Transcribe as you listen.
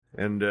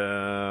And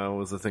what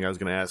was the thing I was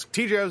going to ask?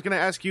 TJ, I was going to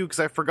ask you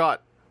because I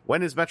forgot.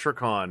 When is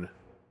MetroCon?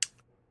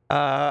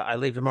 I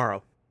leave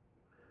tomorrow.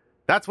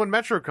 That's when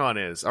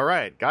MetroCon is. All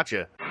right,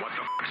 gotcha. What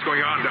the fuck's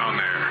going on down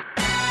there?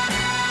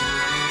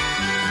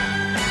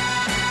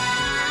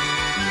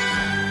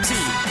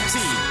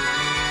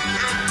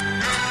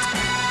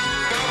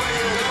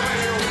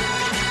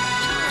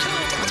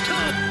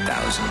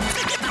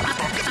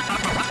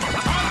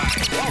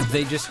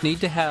 They just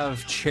need to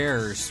have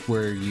chairs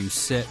where you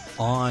sit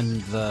on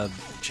the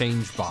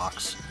change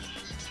box,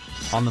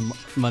 on the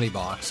money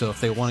box. So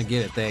if they want to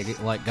get it, they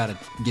got to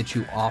get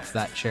you off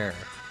that chair.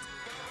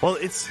 Well,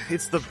 it's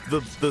the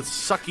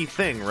sucky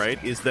thing,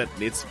 right? Is that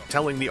it's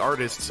telling the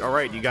artists, all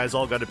right, you guys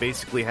all got to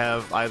basically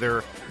have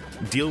either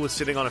deal with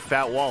sitting on a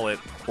fat wallet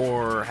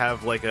or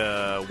have like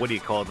a, what do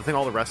you call it? The thing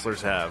all the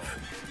wrestlers have.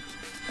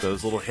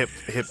 Those little hip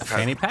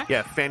fanny pack?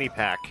 Yeah, fanny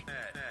pack.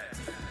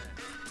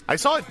 I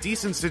saw a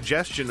decent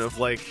suggestion of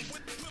like,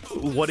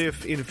 what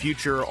if in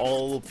future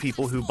all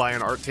people who buy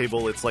an art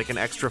table, it's like an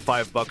extra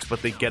 $5,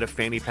 but they get a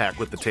fanny pack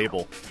with the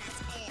table.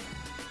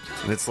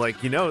 And it's like,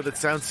 that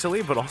sounds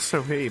silly, but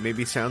also, hey,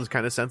 maybe sounds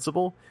kind of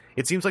sensible.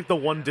 It seems like the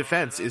one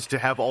defense is to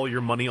have all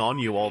your money on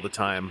you all the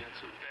time.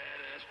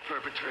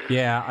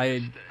 Yeah,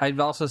 I've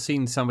also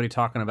seen somebody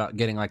talking about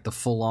getting like the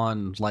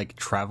full-on like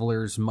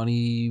traveler's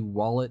money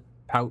wallet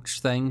pouch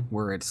thing,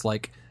 where it's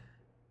like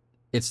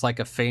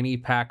a fanny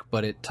pack,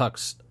 but it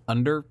tucks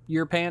under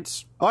your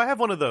pants. Oh, I have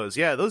one of those.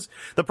 Yeah, those.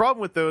 The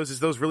problem with those is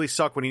those really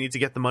suck when you need to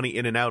get the money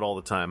in and out all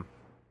the time.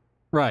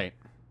 Right.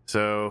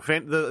 So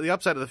the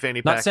upside of the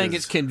fanny pack. Not saying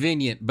it's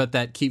convenient, but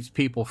that keeps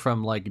people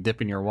from like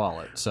dipping your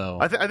wallet. So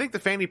I think the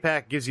fanny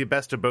pack gives you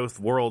best of both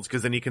worlds,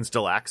 because then you can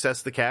still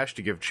access the cash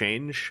to give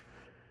change.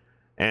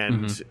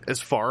 And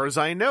as far as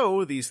I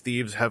know, these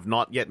thieves have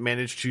not yet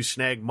managed to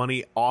snag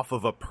money off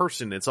of a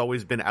person. It's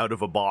always been out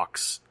of a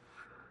box.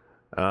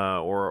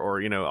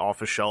 Or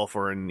off a shelf,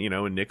 or in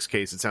Nick's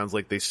case, it sounds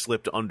like they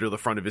slipped under the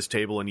front of his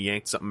table and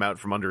yanked something out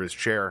from under his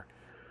chair.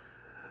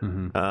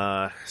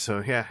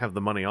 So yeah, have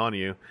the money on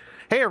you.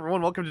 Hey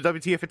everyone, welcome to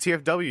WTF at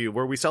TFW,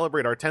 where we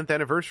celebrate our 10th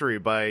anniversary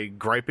by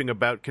griping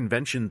about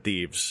convention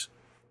thieves.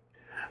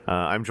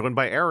 I'm joined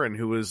by Aaron,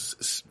 who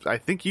was, I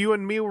think you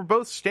and me were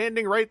both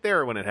standing right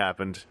there when it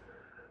happened.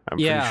 I'm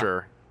pretty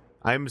sure.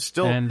 I'm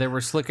still, and they were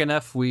slick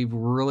enough, we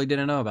really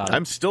didn't know about it.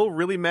 I'm still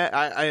really mad.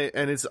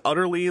 And it's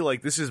utterly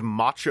like, this is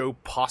macho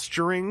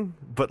posturing,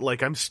 but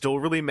like, I'm still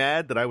really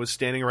mad that I was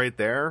standing right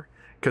there,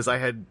 because I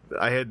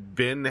had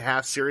been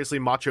half seriously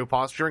macho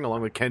posturing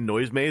along with Ken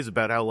Noisemaze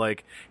about how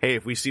like, hey,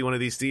 if we see one of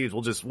these thieves,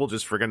 we'll just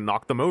friggin'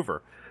 knock them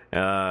over,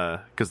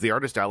 because the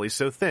artist alley is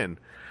so thin.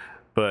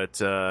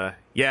 But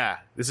yeah,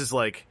 this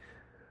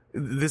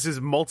is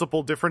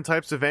multiple different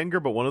types of anger,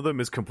 but one of them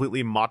is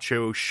completely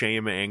macho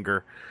shame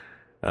anger.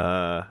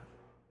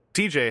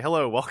 TJ,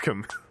 hello,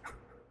 welcome.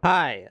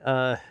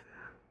 Hi.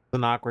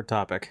 An awkward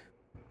topic.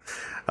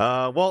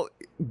 Well,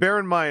 bear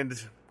in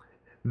mind,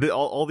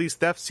 all these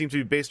thefts seem to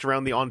be based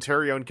around the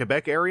Ontario and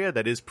Quebec area.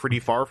 That is pretty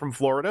far from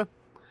Florida.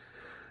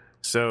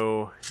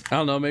 So I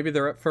don't know, maybe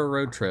they're up for a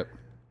road trip.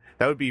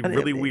 That would be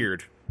really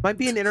weird. Might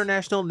be an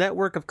international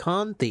network of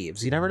con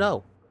thieves. You never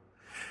know.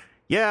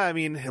 Yeah, I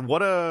mean,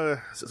 what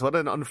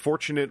an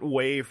unfortunate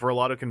way for a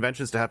lot of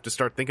conventions to have to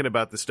start thinking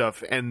about this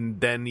stuff,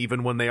 and then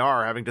even when they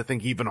are, having to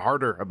think even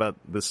harder about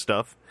this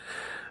stuff.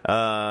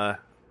 For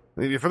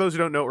those who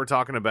don't know what we're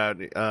talking about,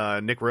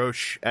 Nick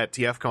Roche at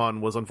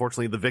TFCon was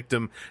unfortunately the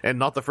victim, and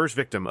not the first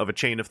victim, of a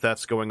chain of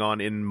thefts going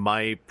on in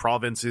my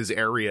province's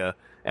area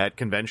at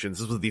conventions.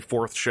 This was the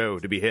 4th show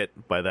to be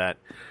hit by that.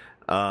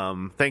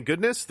 Thank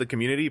goodness the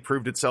community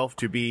proved itself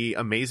to be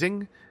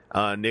amazing.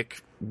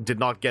 Nick did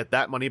not get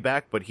that money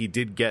back, but he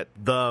did get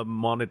the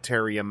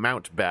monetary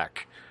amount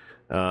back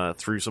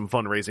through some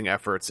fundraising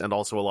efforts, and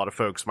also a lot of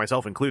folks,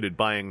 myself included,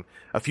 buying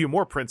a few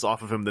more prints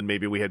off of him than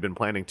maybe we had been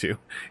planning to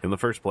in the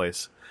first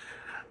place.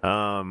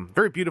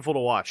 Very beautiful to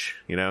watch,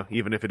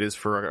 even if it is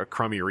for a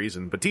crummy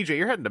reason. But TJ,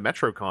 you're heading to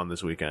MetroCon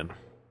this weekend.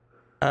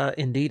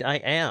 Indeed I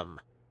am.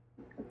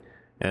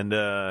 And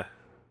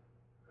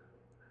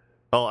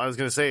well, I was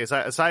going to say,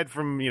 aside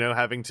from,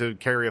 having to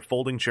carry a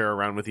folding chair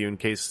around with you in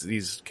case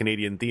these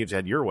Canadian thieves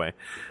had your way,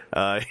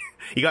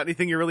 you got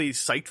anything you're really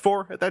psyched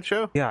for at that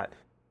show? God,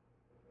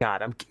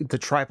 the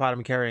tripod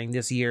I'm carrying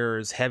this year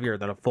is heavier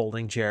than a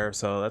folding chair,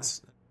 so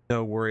that's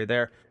no worry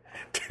there.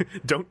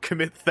 Don't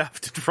commit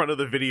theft in front of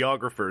the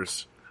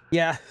videographers.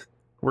 Yeah.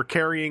 We're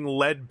carrying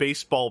lead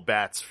baseball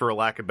bats, for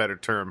lack of a better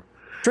term.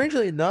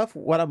 Strangely enough,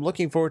 what I'm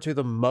looking forward to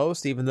the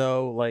most, even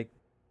though, like,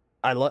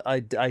 I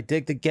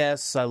dig the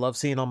guests. I love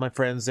seeing all my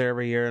friends there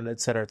every year, and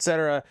et cetera, et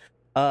cetera.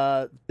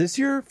 This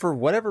year, for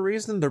whatever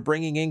reason, they're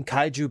bringing in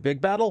Kaiju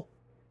Big Battle.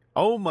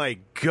 Oh my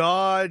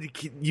god!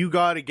 You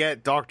got to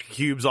get Dr.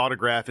 Cube's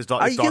autograph. As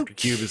Dr.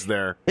 Cube is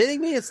there. Kidding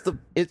me?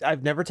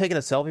 I've never taken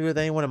a selfie with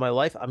anyone in my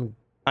life.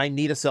 I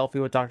need a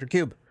selfie with Dr.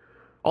 Cube.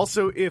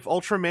 Also, if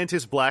Ultra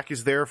Mantis Black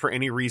is there for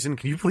any reason,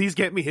 can you please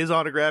get me his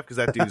autograph? Because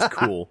that dude's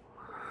cool.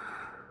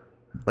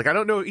 Like, I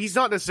don't know. He's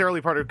not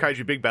necessarily part of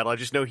Kaiju Big Battle. I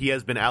just know he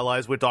has been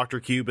allies with Dr.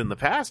 Cube in the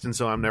past, and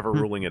so I'm never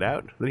ruling it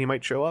out that he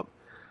might show up.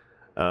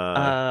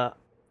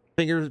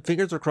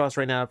 Fingers are crossed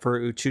right now for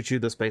Uchuchu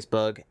the Space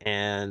Bug,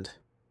 and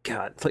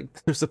God, like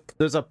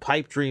there's a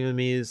pipe dream in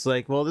me. It's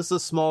like, well, this is a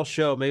small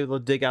show. Maybe they'll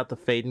dig out the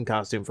Faden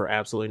costume for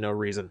absolutely no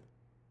reason.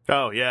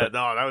 Oh yeah,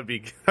 no, that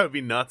would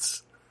be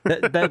nuts.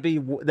 that'd be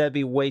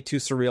way too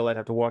surreal. I'd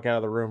have to walk out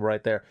of the room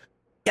right there.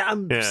 Yeah,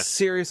 I'm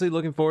seriously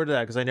looking forward to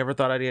that because I never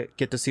thought I'd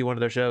get to see one of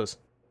their shows.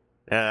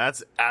 Yeah,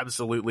 that's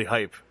absolutely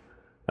hype.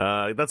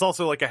 That's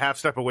also like a half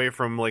step away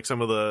from like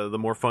some of the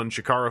more fun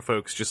Chikara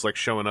folks just like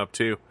showing up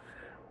too.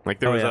 Like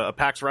there was a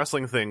PAX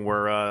Wrestling thing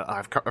where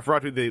I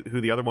forgot who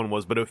the other one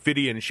was, but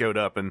Ophidian showed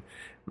up, and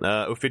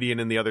Ophidian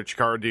and the other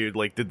Chikara dude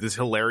like did this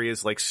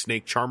hilarious like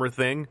snake charmer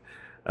thing.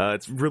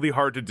 It's really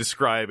hard to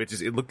describe.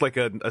 It looked like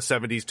a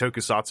 70s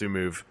tokusatsu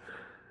move,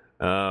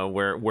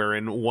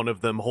 wherein one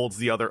of them holds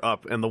the other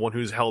up, and the one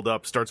who's held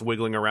up starts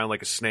wiggling around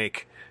like a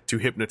snake to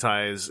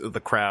hypnotize the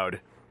crowd.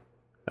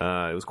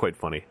 It was quite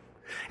funny.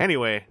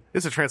 Anyway,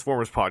 this is a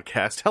Transformers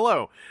podcast.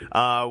 Hello.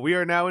 We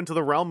are now into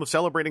the realm of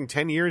celebrating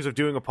 10 years of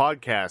doing a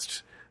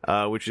podcast,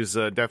 which is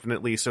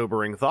definitely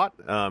sobering thought.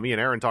 Me and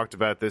Aaron talked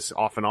about this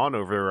off and on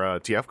over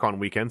TFCon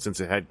weekend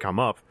since it had come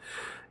up.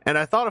 And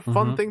I thought a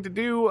fun thing to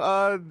do,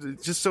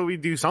 just so we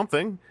do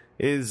something,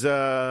 is,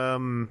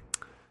 well,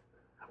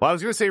 I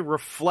was going to say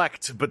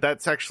reflect, but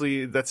that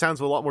sounds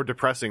a lot more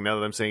depressing now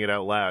that I'm saying it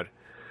out loud.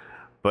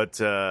 But,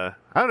 I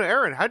don't know,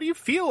 Aaron, how do you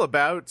feel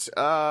about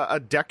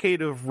a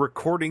decade of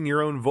recording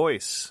your own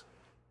voice?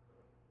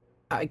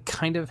 I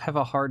kind of have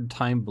a hard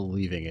time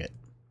believing it.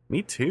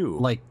 Me too.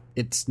 Like,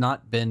 it's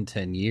not been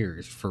 10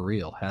 years, for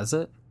real, has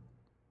it?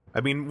 I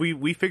mean,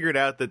 we figured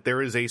out that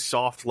there is a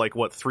soft,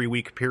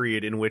 3-week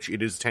period in which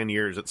it is 10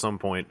 years at some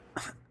point.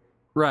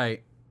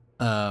 Right.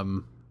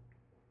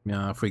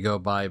 If we go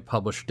by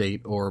published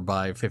date or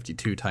by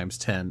 52 times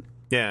 10.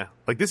 Yeah,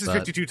 this is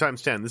 52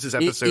 times 10. This is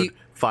episode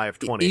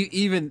 520.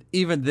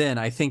 Even then,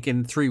 I think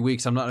in 3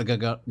 weeks, I'm not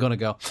going to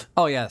go,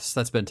 oh, yes,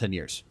 that's been 10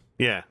 years.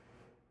 Yeah.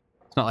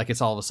 It's not like it's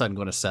all of a sudden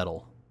going to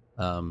settle.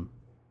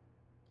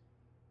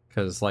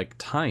 Because,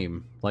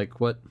 time,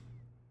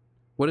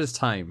 what is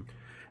time?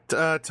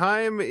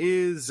 Time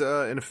is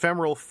an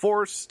ephemeral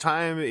force.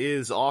 Time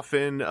is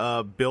often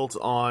built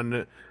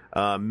on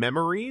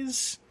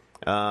memories.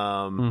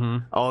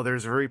 Oh,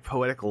 there's a very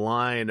poetic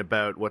line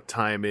about what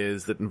time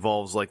is that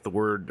involves the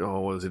word.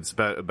 It's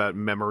about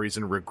memories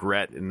and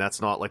regret, and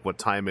that's not what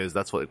time is.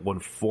 That's what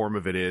one form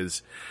of it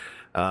is.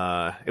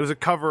 It was a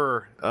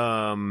cover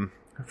from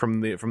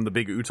the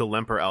big Uta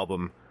Lemper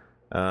album.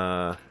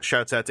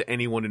 Shouts out to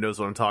anyone who knows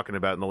what I'm talking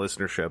about in the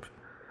listenership.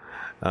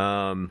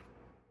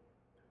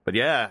 But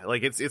yeah,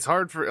 it's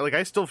hard for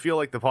I still feel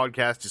like the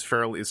podcast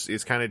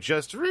is kind of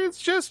it's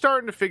just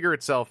starting to figure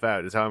itself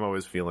out. Is how I'm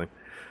always feeling.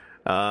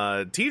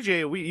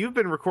 TJ, you've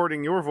been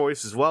recording your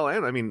voice as well,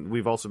 and I mean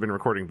we've also been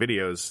recording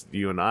videos,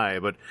 you and I.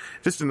 But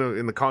just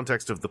in the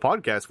context of the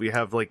podcast, we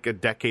have a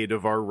decade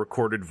of our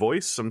recorded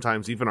voice.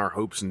 Sometimes even our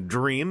hopes and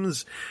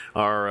dreams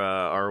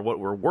are what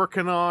we're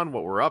working on,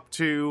 what we're up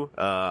to.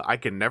 I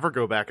can never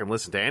go back and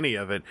listen to any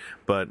of it.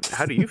 But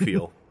how do you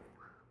feel?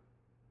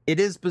 It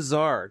is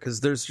bizarre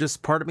because there's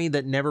just part of me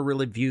that never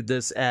really viewed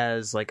this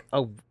as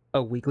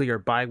a weekly or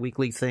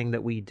bi-weekly thing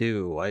that we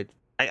do.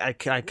 I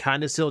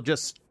kind of still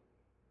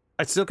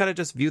kind of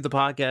just view the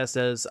podcast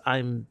as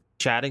I'm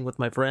chatting with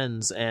my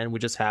friends and we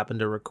just happen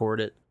to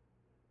record it.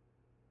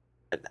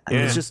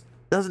 Yeah. It just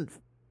doesn't.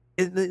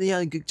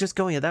 Just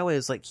going it that way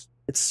is it's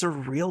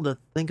surreal to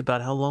think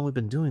about how long we've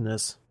been doing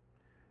this.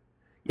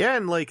 Yeah,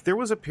 and there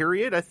was a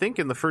period, I think,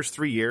 in the first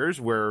 3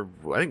 years where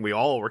I think we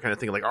all were kind of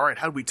thinking all right,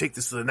 how do we take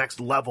this to the next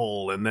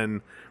level? And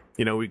then,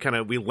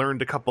 we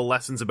learned a couple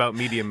lessons about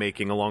media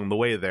making along the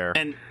way there.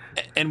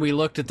 And we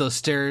looked at those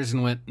stairs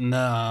and went,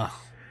 nah.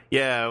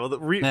 Yeah, well,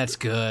 that's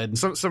good.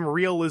 Some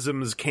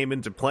realisms came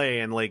into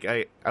play, and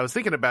I was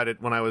thinking about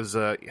it when I was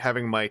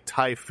having my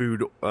Thai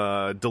food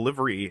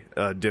delivery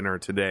dinner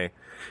today,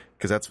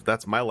 because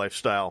that's my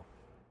lifestyle.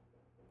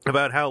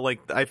 About how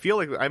I feel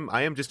like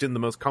I am just in the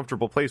most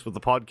comfortable place with the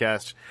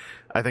podcast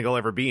I think I'll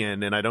ever be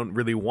in, and I don't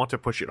really want to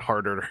push it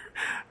harder,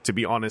 to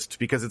be honest,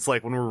 because it's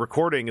when we're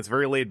recording, it's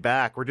very laid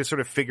back. We're just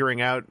sort of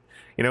figuring out,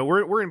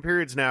 we're in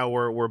periods now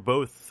where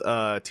both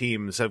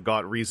teams have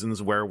got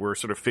reasons where we're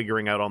sort of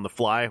figuring out on the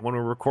fly when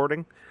we're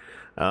recording.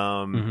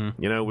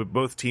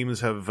 Both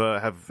teams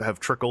have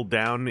trickled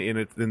down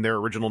in their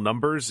original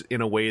numbers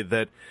in a way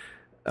that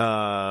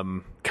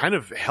kind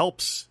of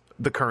helps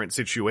the current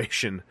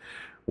situation.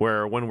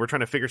 Where when we're trying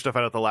to figure stuff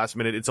out at the last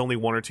minute, it's only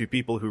one or two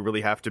people who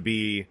really have to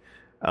be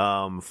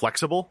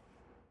flexible,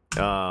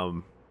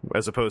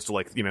 as opposed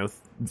to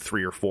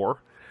 3 or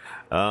 4.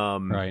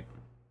 Right.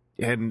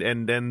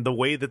 And the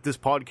way that this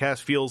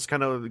podcast feels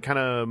kind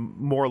of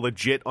more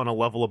legit on a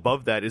level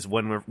above that is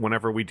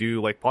whenever we do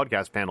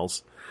podcast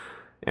panels,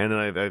 and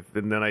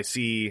then I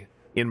see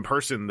in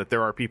person that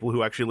there are people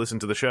who actually listen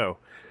to the show,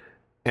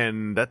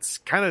 and that's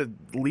kind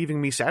of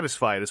leaving me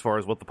satisfied as far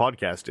as what the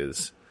podcast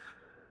is.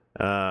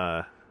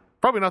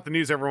 probably not the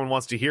news everyone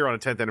wants to hear on a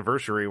 10th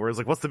anniversary, where it's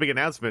like, what's the big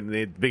announcement? And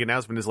the big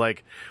announcement is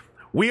like,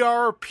 we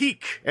are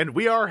peak and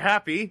we are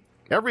happy.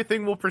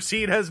 Everything will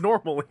proceed as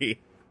normally.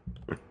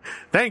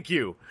 Thank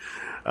you.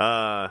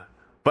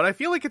 But I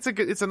feel like it's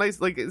a nice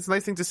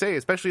thing to say,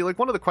 especially like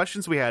one of the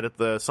questions we had at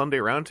the Sunday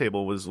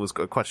roundtable was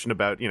a question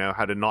about,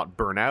 how to not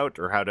burn out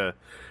or how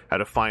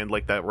to find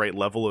like that right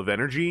level of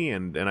energy,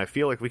 and I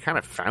feel like we kind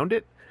of found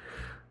it.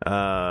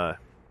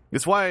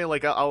 It's why,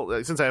 like,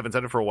 since I haven't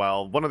done it for a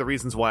while, one of the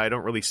reasons why I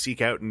don't really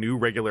seek out new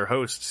regular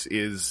hosts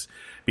is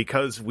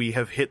because we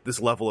have hit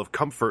this level of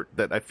comfort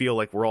that I feel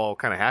like we're all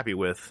kind of happy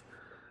with.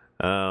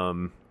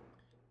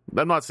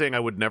 I'm not saying I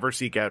would never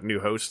seek out new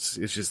hosts.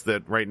 It's just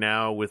that right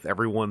now, with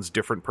everyone's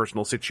different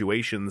personal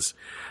situations,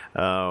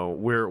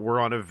 we're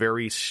on a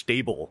very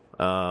stable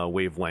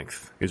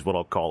wavelength, is what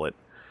I'll call it.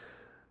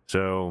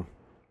 So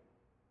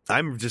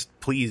I'm just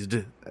pleased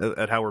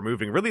at how we're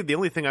moving. Really, the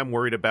only thing I'm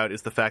worried about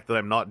is the fact that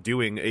I'm not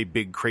doing a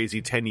big,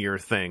 crazy 10-year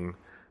thing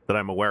that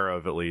I'm aware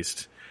of, at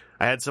least.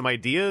 I had some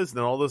ideas, and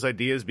then all those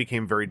ideas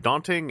became very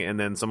daunting, and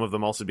then some of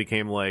them also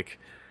became like,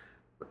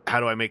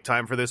 how do I make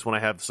time for this when I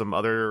have some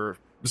other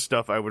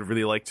stuff I would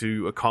really like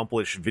to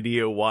accomplish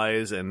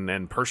video-wise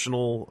and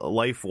personal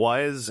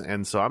life-wise,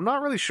 and so I'm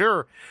not really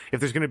sure if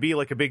there's going to be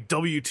like a big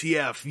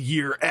WTF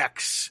year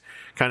X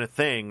kind of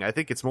thing. I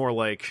think it's more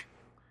like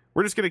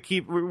we're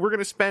going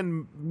to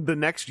spend the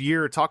next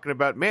year talking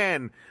about,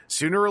 man,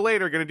 sooner or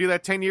later going to do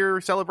that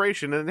 10-year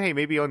celebration, and hey,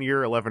 maybe on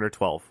year 11 or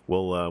 12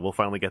 we'll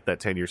finally get that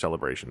 10-year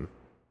celebration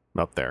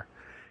up there,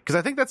 because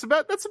I think that's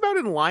about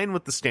in line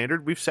with the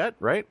standard we've set,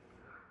 right?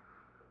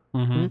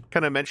 Mm-hmm.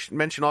 Kind of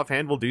mention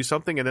offhand we'll do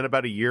something, and then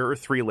about a year or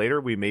 3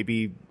 later we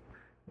maybe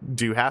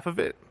do half of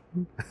it.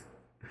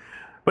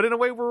 But in a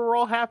way we're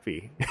all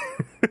happy.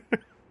 At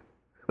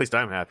least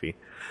I'm happy.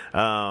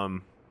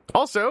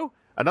 Also,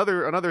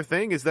 another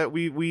thing is that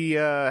we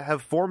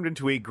have formed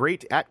into a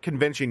great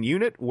at-convention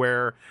unit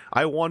where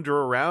I wander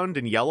around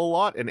and yell a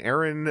lot, and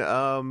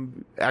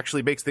Aaron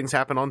actually makes things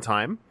happen on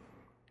time.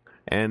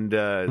 And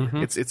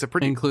it's a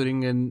pretty...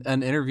 Including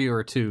an interview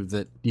or two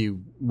that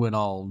you went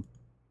all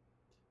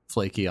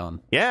flaky on.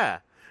 Yeah.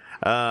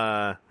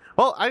 Well,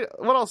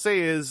 what I'll say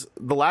is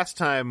the last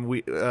time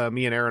me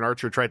and Aaron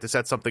Archer tried to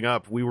set something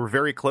up, we were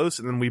very close,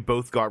 and then we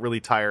both got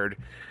really tired,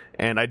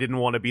 and I didn't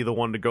want to be the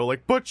one to go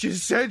like, but you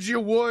said you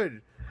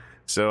would.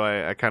 So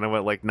I kind of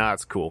went like, nah,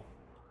 it's cool.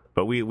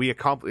 But we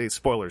accomplished,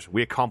 spoilers,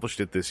 we accomplished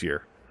it this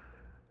year.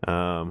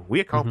 We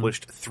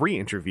accomplished 3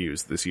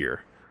 interviews this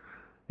year.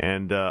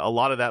 And a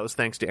lot of that was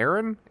thanks to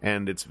Aaron,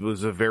 and it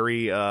was a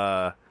very...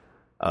 and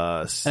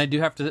I do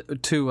have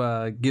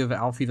to give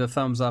Alfie the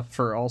thumbs up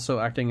for also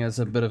acting as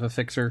a bit of a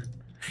fixer.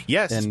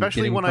 Yes, and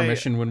especially when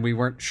permission when we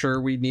weren't sure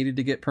we needed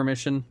to get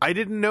permission. I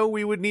didn't know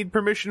we would need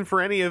permission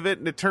for any of it,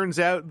 and it turns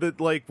out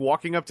that like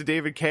walking up to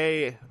David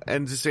K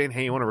and just saying,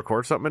 "Hey, you want to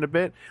record something in a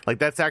bit?" Like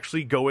that's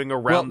actually going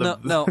around.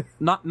 Well,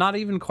 no, not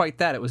even quite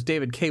that. It was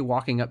David K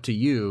walking up to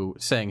you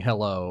saying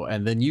hello,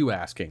 and then you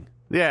asking.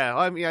 Yeah,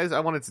 I mean, I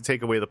wanted to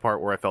take away the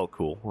part where I felt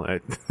cool.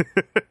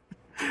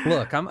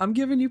 Look, I'm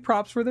giving you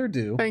props where they're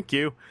due. Thank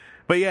you.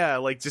 But yeah,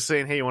 like just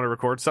saying, hey, you want to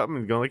record something?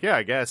 And going like, yeah,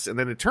 I guess. And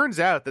then it turns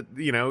out that,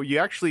 you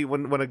actually,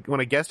 when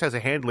a guest has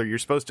a handler, you're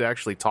supposed to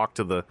actually talk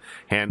to the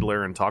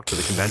handler and talk to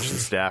the convention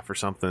staff or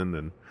something.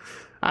 And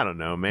I don't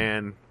know,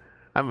 man.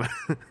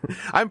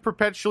 I'm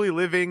perpetually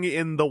living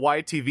in the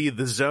YTV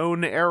The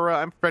Zone era.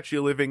 I'm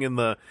perpetually living in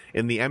the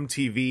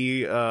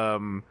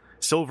MTV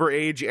Silver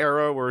Age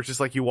era, where it's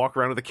just like you walk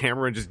around with a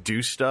camera and just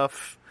do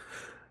stuff.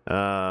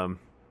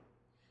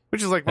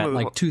 Which is like one of the,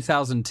 like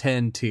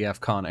 2010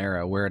 TFCon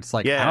era, where it's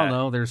like, I don't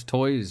know, there's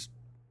toys,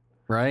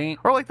 right?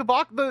 Or like the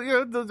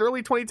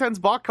early 2010s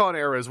BotCon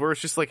eras, where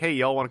it's just like, hey,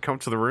 y'all want to come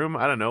to the room?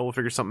 I don't know, we'll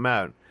figure something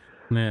out.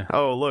 Yeah.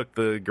 Oh, look,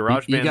 the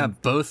GarageBand. You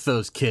got both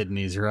those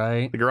kidneys,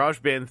 right? The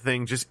GarageBand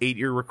thing just ate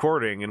your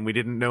recording, and we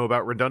didn't know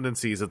about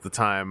redundancies at the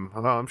time.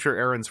 Oh, I'm sure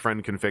Aaron's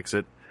friend can fix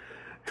it.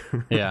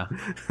 Yeah.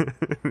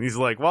 He's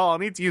like, well, I'll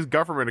need to use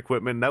government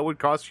equipment, and that would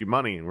cost you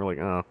money. And we're like,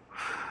 oh,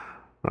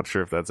 not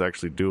sure if that's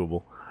actually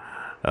doable.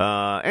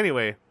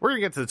 Anyway, we're gonna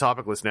get to the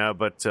topic list now,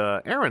 but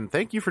Aaron,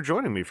 thank you for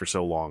joining me for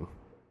so long.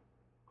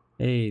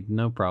 Hey,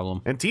 no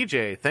problem. And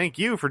TJ, thank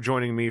you for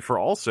joining me for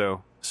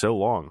also so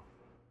long.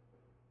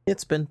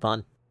 It's been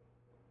fun.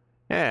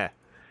 Yeah.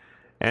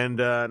 And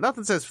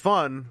nothing says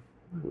fun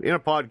in a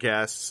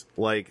podcast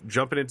like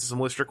jumping into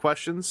some listener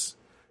questions.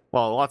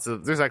 Well,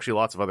 there's actually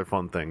lots of other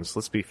fun things,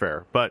 let's be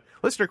fair. But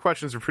listener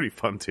questions are pretty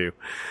fun, too.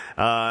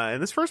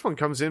 And this first one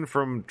comes in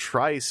from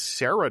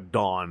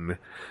Triceradon.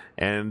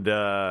 And,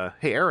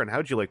 hey, Aaron,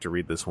 how'd you like to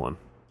read this one?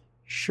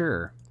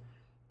 Sure.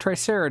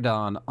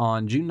 Triceradon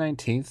on June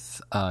 19th,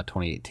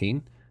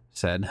 2018,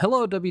 said,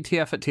 hello,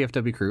 WTF at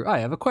TFW Crew. I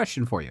have a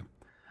question for you.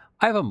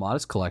 I have a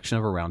modest collection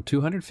of around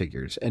 200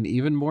 figures, and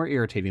even more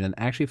irritating than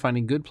actually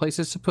finding good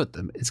places to put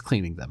them is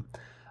cleaning them.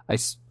 I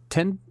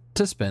tend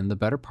to spend the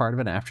better part of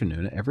an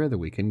afternoon every other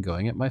weekend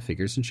going at my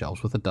figures and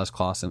shelves with a dust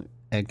cloth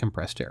and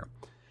compressed air.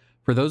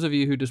 For those of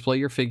you who display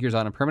your figures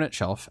on a permanent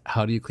shelf,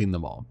 how do you clean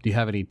them all? Do you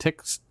have any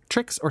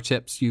tricks or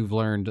tips you've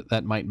learned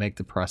that might make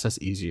the process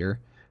easier.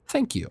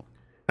 Thank you.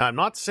 Now, I'm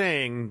not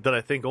saying that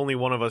I think only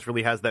one of us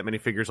really has that many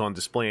figures on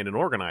display in an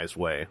organized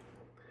way.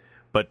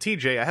 But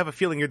TJ, I have a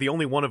feeling you're the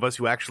only one of us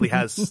who actually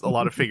has a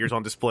lot of figures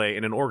on display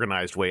in an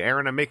organized way.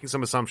 Aaron, I'm making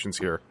some assumptions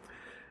here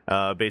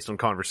based on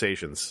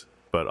conversations,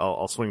 but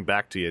I'll swing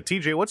back to you.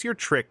 TJ, what's your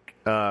trick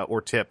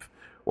or tip,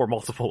 or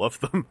multiple of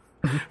them,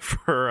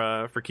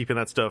 for keeping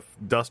that stuff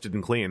dusted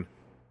and clean?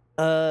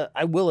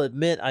 I will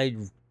admit I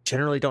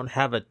generally don't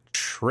have a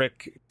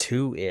trick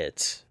to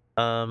it.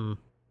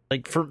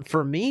 Like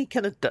for me,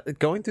 kind of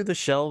going through the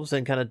shelves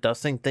and kind of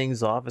dusting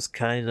things off is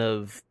kind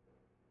of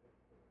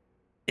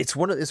it's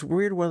one of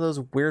those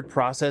weird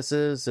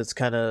processes. It's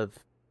kind of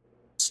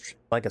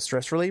like a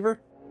stress reliever.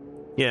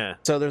 Yeah.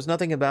 So there's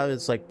nothing about it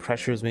that's like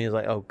pressures me. It's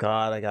like, oh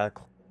God,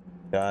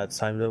 it's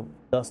time to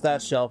dust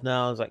that shelf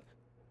now. It's like,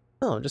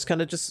 no,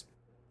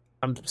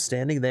 I'm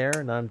standing there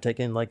and I'm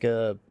taking like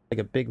a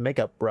big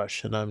makeup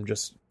brush and I'm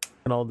just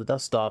getting all the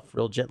dust off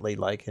real gently,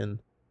 and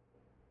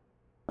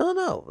I don't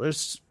know.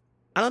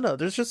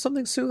 There's just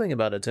something soothing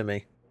about it to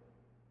me.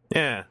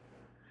 Yeah.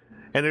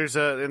 And there's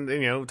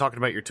talking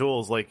about your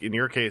tools, like in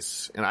your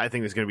case, and I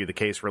think this is going to be the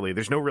case really,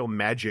 there's no real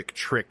magic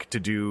trick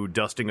to do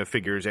dusting of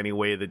figures any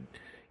way that,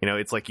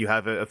 it's like you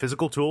have a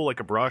physical tool,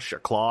 like a brush, a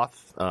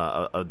cloth,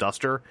 a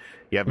duster.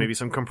 You have maybe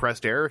some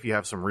compressed air if you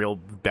have some real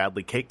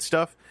badly caked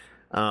stuff.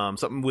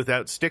 Something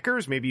without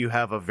stickers, maybe you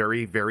have a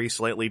very, very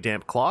slightly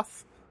damp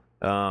cloth.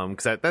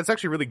 Because that's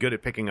actually really good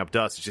at picking up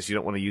dust. It's just you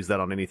don't want to use that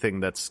on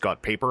anything that's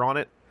got paper on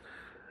it.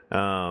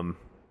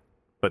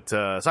 But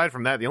aside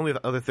from that, the only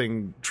other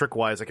thing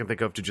trick-wise I can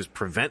think of to just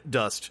prevent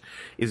dust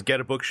is get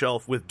a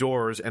bookshelf with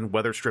doors and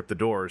weather strip the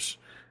doors.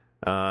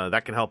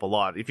 That can help a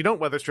lot. If you don't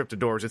weather strip the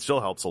doors, it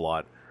still helps a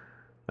lot.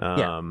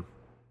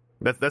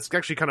 That's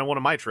actually kind of one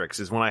of my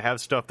tricks, is when I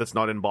have stuff that's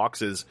not in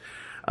boxes,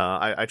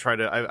 I try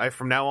to... I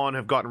from now on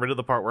have gotten rid of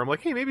the part where I'm like,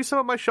 hey, maybe some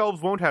of my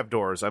shelves won't have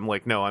doors. I'm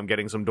like, no, I'm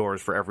getting some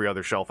doors for every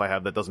other shelf I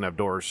have that doesn't have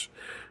doors.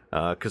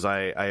 Because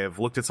I have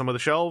looked at some of the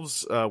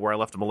shelves where I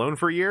left them alone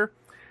for a year,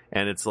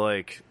 and it's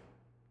like...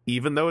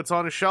 Even though it's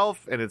on a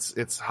shelf and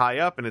it's high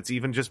up and it's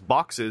even just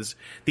boxes,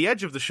 the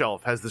edge of the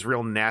shelf has this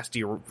real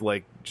nasty,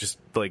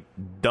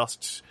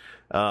 dust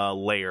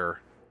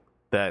layer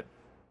that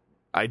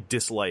I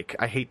dislike.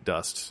 I hate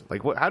dust.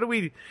 Like,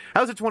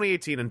 how's it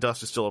 2018 and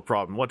dust is still a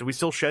problem? What, do we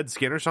still shed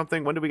skin or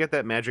something? When do we get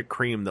that magic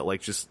cream that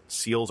just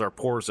seals our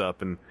pores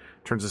up and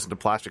turns us into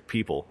plastic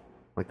people?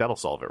 Like, that'll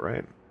solve it,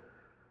 right?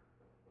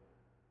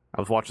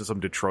 I was watching some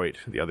Detroit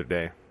the other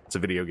day. It's a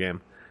video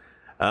game.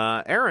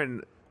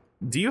 Aaron,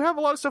 do you have a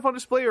lot of stuff on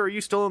display, or are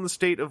you still in the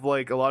state of a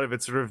lot of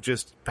it's sort of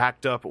just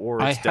packed up,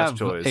 or it's desk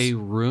toys? I have a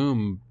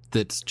room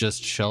that's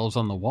just shelves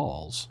on the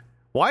walls.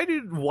 Why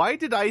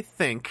did I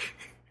think,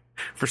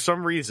 for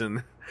some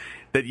reason,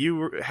 that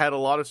you had a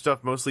lot of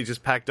stuff mostly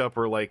just packed up,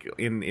 or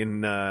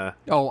in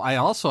Oh, I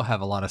also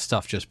have a lot of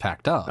stuff just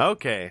packed up.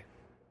 Okay.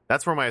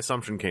 That's where my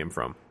assumption came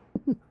from.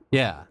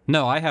 Yeah.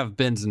 No, I have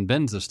bins and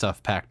bins of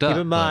stuff packed up.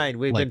 Keep in mind,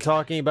 we've been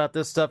talking about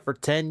this stuff for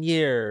 10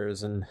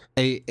 years. And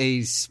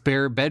a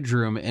spare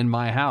bedroom in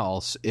my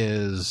house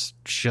is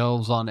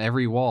shelves on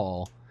every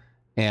wall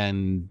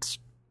and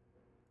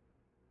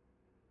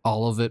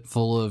all of it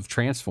full of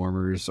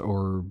Transformers,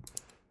 or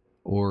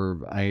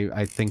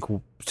I think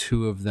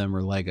 2 of them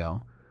are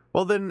Lego.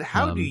 Well, then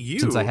how do you...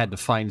 Since I had to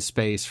find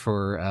space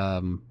for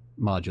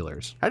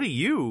modulars. How do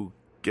you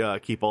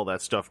keep all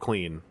that stuff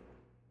clean?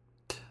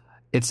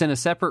 It's in a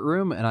separate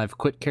room, and I've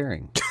quit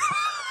caring.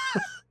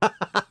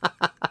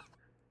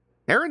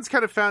 Aaron's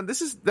kind of found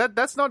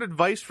that's not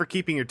advice for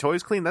keeping your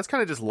toys clean. That's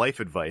kind of just life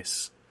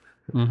advice.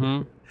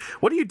 Mm-hmm.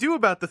 What do you do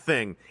about the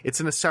thing?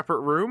 It's in a separate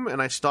room,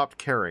 and I stopped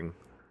caring.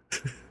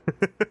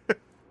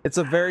 It's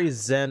a very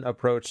zen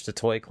approach to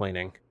toy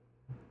cleaning.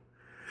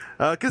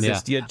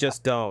 Because you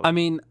just don't. I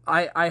mean,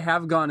 I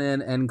have gone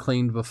in and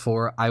cleaned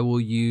before. I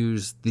will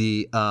use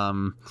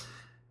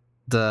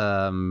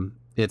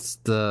it's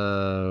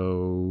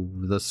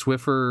the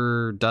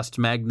Swiffer dust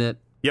magnet,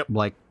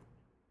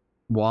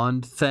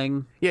 wand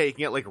thing. Yeah, you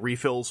can get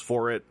refills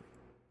for it.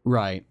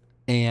 Right.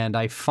 And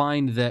I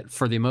find that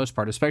for the most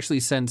part,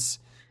 especially since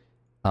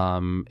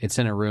it's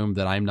in a room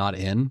that I'm not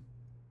in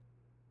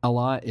a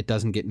lot, it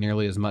doesn't get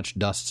nearly as much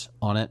dust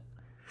on it.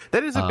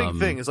 That is a big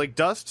thing. It's like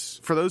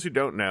dust, for those who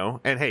don't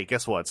know, and hey,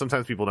 guess what?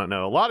 Sometimes people don't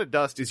know. A lot of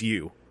dust is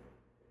you.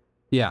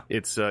 Yeah.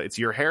 It's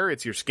your hair,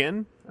 it's your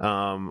skin.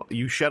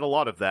 You shed a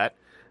lot of that.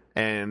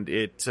 And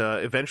it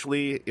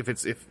eventually, if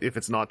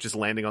it's not just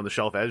landing on the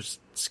shelf as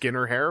skin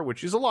or hair,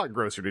 which is a lot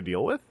grosser to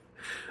deal with,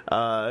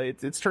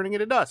 it's turning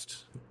into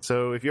dust.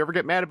 So if you ever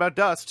get mad about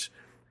dust,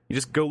 you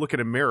just go look at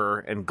a mirror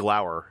and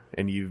glower,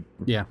 and you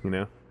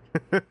know.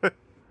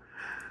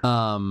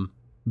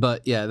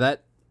 But yeah,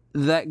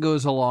 that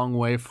goes a long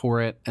way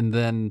for it, and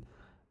then,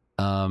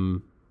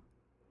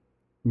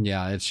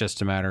 it's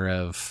just a matter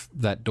of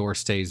that door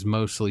stays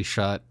mostly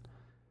shut.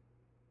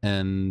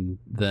 and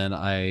then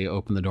I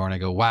open the door and I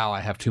go, wow,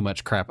 I have too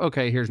much crap.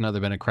 Okay, here's another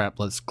bin of crap.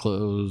 Let's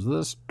close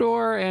this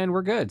door and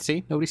we're good.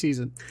 See, nobody sees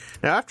it.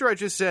 Now, after I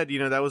just said,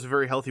 that was a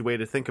very healthy way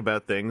to think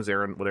about things,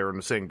 what Aaron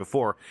was saying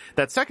before,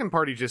 that second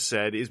part he just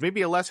said is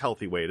maybe a less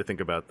healthy way to think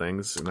about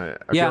things, and I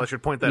feel I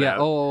should point that out.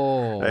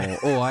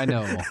 I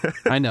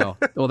know.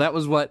 Well, that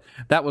was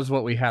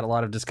what we had a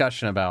lot of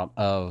discussion about,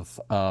 of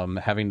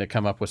having to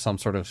come up with some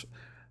sort of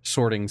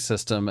sorting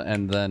system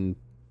and then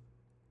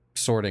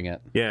sorting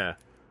it. Yeah.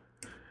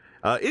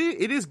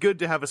 It is good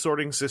to have a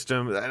sorting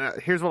system.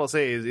 Here's what I'll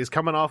say is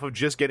coming off of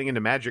just getting into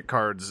Magic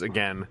cards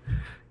again.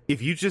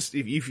 If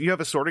you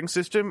have a sorting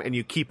system and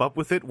you keep up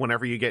with it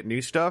whenever you get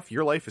new stuff,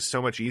 your life is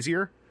so much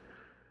easier.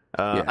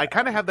 I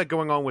kind of have that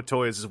going on with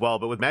toys as well,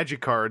 but with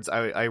Magic cards,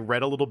 I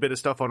read a little bit of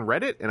stuff on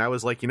Reddit, and I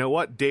was like, you know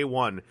what? Day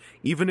one,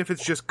 even if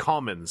it's just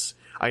commons,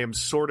 I am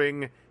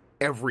sorting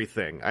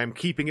everything. I'm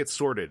keeping it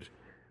sorted.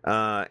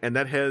 And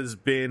that has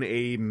been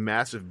a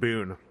massive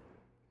boon.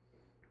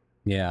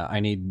 Yeah, I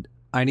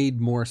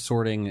need more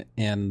sorting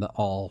in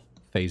all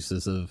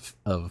phases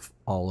of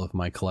all of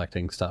my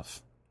collecting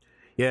stuff.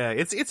 Yeah,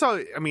 it's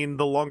all. I mean,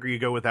 the longer you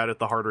go without it,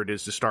 the harder it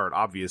is to start.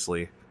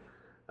 Obviously,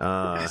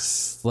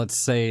 let's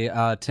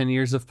say 10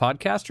 years of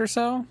podcast or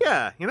so.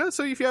 Yeah,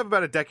 so if you have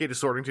about a decade of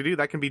sorting to do,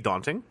 that can be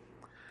daunting.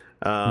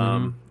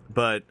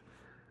 But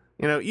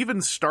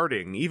even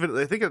starting,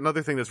 I think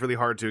another thing that's really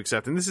hard to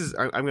accept, and this is,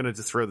 I'm going to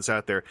just throw this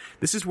out there.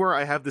 This is where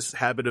I have this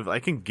habit of I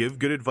can give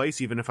good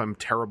advice even if I'm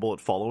terrible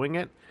at following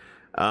it.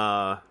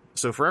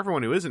 So for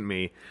everyone who isn't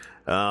me,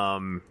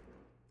 even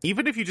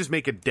if you just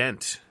make a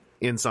dent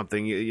in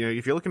something,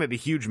 if you're looking at a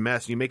huge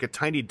mess and you make a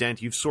tiny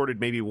dent, you've sorted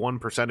maybe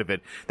 1% of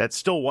it. That's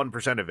still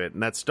 1% of it,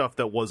 and that's stuff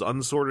that was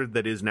unsorted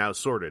that is now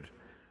sorted.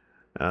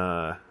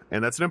 And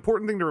that's an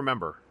important thing to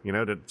remember,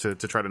 to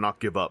try to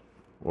not give up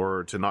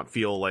or to not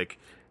feel like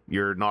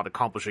you're not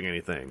accomplishing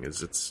anything.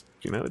 It's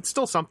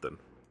still something.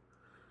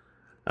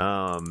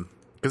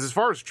 Because as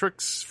far as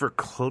tricks for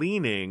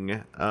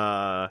cleaning,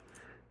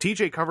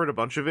 TJ covered a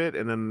bunch of it,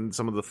 and then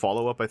some of the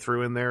follow-up I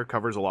threw in there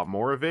covers a lot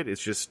more of it.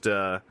 It's just,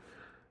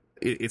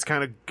 it's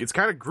kind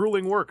of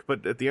grueling work,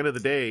 but at the end of the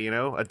day,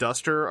 a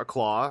duster, a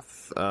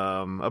cloth,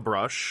 a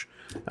brush,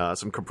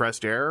 some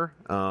compressed air,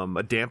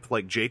 a damp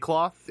like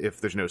J-cloth if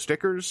there's no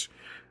stickers,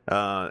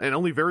 and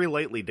only very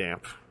lightly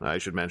damp, I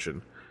should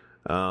mention.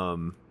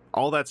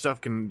 All that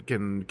stuff can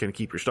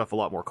keep your stuff a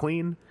lot more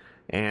clean,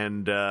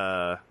 and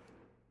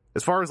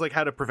as far as like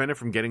how to prevent it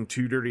from getting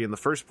too dirty in the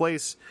first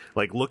place,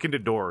 like look into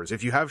doors.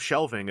 If you have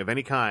shelving of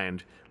any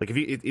kind, like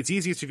it's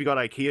easiest if you got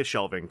IKEA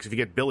shelving, because if you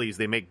get Billy's,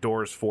 they make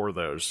doors for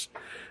those.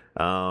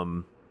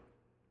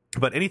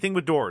 But anything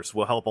with doors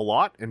will help a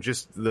lot. And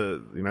just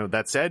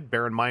that said,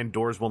 bear in mind,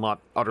 doors will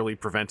not utterly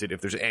prevent it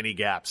if there's any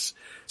gaps.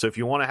 So if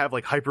you want to have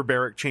like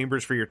hyperbaric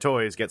chambers for your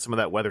toys, get some of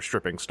that weather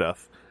stripping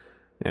stuff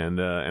and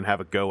have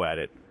a go at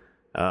it.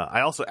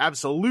 I also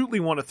absolutely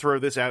want to throw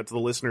this out to the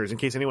listeners in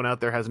case anyone out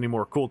there has any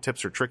more cool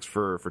tips or tricks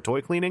for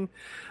toy cleaning.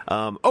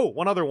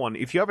 One other one.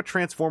 If you have a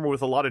Transformer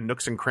with a lot of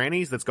nooks and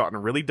crannies that's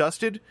gotten really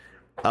dusted,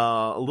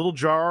 a little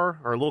jar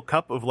or a little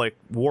cup of like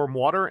warm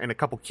water and a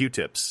couple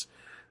Q-tips.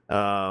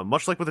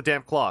 Much like with a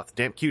damp cloth,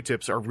 damp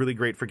Q-tips are really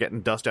great for getting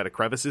dust out of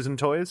crevices in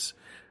toys.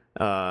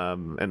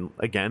 And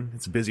again,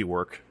 it's busy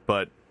work,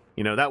 but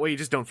that way you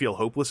just don't feel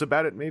hopeless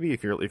about it. Maybe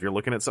if you're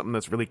looking at something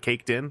that's really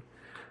caked in.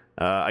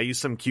 I used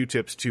some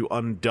Q-tips to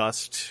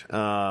undust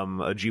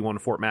a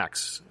G1 Fort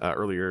Max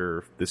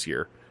earlier this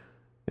year,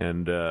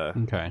 and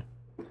okay,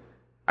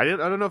 I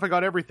don't know if I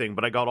got everything,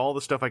 but I got all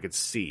the stuff I could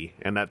see,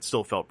 and that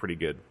still felt pretty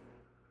good.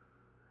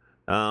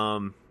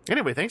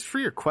 Anyway, thanks for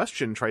your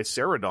question,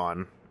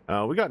 Triceradon.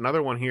 We got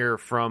another one here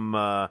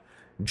from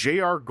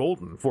JR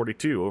Golden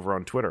 42 over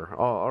on Twitter.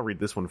 I'll read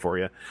this one for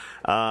you.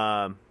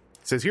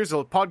 It says, here's a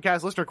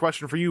podcast listener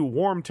question for you,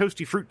 warm,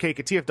 toasty fruitcake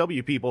at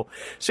TFW people.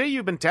 Say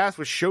you've been tasked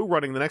with show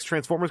running the next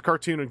Transformers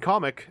cartoon and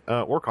comic,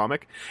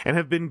 and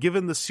have been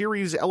given the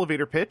series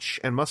elevator pitch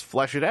and must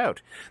flesh it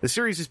out. The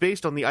series is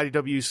based on the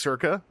IDW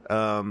circa,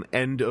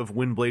 end of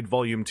Windblade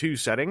Volume 2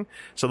 setting.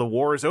 So the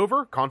war is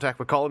over, contact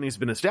with Colony has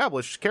been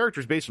established,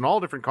 characters based on all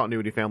different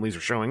continuity families are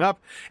showing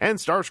up, and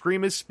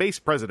Starscream is space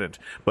president,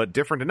 but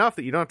different enough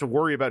that you don't have to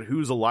worry about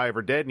who's alive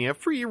or dead, and you have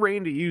free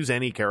reign to use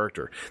any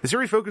character. The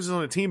series focuses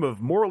on a team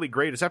of morally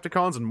great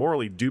Decepticons and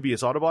morally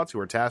dubious Autobots who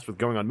are tasked with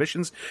going on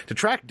missions to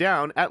track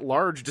down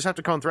at-large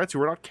Decepticon threats who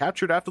were not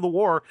captured after the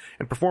war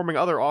and performing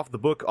other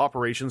off-the-book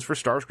operations for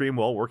Starscream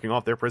while working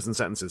off their prison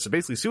sentences. So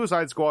basically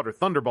Suicide Squad or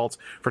Thunderbolts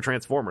for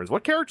Transformers.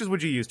 What characters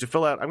would you use to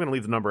fill out... I'm going to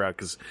leave the number out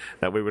because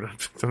that way we don't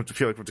have to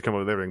feel like we have to come up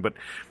with everything. But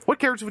what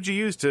characters would you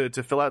use to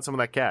fill out some of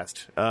that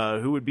cast?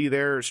 Who would be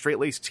their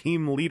straight-laced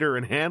team leader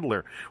and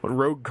handler? What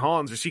rogue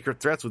cons or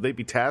secret threats would they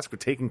be tasked with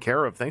taking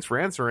care of? Thanks for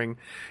answering.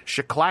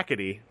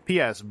 Shaklackety.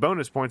 P.S.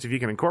 Bonus points if you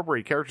can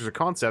incorporate characters or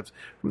concepts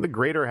from the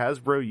greater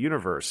Hasbro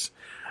universe.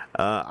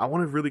 I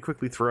want to really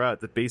quickly throw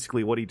out that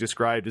basically what he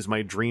described is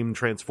my dream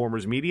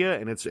Transformers media,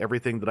 and it's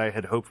everything that I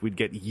had hoped we'd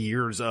get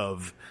years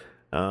of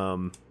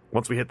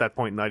once we hit that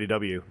point in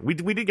IDW.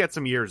 We did get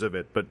some years of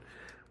it, but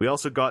We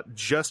also got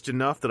just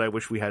enough that I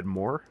wish we had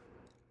more.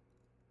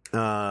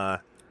 So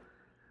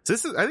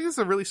this is, I think this is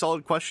a really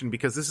solid question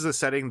because this is a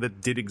setting that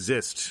did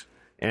exist,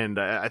 and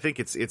I think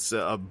it's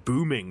a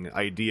booming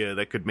idea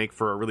that could make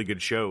for a really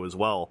good show as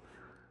well.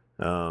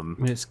 I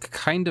mean, it's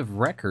kind of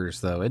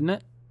Wreckers, though, isn't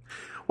it?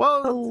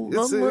 Well,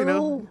 it's, you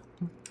know,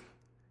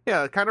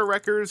 yeah, kind of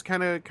Wreckers,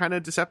 kind of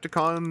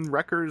Decepticon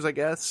Wreckers, I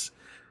guess.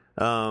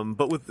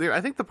 But with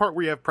I think the part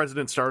where you have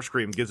President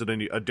Starscream gives it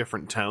a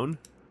different tone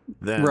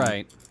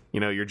than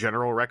your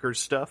general Wreckers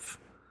stuff.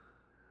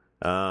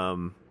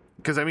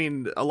 Because I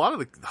mean, a lot of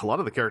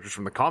the characters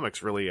from the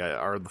comics really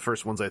are the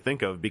first ones I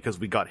think of because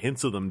we got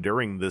hints of them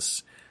during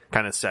this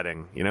kind of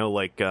setting. You know,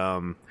 like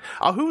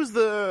who was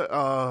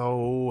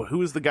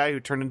the guy who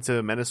turned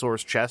into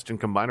Menasaure's chest in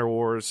Combiner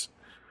Wars?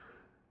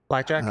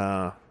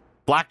 Blackjack.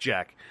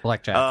 Blackjack.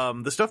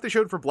 The stuff they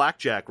showed for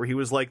Blackjack, where he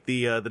was like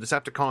the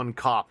Decepticon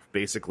cop,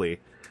 basically,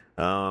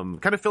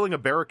 kind of filling a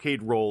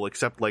barricade role,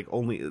 except like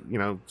only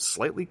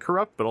slightly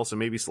corrupt, but also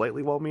maybe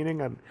slightly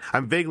well-meaning.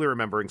 I'm vaguely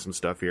remembering some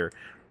stuff here.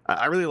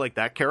 I really like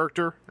that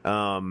character.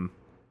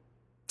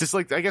 Just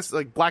like I guess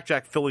like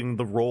Blackjack filling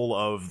the role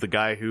of the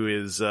guy who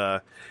is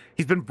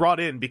he's been brought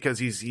in because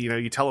he's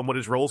you tell him what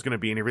his role is going to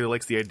be, and he really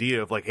likes the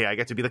idea of like, hey, I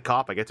get to be the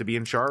cop, I get to be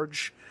in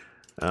charge.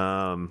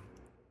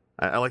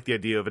 I like the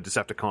idea of a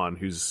Decepticon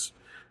who's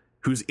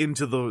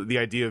into the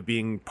idea of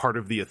being part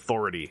of the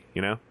authority,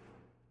 you know?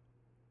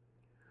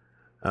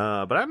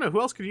 But I don't know, who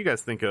else could you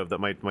guys think of that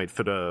might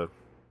fit a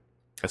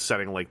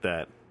setting like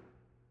that?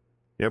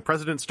 You know,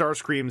 President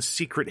Starscream's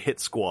secret hit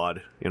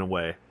squad, in a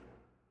way.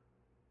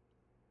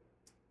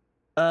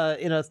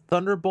 In a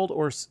Thunderbolt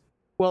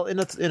in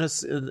a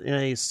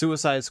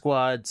Suicide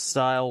Squad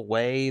style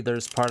way,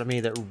 there's part of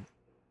me that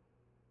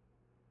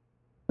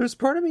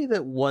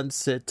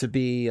wants it to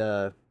be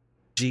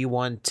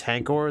G1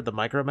 Tankor, the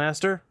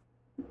Micromaster,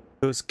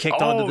 who's kicked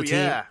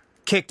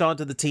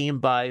onto the team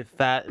by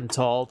Fat and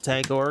Tall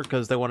Tankor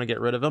because they want to get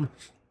rid of him.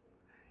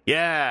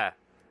 Yeah,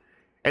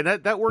 and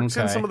that works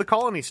in some of the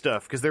colony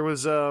stuff because there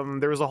was a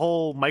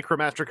whole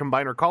Micromaster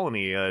Combiner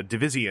colony,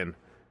 Division,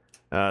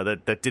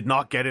 that did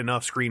not get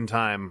enough screen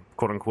time,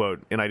 quote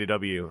unquote, in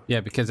IDW. Yeah,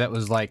 because that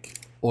was like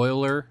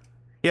Oiler.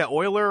 Yeah,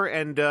 Oiler,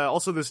 and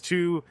also there's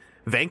two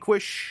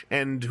Vanquish,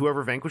 and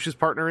whoever Vanquish's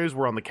partner is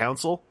were on the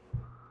council.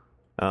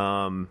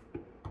 I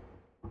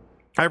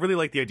really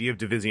like the idea of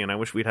Division. I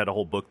wish we'd had a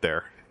whole book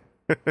there.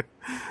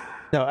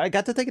 No, I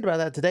got to thinking about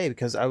that today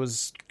because I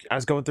was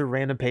going through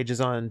random pages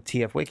on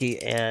TF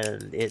Wiki,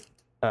 and it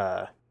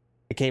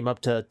came up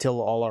to Till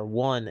All Are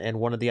One, and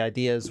one of the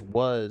ideas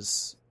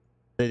was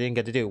they didn't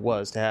get to do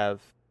was to have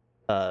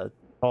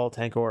Tall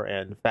Tankor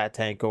and Fat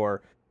Tankor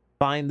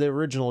find the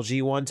original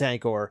G1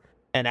 Tankor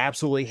and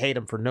absolutely hate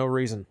him for no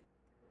reason.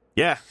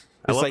 Yeah,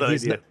 I love that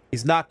idea.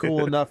 He's not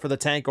cool enough for the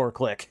Tankor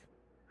clique.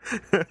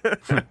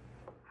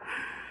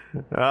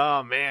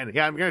 Oh man,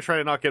 yeah, I'm gonna try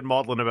to not get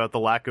maudlin about the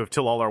lack of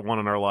Till All Are One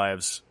in our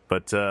lives,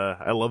 but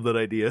I love that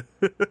idea.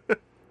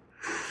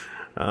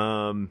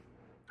 I'm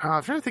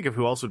trying to think of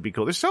who else would be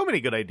cool. There's so many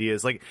good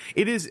ideas. Like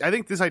it is, I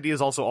think this idea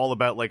is also all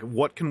about like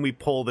what can we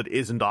pull that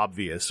isn't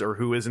obvious or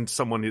who isn't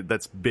someone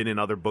that's been in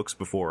other books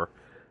before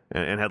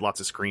and had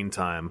lots of screen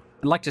time.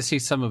 I'd like to see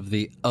some of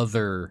the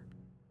other,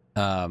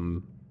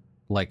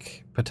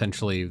 like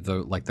potentially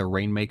the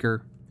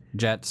Rainmaker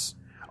jets.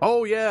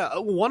 Oh yeah,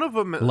 one of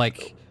them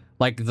like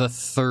the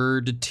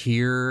third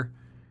tier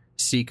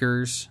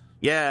Seekers.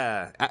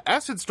 Yeah,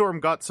 Acid Storm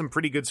got some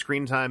pretty good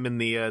screen time in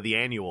the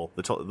annual,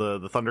 the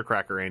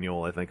Thundercracker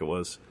annual, I think it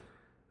was,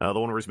 the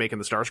one where he's making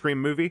the Starscream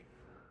movie.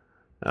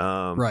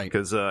 Right,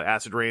 because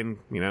Acid Rain,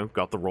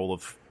 got the role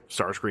of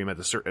Starscream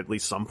at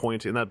least some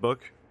point in that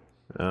book.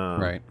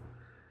 Right.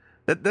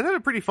 That had a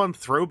pretty fun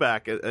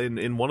throwback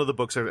in one of the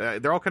books.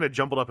 They're all kind of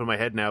jumbled up in my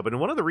head now, but in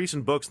one of the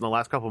recent books in the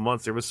last couple of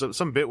months, there was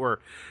some bit where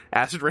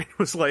Acid Rain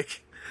was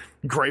like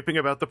griping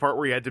about the part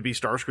where he had to be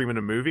Starscream in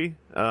a movie.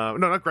 No,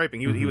 not griping.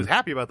 He was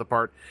happy about the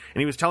part,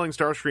 and he was telling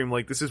Starscream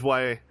like, "This is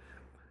why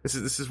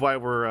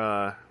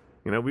we're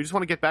we just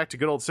want to get back to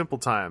good old simple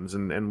times,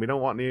 and we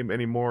don't want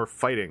any more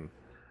fighting.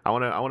 I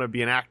want to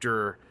be an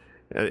actor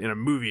in a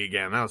movie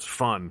again. That was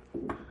fun."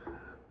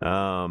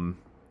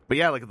 But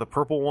yeah, like the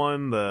purple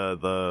one,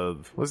 it's the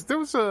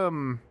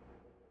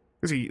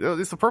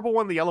purple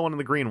one, the yellow one, and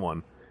the green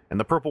one, and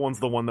the purple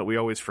one's the one that we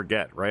always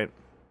forget, right?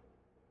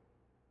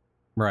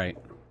 Right.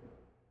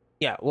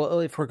 Yeah. Well,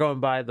 if we're going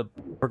by the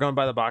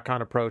BotCon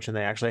approach, and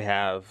they actually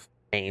have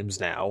names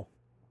now,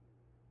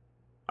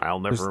 I'll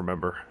never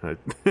remember.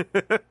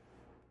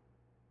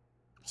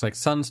 It's like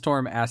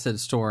Sunstorm, Acid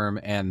Storm,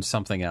 and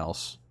something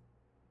else,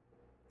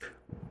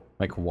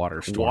 like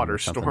Water Storm. Water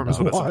Storm is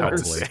what it's about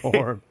to say.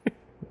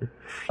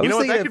 You know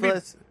what? That could be.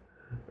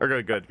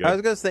 Okay, good. I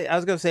was gonna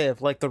say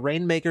if like the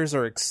Rainmakers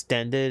are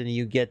extended and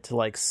you get to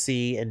like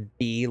C and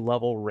D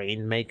level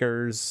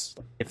Rainmakers,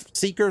 if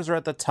Seekers are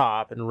at the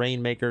top and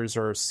Rainmakers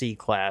are C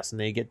class,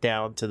 and they get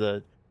down to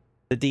the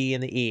D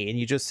and the E, and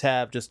you just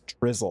have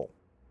Drizzle.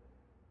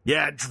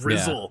 Yeah,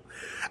 Drizzle.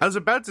 Yeah. I was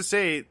about to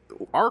say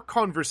our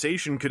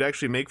conversation could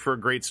actually make for a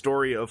great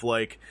story of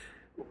like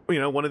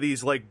one of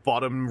these like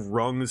bottom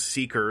rung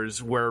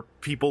seekers where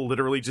people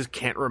literally just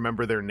can't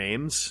remember their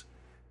names.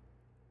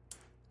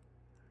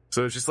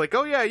 So it's just like,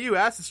 oh yeah, you,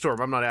 Acid Storm.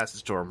 I'm not Acid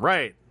Storm.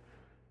 Right.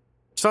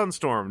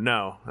 Sunstorm.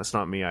 No, that's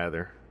not me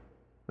either.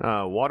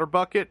 Water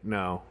Bucket?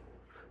 No.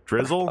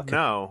 Drizzle?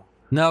 No.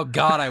 No,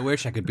 God, I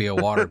wish I could be a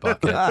water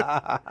bucket.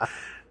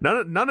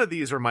 None of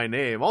these are my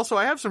name. Also,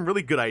 I have some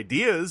really good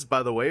ideas,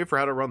 by the way, for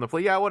how to run the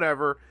play. Yeah,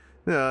 whatever.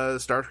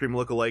 Starscream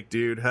lookalike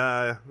dude.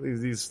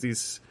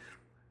 These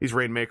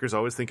Rainmakers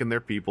always thinking they're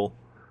people.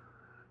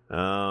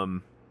 I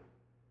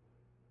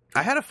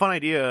had a fun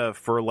idea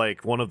for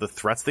like one of the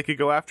threats they could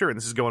go after, and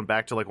this is going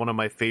back to like one of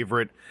my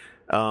favorite.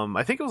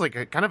 I think it was like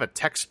a kind of a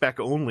tech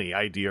spec only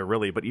idea,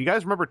 really. But you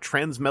guys remember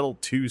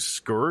Transmetal 2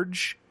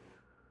 Scourge?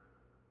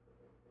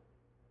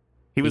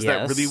 He was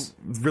that really,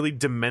 really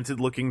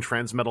demented looking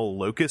Transmetal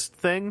Locust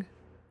thing.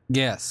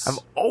 Yes. I've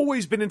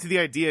always been into the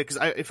idea because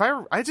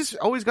I just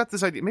always got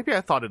this idea. Maybe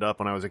I thought it up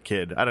when I was a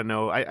kid. I don't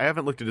know. I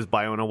haven't looked at his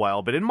bio in a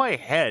while, but in my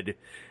head,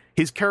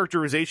 his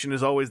characterization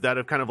is always that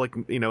of kind of like,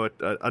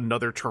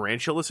 another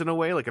Tarantulas in a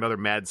way, like another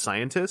mad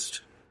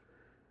scientist.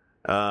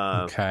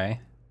 Okay.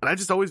 And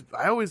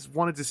I always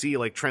wanted to see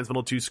like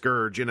Transmetal 2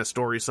 Scourge in a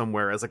story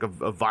somewhere as like a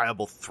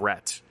viable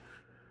threat.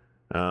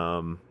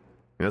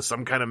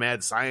 Some kind of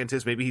mad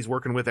scientist. Maybe he's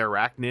working with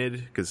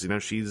Arachnid because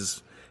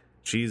she's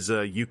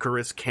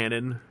Eucharis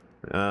canon.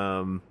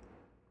 I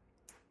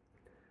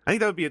think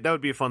that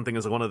would be a fun thing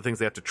as one of the things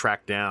they have to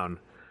track down.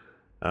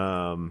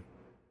 Or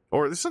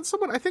there's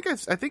someone I think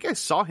I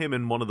saw him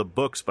in one of the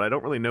books, but I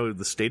don't really know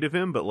the state of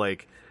him. But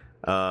like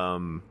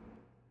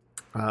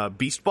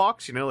Beast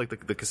Box,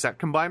 like the cassette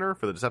combiner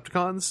for the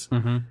Decepticons.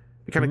 Mm-hmm.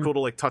 It'd be kind of cool to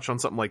like touch on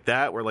something like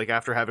that, where like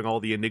after having all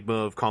the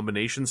Enigma of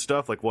combination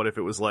stuff, like what if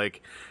it was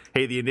like,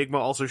 hey, the Enigma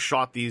also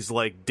shot these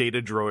like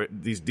data drone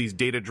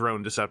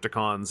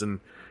Decepticons, and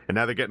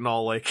now they're getting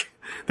all like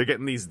they're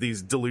getting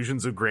these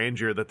delusions of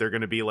grandeur that they're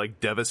going to be like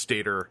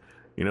Devastator,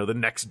 the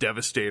next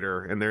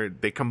Devastator, and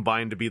they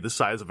combine to be the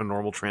size of a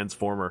normal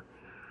Transformer.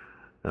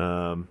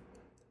 I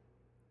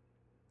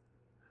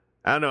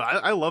don't know.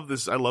 I love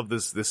this. I love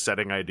this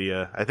setting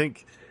idea. I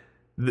think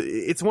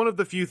it's one of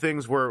the few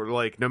things where,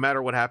 like, no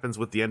matter what happens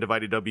with the end of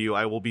IDW,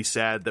 I will be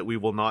sad that we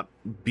will not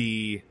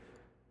be,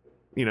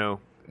 in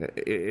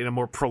a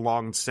more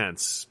prolonged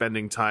sense,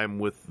 spending time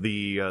with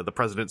the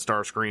President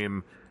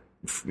Starscream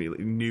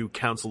new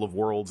Council of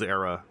Worlds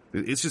era.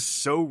 It's just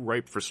so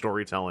ripe for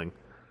storytelling.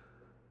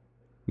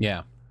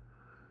 Yeah.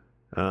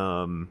 I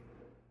don't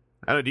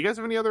know. Do you guys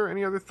have any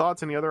other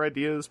thoughts? Any other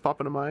ideas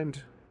pop into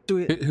mind?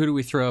 Who do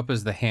we throw up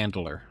as the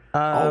handler?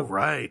 All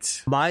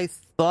right. My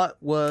thought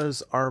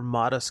was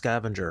Armada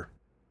Scavenger.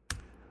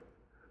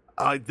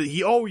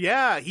 He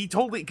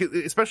totally,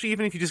 especially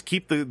even if you just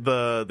keep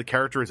the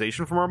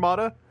characterization from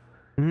Armada.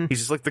 Mm-hmm. He's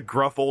just like the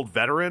gruff old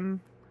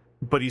veteran,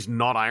 but he's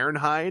not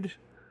Ironhide.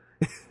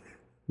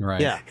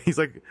 Right. Yeah. He's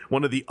like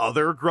one of the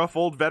other gruff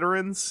old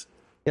veterans.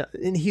 Yeah,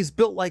 and he's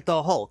built like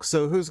the Hulk,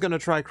 so who's going to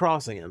try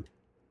crossing him?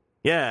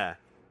 Yeah.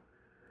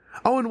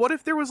 Oh, and what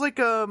if there was like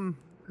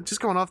just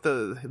going off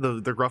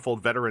the gruff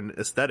old veteran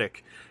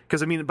aesthetic,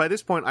 because I mean by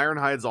this point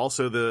Ironhide's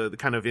also the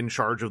kind of in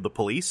charge of the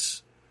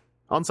police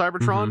on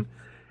Cybertron. Mm-hmm.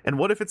 And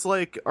what if it's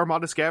like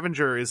Armada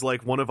Scavenger is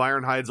like one of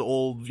Ironhide's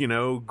old,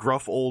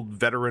 gruff old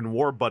veteran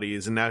war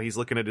buddies, and now he's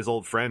looking at his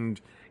old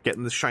friend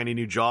getting this shiny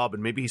new job,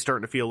 and maybe he's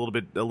starting to feel a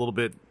little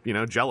bit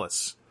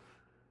jealous.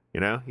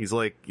 He's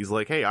like,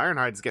 hey,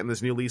 Ironhide's getting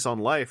this new lease on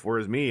life,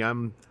 whereas me, I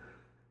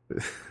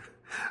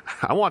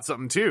want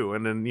something too.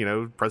 And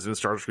then, President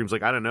Starscream's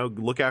like, I don't know,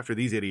 look after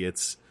these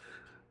idiots.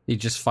 He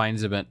just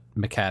finds him at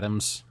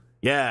McAdams.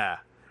 Yeah.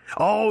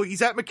 Oh,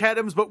 he's at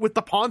McAdams, but with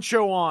the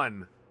poncho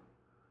on.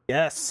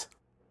 Yes.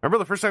 Remember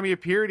the first time he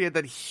appeared, he had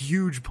that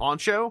huge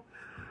poncho?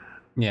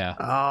 Yeah.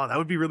 Oh, that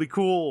would be really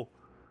cool.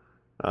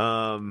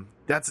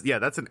 That's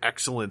an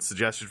excellent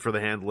suggestion for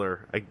the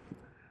handler.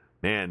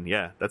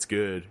 That's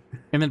good.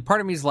 And then part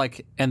of me's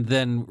like, and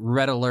then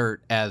Red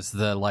Alert as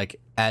the like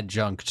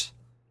adjunct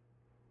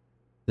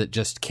that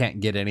just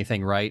can't get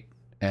anything right,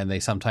 and they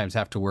sometimes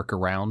have to work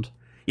around.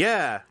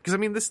 Yeah, because I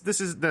mean, this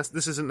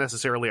isn't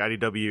necessarily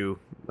IDW,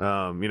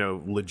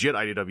 legit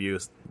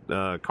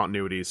IDW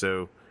continuity,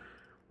 so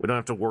we don't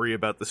have to worry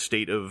about the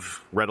state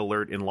of Red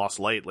Alert in Lost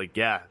Light. Like,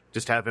 yeah,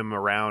 just have him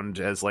around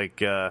as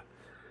like,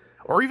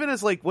 or even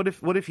as like, what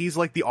if he's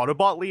like the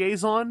Autobot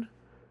liaison?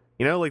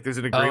 Like there's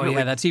an agreement. Oh yeah,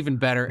 like, that's even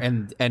better,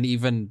 and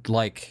even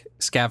like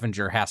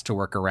Scavenger has to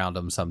work around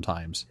him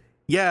sometimes.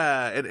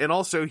 Yeah, and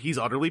also he's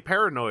utterly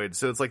paranoid,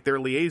 so it's like their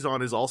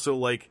liaison is also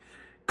like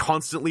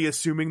constantly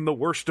assuming the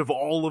worst of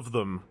all of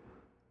them.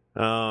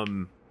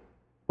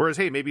 Whereas,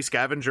 hey, maybe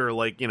Scavenger,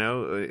 like,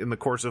 in the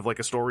course of like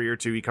a story or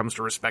two, he comes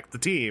to respect the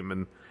team,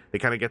 and they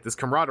kind of get this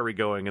camaraderie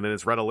going, and then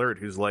it's Red Alert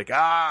who's like,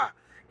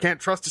 can't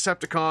trust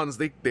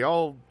Decepticons, they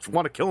all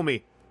want to kill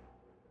me.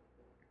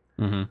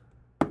 Mm-hmm.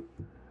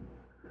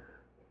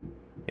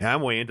 Yeah,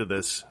 I'm way into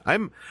this.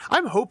 I'm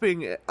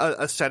hoping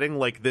a setting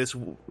like this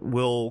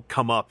will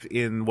come up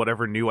in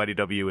whatever new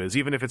IDW is,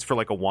 even if it's for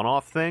like a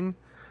one-off thing.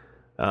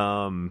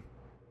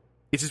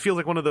 it just feels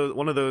like one of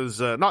those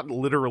not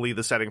literally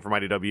the setting from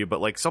IDW,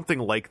 but like something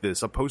like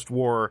this, a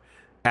post-war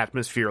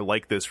atmosphere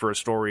like this for a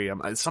story.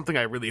 It's something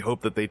I really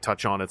hope that they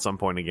touch on at some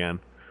point again.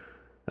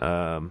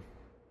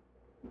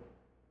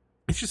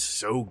 It's just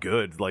so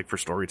good, like, for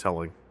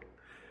storytelling.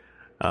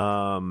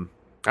 I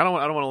don't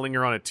want to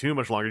linger on it too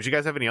much longer. Did you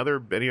guys have any other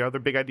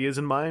big ideas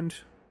in mind?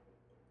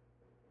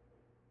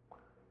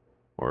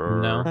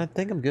 Or No. I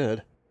think I'm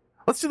good.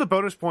 Let's do the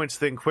bonus points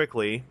thing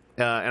quickly,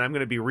 and I'm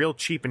going to be real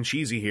cheap and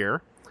cheesy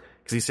here,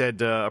 because he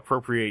said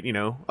appropriate,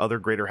 other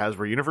Greater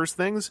Hasbro Universe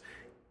things.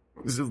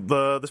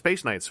 The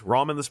Space Knights,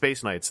 Rom and the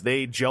Space Knights,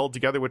 they gelled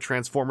together with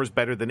Transformers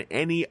better than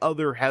any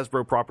other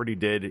Hasbro property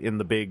did in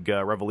the big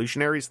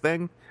Revolutionaries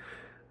thing.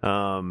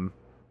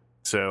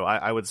 So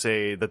I would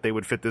say that they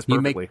would fit this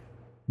perfectly.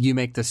 You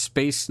make the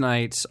Space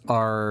Knights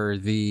are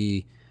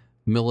the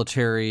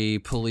military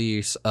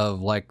police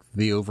of like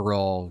the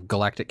overall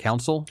Galactic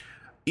Council.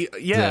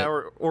 Yeah,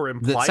 or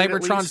implied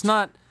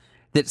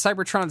that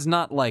Cybertron's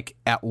not like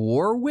at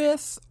war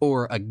with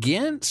or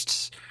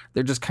against.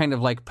 They're just kind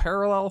of like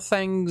parallel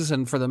things,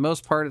 and for the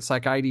most part, it's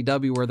like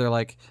IDW where they're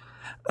like,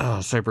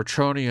 "Oh,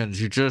 Cybertronians,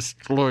 you just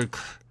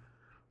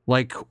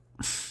like,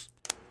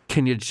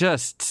 can you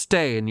just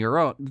stay in your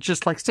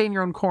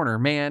own corner,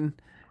 man?"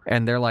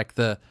 And they're like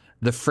the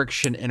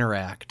friction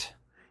interact.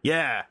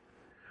 Yeah.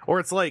 Or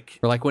it's like...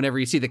 Or like whenever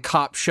you see the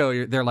cop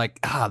show, they're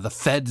like, the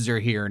feds are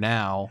here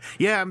now.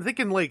 Yeah, I'm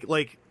thinking like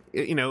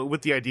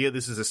with the idea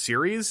this is a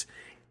series,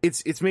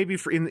 it's maybe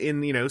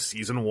in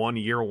season 1,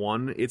 year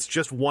 1, it's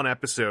just one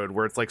episode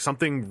where it's like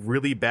something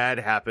really bad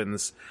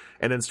happens,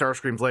 and then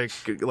Starscream's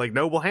like,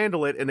 no, we'll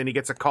handle it, and then he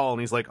gets a call, and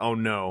he's like, oh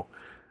no,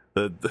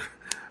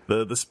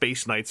 the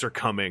Space Knights are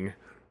coming.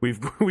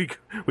 We've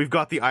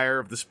got the ire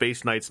of the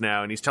Space Knights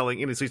now, and he's telling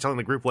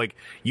the group, like,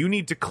 you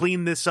need to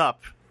clean this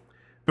up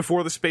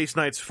before the Space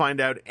Knights find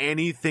out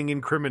anything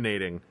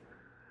incriminating.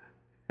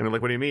 And they're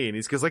like, what do you mean?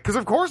 He's because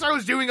of course I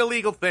was doing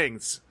illegal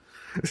things.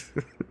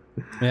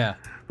 Yeah.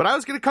 But I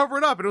was going to cover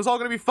it up, and it was all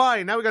going to be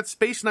fine. Now we got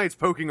Space Knights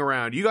poking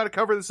around. You got to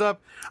cover this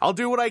up. I'll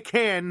do what I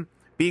can,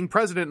 being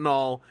president and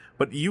all,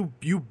 but you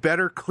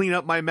better clean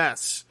up my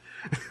mess.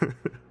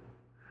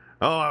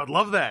 Oh, I would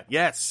love that.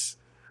 Yes.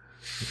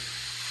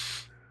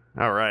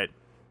 All right.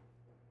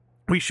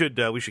 We should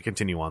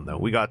continue on, though.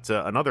 We got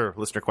another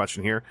listener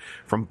question here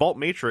from Bolt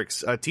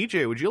Matrix.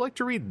 TJ, would you like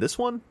to read this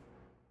one?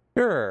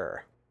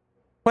 Sure.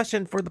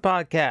 Question for the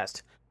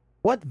podcast.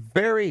 What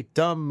very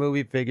dumb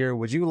movie figure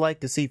would you like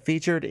to see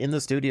featured in the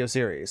studio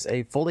series?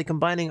 A fully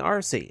combining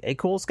RC, a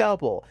cool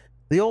scalpel,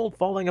 the old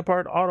falling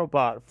apart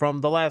Autobot from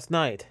The Last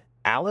Night,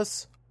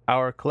 Alice,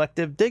 our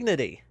collective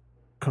dignity.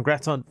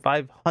 Congrats on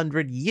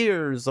 500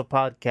 years of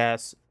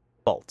podcasts,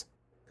 Bolt.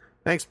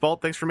 Thanks,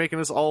 Bolt. Thanks for making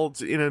us all,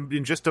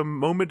 in just a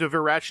moment of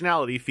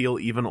irrationality, feel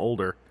even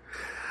older.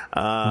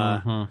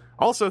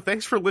 Also,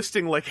 thanks for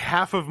listing like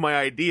half of my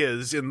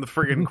ideas in the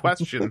friggin'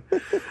 question.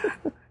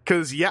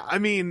 Because, yeah, I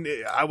mean,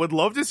 I would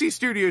love to see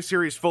Studio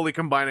Series fully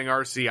combining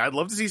RC. I'd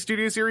love to see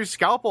Studio Series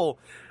Scalpel.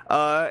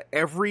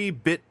 Every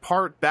bit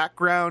part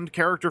background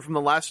character from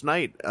The Last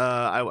Night,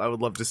 I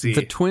would love to see.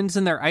 The twins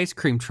in their ice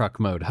cream truck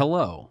mode.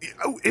 Hello.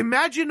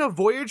 Imagine a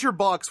Voyager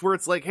box where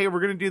it's like, hey,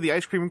 we're going to do the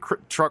ice cream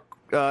truck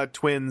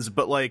twins,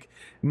 but like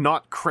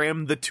not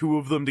cram the two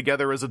of them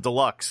together as a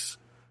deluxe.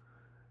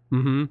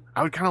 Mm-hmm.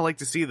 I would kind of like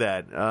to see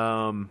that.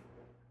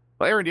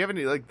 Well, Aaron, do you have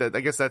any like that?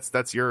 I guess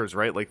that's yours,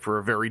 right? Like for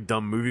a very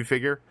dumb movie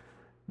figure.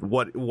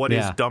 What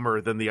is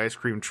dumber than the ice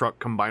cream truck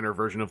combiner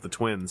version of the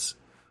twins?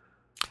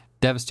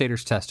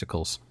 Devastator's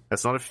testicles.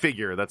 That's not a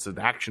figure. That's an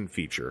action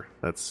feature.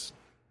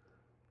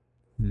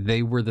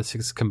 They were the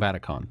 6th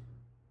Combaticon.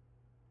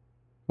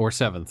 Or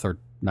 7th or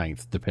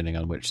 9th, depending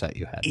on which set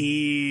you had.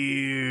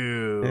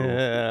 Ew.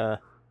 Yeah.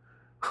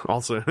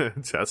 Also,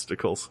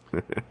 testicles.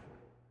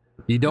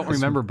 You don't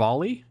remember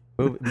Bali?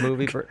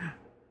 Movie for...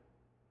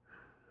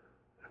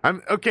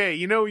 I'm okay.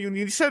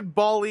 You said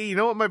Bali. You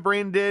know what my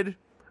brain did?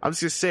 I'm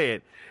just gonna say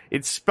it.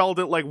 It spelled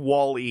it like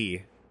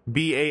Wall-E.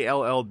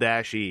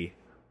 BALL-E.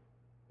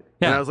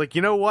 Yeah. And I was like,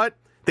 you know what?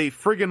 They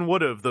friggin'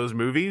 would have, those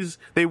movies.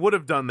 They would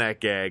have done that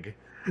gag.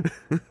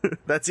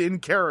 That's in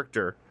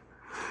character.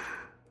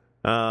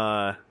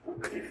 Well,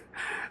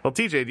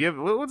 TJ, do you have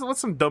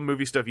what's some dumb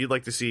movie stuff you'd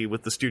like to see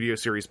with the Studio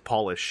Series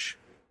polish?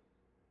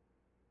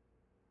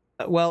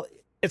 Well,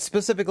 it's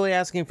specifically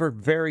asking for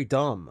very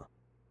dumb.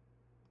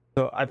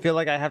 So I feel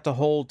like I have to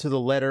hold to the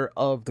letter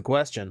of the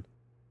question.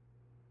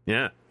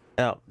 Yeah.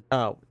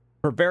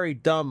 For very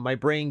dumb, my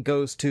brain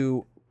goes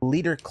to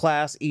Leader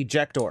Class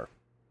Ejector.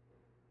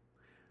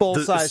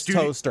 Full-size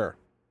toaster.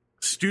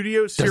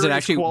 Studio Series Does it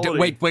actually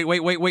quality.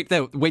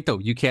 wait though.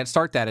 You can't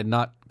start that and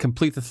not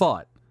complete the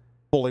thought.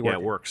 Fully working.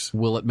 Yeah, it works.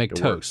 Will it make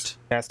toast?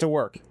 Has to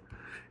work.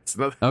 It's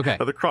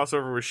another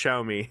crossover with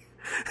Xiaomi.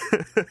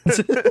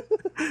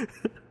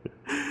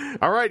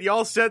 All right,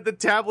 y'all said the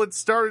tablet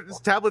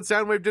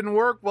Soundwave didn't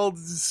work. Well,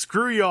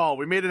 screw y'all.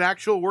 We made an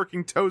actual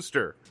working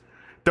toaster.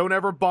 Don't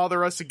ever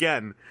bother us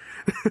again.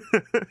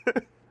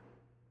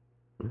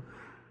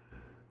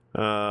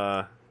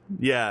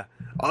 Yeah.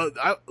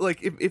 Like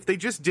if they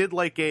just did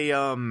like a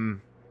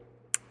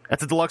at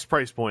the deluxe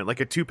price point,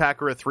 like a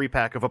 2-pack or a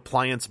 3-pack of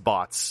appliance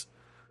bots,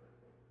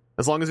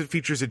 as long as it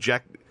features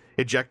ejector.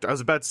 I was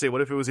about to say,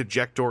 what if it was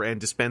ejector and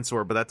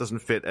dispensor, but that doesn't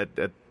fit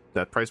at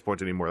that price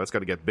point anymore. That's got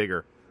to get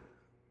bigger,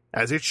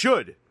 as it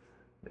should.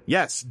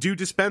 Yes, do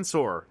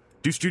dispensor,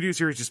 do Studio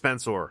Series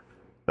dispensor.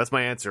 That's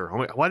my answer.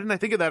 Why didn't I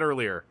think of that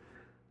earlier?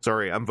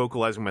 Sorry, I'm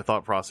vocalizing my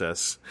thought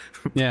process.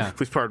 Yeah.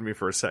 Please pardon me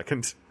for a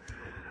second.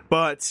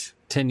 But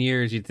 10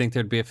 years, you'd think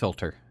there'd be a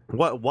filter.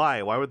 What?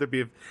 Why? Why would there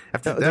be?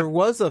 There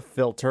was a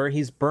filter.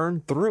 He's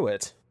burned through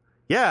it.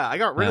 Yeah, I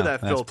got rid of that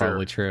filter. That's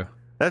probably true.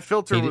 That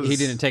filter he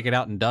didn't take it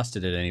out and dust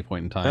it at any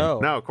point in time.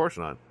 No, of course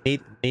not. He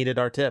needed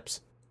our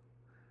tips.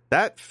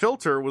 That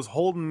filter was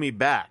holding me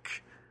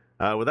back.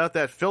 Without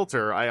that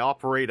filter, I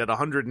operate at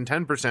 110%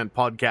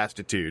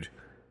 podcastitude.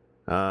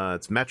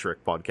 It's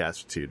metric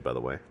podcastitude, by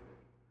the way.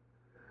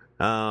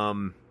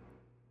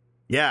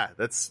 Yeah,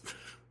 that's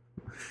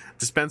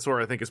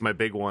dispensor. I think is my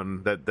big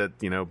one that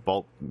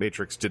Bolt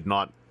Matrix did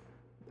not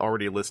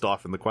already list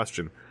off in the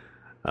question.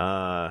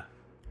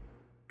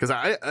 Because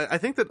I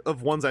think that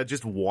of ones I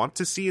just want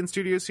to see in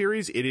Studio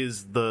Series, it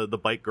is the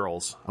Bike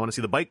Girls. I want to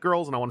see the Bike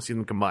Girls, and I want to see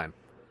them combine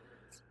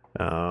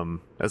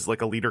as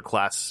like a leader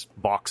class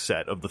box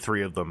set of the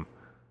three of them.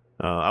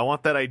 I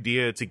want that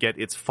idea to get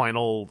its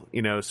final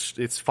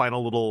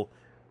little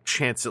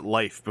chance at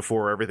life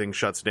before everything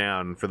shuts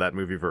down for that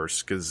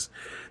movieverse, because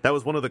that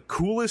was one of the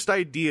coolest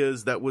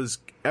ideas that was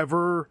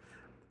ever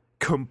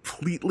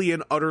completely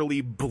and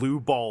utterly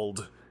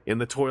blue-balled in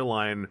the toy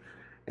line.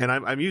 And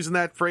I'm using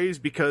that phrase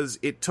because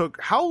it took...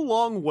 How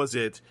long was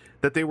it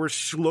that they were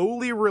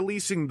slowly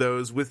releasing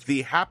those with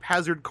the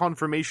haphazard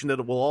confirmation that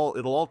it'll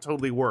all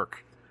totally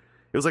work?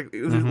 It was at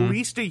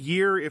least a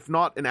year, if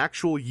not an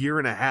actual year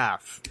and a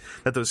half,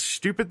 that those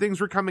stupid things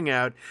were coming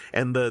out,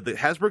 and the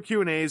Hasbro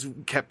Q&As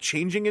kept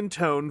changing in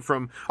tone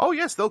from, oh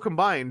yes, they'll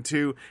combine,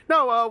 to,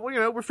 no,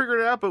 we're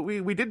figuring it out, but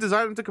we did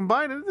design them to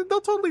combine, and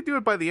they'll totally do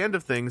it by the end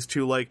of things,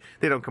 to, like,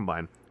 they don't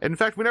combine. And in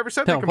fact, we never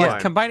said they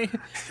combine. Combining?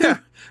 Yeah.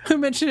 Who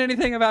mentioned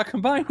anything about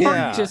combining?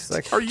 Yeah.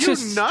 Are you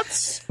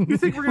nuts? You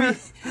think we're going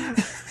to...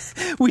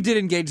 We did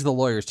engage the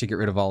lawyers to get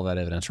rid of all of that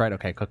evidence, right?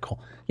 Okay, cool.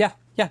 Yeah,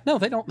 no,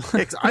 they don't.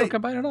 They don't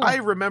combine at all. I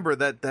remember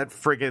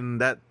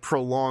that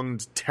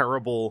prolonged,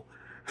 terrible...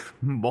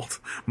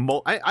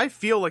 I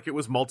feel like it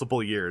was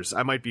multiple years.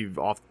 I might be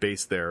off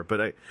base there,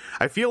 but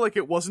I feel like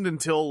it wasn't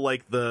until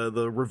like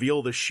the reveal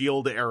of the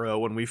Shield era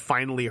when we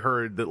finally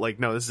heard that, like,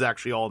 no, this is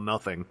actually all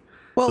nothing.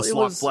 Well, it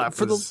was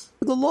for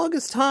the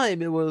longest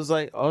time. It was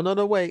like, oh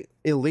no, wait,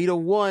 Elita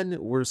 1,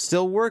 we're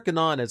still working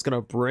on. It's going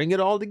to bring it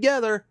all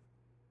together.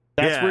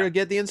 That's where you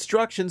get the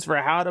instructions for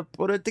how to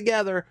put it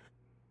together.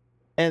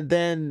 And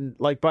then,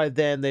 like, by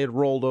then, they had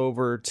rolled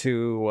over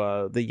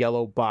to the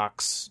yellow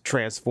box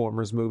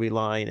Transformers movie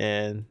line,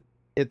 and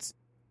they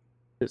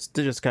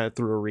just kind of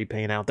threw a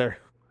repaint out there.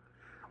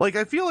 Like,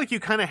 I feel like you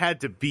kind of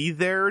had to be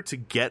there to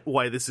get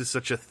why this is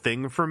such a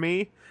thing for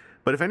me.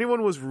 But if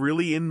anyone was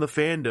really in the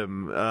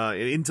fandom,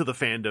 into the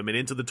fandom and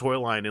into the toy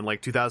line in,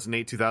 like,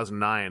 2008,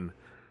 2009,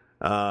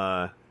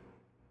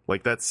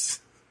 like,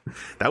 that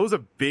was a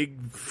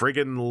big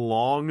friggin'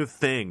 long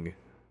thing.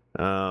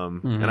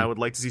 And I would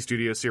like to see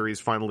Studio Series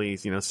finally,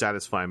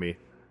 satisfy me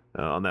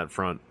on that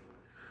front.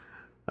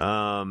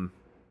 But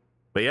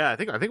yeah, I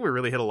think we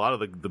really hit a lot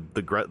of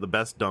the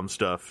best dumb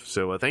stuff.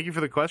 So thank you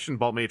for the question,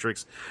 Bolt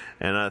Matrix,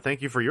 and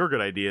thank you for your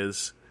good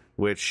ideas,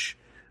 which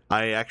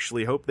I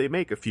actually hope they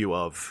make a few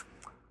of,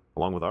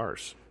 along with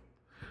ours.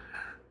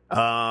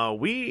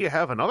 We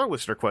have another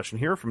listener question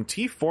here from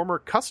T-Former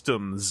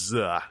Customs,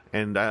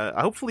 and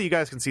hopefully you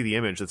guys can see the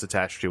image that's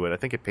attached to it. I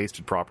think it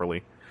pasted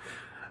properly.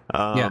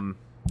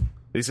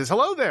 He says,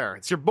 hello there,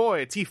 it's your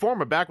boy,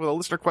 T-Forma, back with a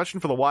listener question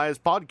for the Wise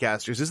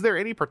Podcasters. Is there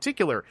any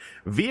particular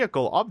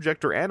vehicle,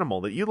 object, or animal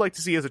that you'd like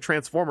to see as a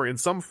Transformer in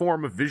some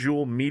form of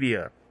visual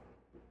media?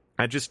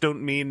 I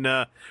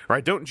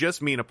don't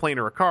just mean a plane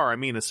or a car, I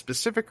mean a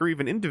specific or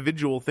even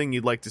individual thing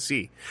you'd like to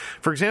see.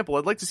 For example,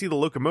 I'd like to see the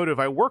locomotive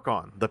I work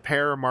on, the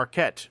Pear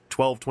Marquette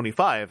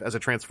 1225, as a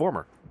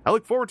Transformer. I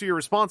look forward to your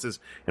responses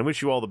and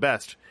wish you all the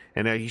best.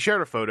 And he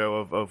shared a photo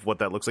of what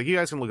that looks like. You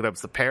guys can look it up.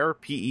 It's the Pear,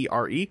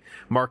 P-E-R-E,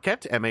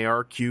 Marquette,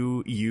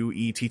 M-A-R-Q-U-E-T-T-E,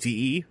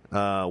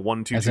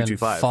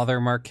 12225. As in Father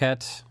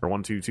Marquette? Or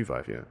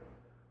 1225, yeah.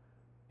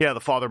 Yeah, the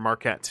Father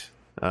Marquette.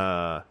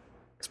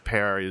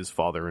 Pear is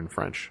father in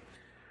French.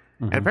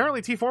 Mm-hmm. And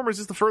apparently T-Formers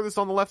is the furthest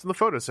on the left in the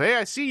photo. So, hey,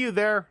 I see you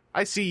there.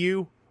 I see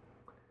you.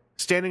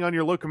 Standing on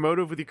your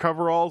locomotive with your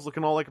coveralls,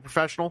 looking all like a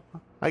professional.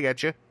 I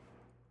get you.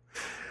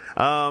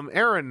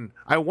 Aaron,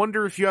 I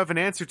wonder if you have an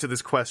answer to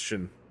this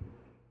question.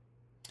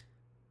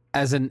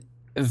 As a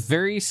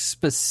very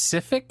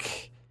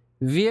specific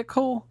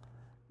vehicle?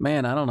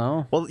 Man, I don't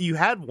know. Well, you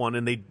had one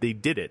and they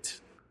did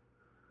it.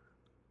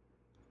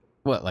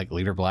 What, like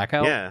Leader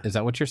Blackout? Yeah. Is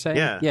that what you're saying?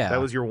 Yeah.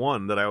 That was your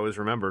one that I always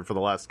remembered for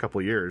the last couple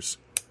of years.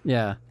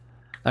 Yeah.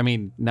 I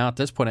mean, now at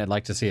this point, I'd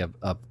like to see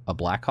a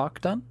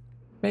Blackhawk done,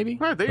 maybe.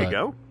 All right, there you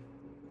go.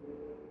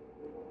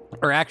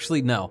 Or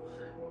actually, no.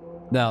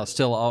 No,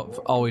 still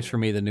always for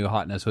me, the new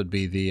hotness would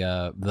be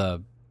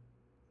the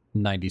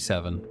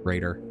 97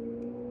 Raider,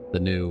 the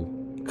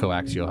new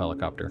coaxial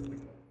helicopter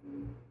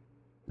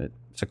that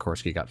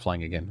Sikorsky got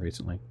flying again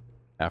recently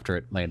after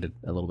it landed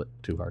a little bit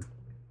too hard.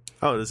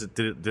 Oh,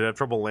 did it have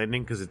trouble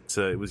landing because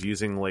it was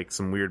using like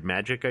some weird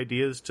magic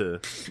ideas to?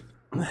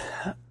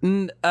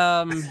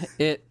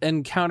 It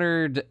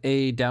encountered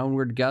a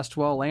downward gust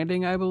while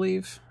landing, I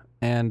believe,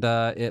 and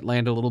it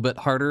landed a little bit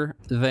harder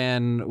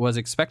than was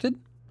expected.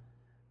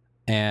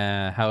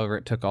 However,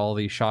 it took all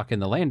the shock in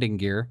the landing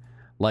gear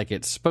like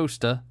it's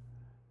supposed to,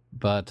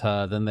 but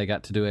then they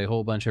got to do a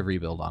whole bunch of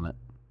rebuild on it.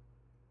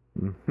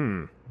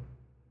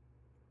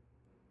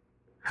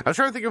 I was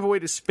trying to think of a way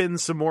to spin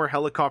some more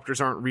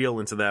helicopters aren't real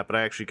into that, but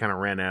I actually kind of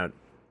ran out.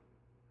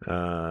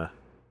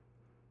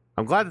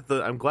 I'm glad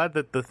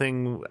that the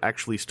thing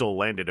actually still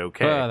landed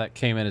okay. That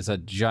came in as a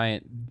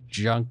giant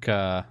junk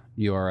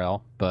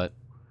URL, but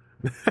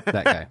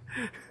that guy.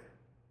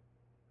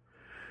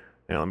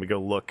 Yeah, let me go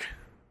look.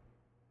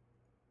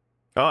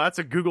 Oh, that's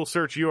a Google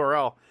search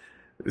URL.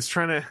 You're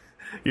trying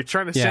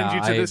to send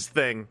you to this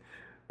thing.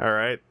 All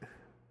right.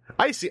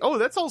 I see. Oh,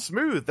 that's all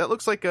smooth. That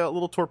looks like a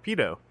little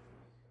torpedo.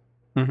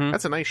 Mm-hmm.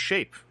 That's a nice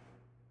shape.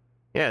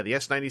 Yeah, the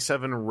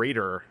S-97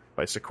 Raider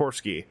by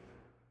Sikorsky.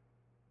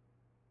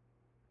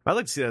 I'd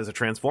like to see that as a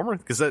transformer,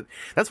 because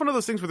that's one of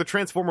those things where the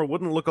transformer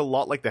wouldn't look a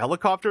lot like the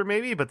helicopter,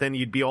 maybe, but then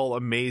you'd be all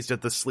amazed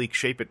at the sleek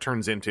shape it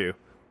turns into.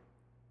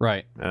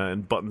 Right.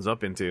 And buttons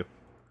up into.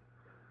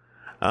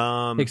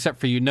 Except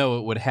for,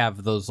 it would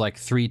have those, like,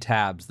 3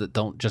 tabs that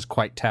don't just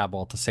quite tab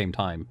all at the same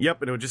time.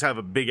 Yep, and it would just have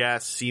a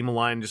big-ass seam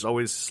line just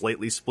always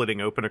slightly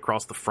splitting open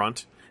across the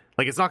front.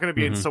 Like, it's not going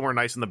to be somewhere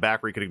nice in the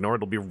back where you can ignore it.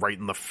 It'll be right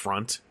in the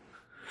front.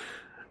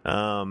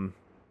 I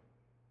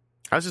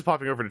was just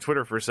popping over to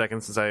Twitter for a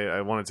second since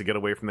I wanted to get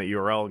away from that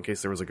URL in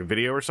case there was, like, a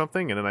video or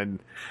something, and then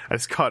I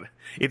just caught...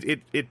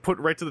 It put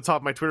right to the top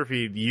of my Twitter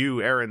feed,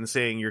 you, Aaron,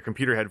 saying your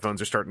computer headphones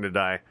are starting to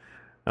die.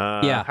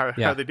 How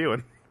are they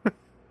doing?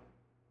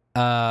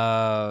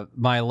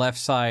 My left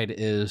side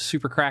is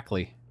super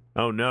crackly.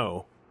 Oh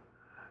no.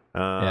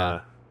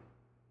 Yeah.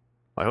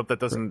 I hope that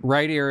doesn't.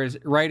 Right ear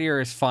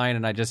is fine,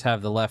 and I just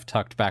have the left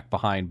tucked back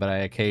behind. But I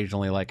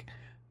occasionally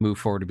move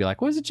forward to be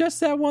like, was it just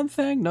that one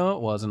thing? No,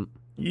 it wasn't.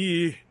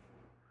 Yeah.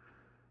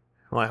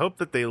 Well, I hope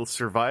that they'll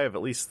survive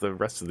at least the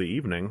rest of the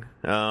evening.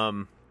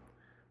 While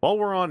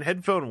we're on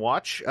headphone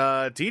watch,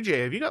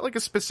 TJ, have you got like a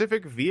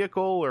specific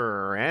vehicle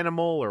or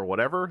animal or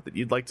whatever that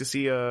you'd like to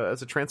see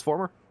as a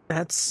transformer?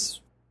 That's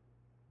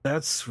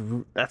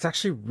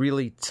actually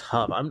really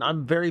tough.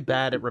 I'm very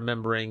bad at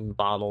remembering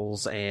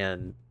models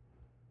and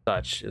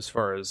such as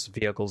far as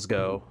vehicles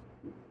go.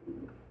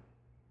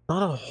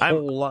 Not a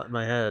whole lot in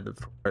my head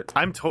for it.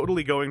 I'm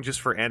totally going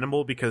just for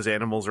animal because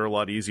animals are a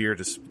lot easier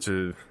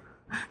to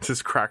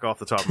just crack off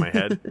the top of my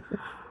head.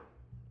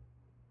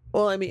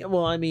 Well, I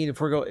mean, if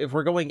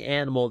we're going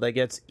animal, that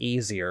gets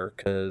easier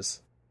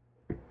because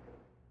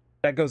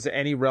that goes to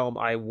any realm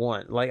I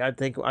want. Like I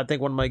think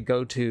one of my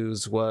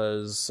go-tos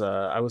was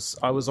I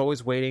was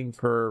always waiting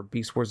for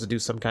Beast Wars to do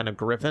some kind of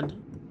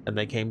griffin, and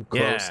they came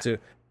close to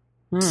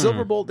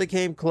Silverbolt. They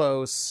came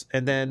close,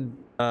 and then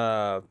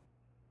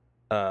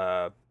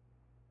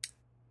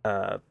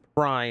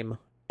Prime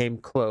came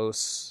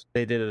close.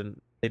 They did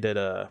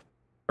a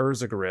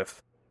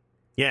Urzagriff.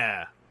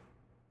 Yeah.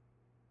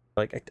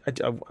 Like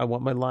I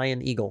want my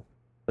lion eagle.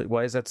 Like,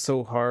 why is that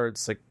so hard?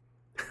 It's like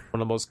one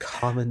of the most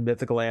common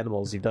mythical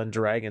animals. You've done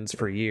dragons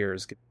for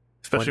years.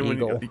 Especially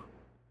when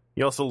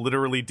you also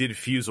literally did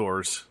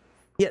Fusors.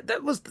 Yeah,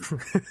 that was...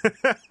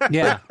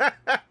 Yeah.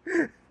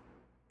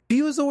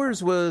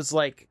 Fusors was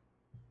like...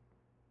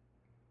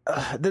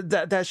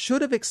 that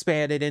should have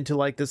expanded into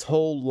like this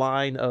whole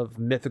line of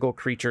mythical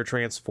creature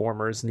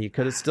transformers, and you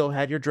could have still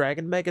had your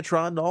Dragon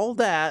Megatron and all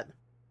that.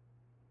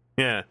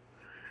 Yeah.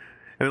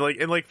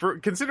 And for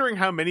considering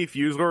how many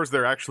Fusors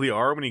there actually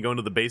are when you go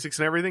into the basics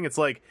and everything, it's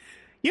like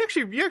you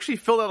actually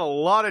filled out a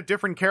lot of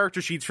different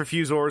character sheets for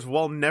Fusors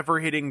while never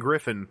hitting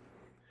Griffin.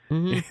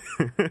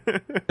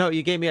 Mm-hmm. No,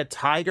 you gave me a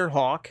Tiger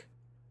Hawk.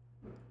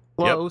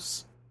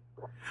 Close.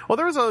 Yep. Well,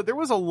 there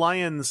was a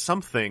lion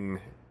something,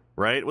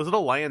 right? Was it a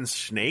lion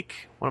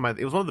snake?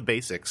 It was one of the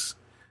basics.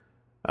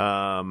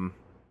 Lion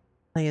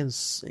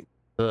snake.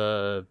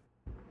 It's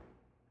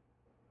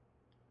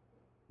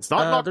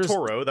not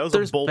Noctoro. That was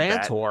a bull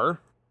Bantor.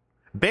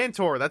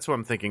 Bantor, that's what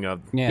I'm thinking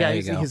of. Yeah,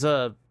 he's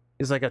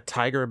like a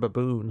tiger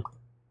baboon.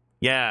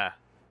 Yeah.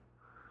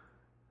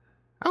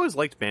 I always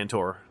liked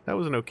Bantor. That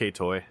was an okay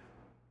toy.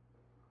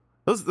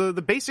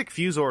 The basic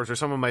Fusors are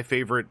some of my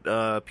favorite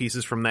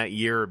pieces from that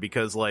year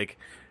because like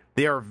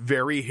they are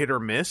very hit or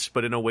miss,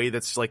 but in a way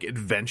that's like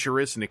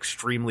adventurous and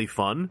extremely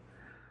fun.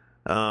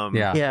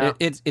 Yeah.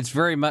 It's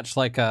very much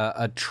like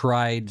a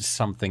tried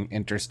something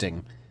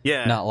interesting.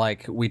 Yeah. Not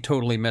like we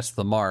totally missed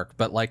the mark,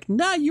 but like,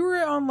 nah, you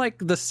were on like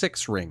the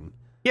 6 ring.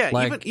 Yeah,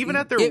 like, even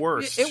at their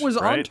worst. It was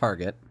right? on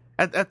target.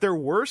 At their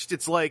worst,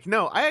 it's like,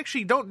 no, I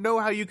actually don't know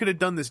how you could have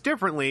done this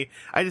differently.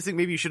 I just think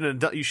maybe you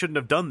shouldn't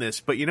have done this,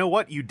 but you know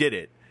what? You did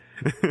it.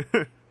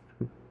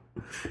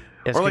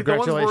 Yes, or like the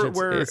ones congratulations.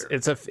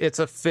 where It's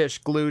a fish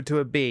glued to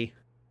a bee.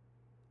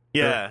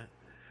 yeah.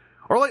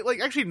 Or like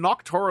actually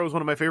Noctoro is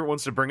one of my favorite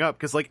ones to bring up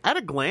because like at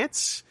a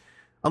glance,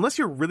 unless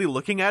you're really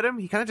looking at him,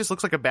 he kind of just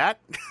looks like a bat.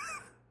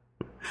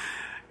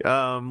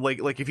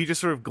 Like if you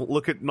just sort of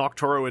look at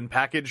Noctoro in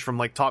package from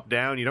like top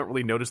down, you don't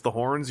really notice the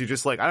horns. You're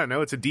just like, I don't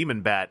know, it's a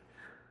demon bat.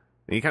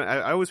 And you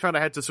I always found I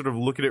had to sort of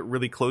look at it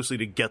really closely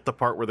to get the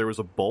part where there was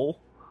a bull.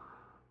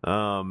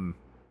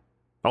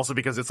 Also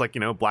because it's like,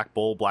 black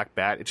bull, black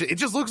bat. It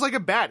just looks like a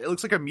bat. It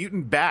looks like a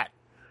mutant bat.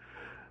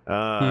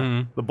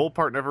 The bull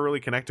part never really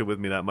connected with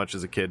me that much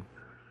as a kid.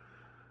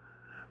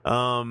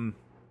 And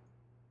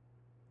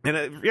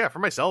for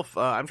myself,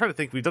 I'm trying to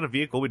think. We've done a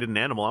vehicle, we did an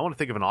animal. I want to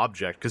think of an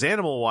object because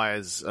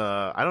animal-wise,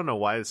 I don't know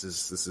why this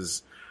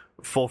is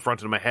full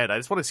fronted in my head. I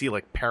just want to see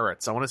like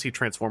parrots. I want to see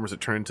Transformers that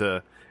turn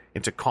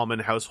into common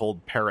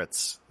household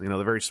parrots.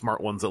 The very smart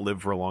ones that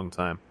live for a long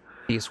time.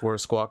 Beast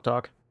Wars Squawk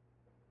Talk.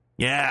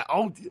 Yeah.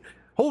 Oh,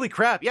 holy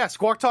crap! Yeah,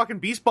 Squawk Talk and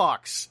Beast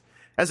Box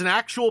as an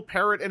actual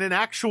parrot and an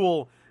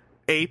actual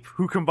ape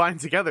who combine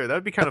together. That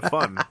would be kind of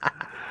fun.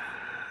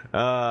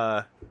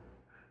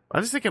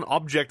 I'm just thinking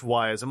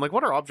object-wise. I'm like,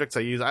 what are objects I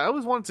use? I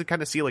always wanted to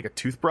kind of see like a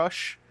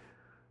toothbrush,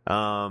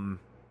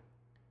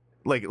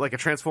 like a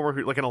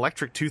transformer, like an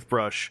electric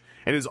toothbrush,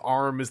 and his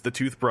arm is the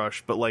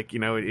toothbrush, but like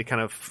it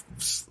kind of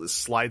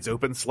slides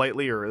open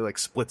slightly or like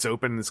splits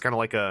open. It's kind of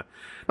like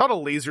not a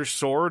laser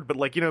sword, but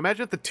like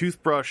imagine if the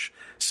toothbrush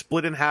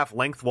split in half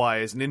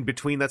lengthwise, and in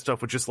between that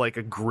stuff was just like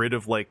a grid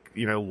of like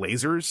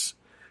lasers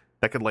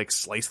that could like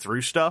slice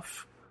through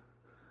stuff.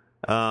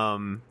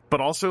 But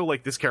also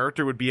like this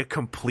character would be a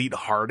complete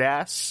hard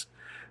ass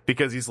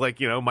because he's like,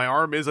 my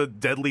arm is a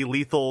deadly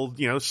lethal,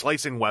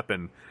 slicing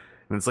weapon.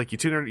 And it's like you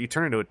turn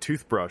into a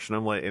toothbrush, and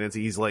I'm like, and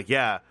he's like,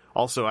 yeah.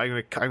 Also,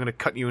 I'm gonna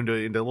cut you into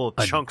little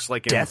chunks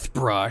like death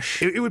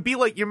brush. It would be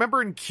like, you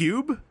remember in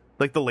Cube,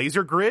 like the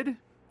laser grid,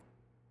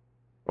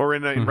 or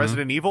in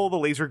Resident Evil, the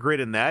laser grid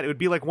in that. It would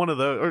be like one of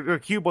the or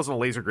Cube wasn't a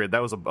laser grid,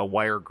 that was a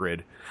wire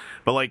grid,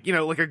 but like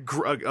like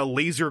a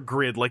laser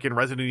grid like in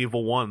Resident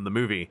Evil 1, the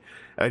movie,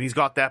 and he's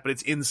got that, but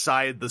it's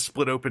inside the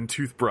split open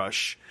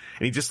toothbrush,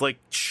 and he just like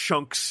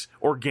chunks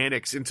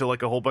organics into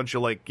like a whole bunch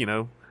of like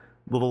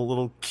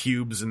little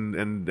cubes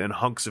and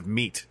hunks of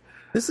meat.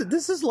 This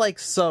is like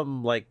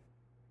some like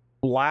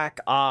Black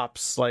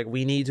Ops, like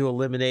we need to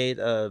eliminate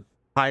a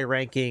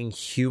high-ranking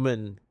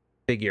human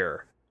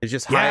figure. They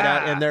just hide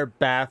out in their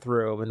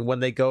bathroom, and when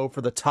they go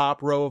for the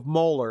top row of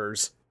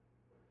molars.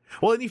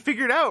 Well, and he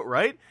figured out,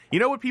 right? You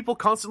know what people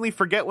constantly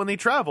forget when they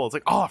travel? It's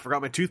like, oh, I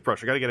forgot my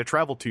toothbrush. I got to get a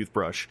travel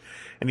toothbrush.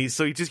 And he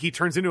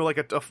turns into like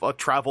a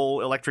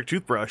travel electric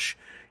toothbrush,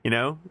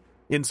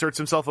 inserts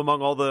himself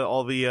among all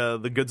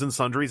the goods and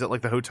sundries at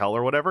like the hotel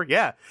or whatever.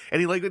 Yeah.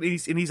 And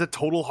he's a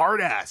total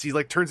hard ass. He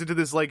like turns into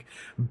this like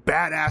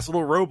badass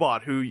little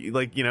robot who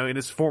like, in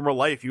his former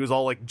life, he was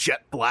all like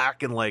jet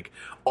black and like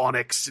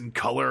onyx in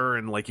color,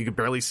 and like you could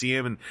barely see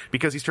him. And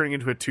because he's turning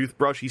into a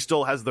toothbrush, he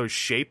still has those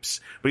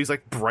shapes, but he's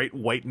like bright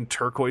white and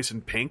turquoise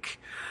and pink.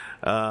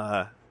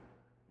 Yeah,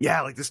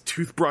 like this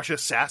toothbrush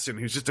assassin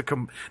who's just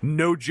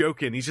no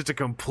joking, he's just a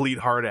complete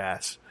hard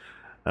ass.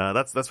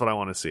 That's what I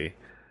want to see.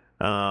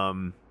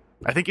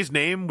 I think his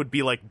name would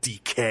be like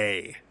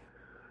DK.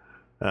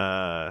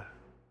 And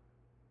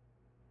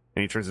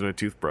he turns into a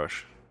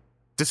toothbrush.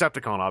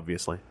 Decepticon,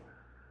 obviously.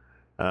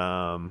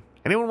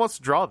 Anyone wants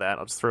to draw that,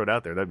 I'll just throw it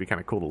out there. That'd be kind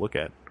of cool to look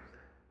at.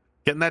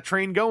 Getting that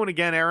train going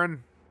again,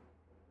 Aaron.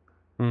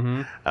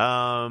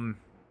 So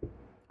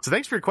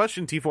thanks for your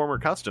question, T-Former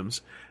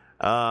Customs.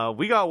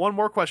 We got one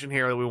more question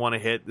here that we want to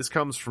hit. This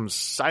comes from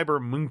Cyber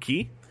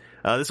Monkey.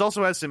 This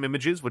also has some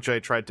images, which I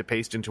tried to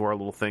paste into our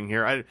little thing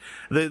here.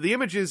 The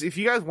images, if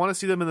you guys want to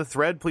see them in the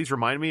thread, please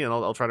remind me, and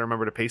I'll try to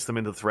remember to paste them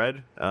into the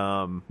thread.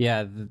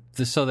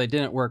 So they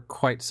didn't work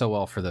quite so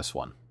well for this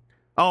one.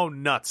 Oh,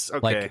 nuts. Okay.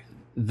 Like,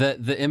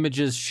 the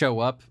images show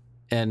up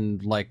in,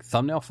 like,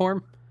 thumbnail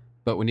form,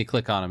 but when you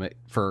click on them,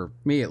 for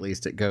me at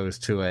least, it goes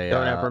to a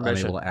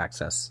unable to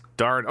access.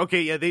 Darn.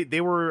 Okay, yeah,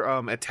 they were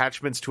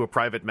attachments to a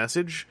private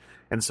message.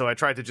 And so I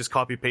tried to just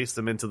copy-paste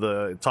them into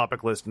the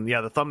topic list. And yeah,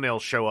 the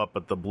thumbnails show up,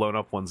 but the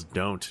blown-up ones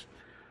don't.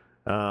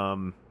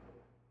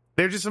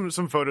 They're just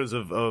some photos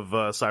of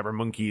Cyber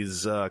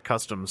Monkey's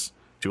customs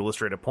to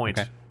illustrate a point.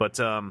 Okay. But,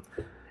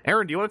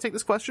 Aaron, do you want to take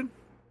this question?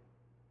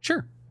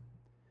 Sure.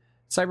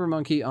 Cyber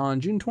Monkey on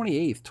June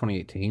 28th,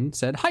 2018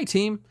 said, "Hi,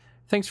 team.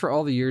 Thanks for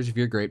all the years of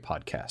your great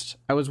podcast.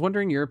 I was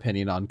wondering your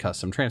opinion on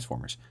custom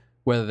Transformers.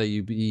 Whether they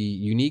be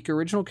unique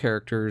original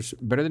characters,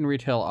 better than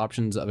retail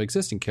options of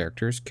existing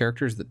characters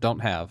that don't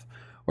have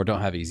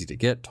easy to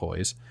get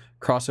toys,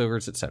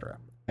 crossovers, etc.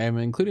 I am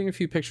including a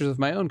few pictures of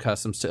my own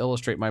customs to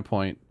illustrate my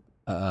point,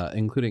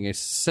 including a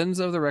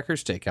Senzo the Wrecker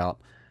Stakeout,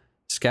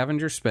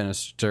 Scavenger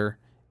Spinster,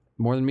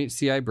 More Than Meets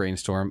the Eye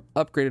Brainstorm,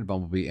 upgraded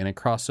Bumblebee, and a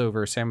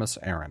crossover Samus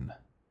Aran.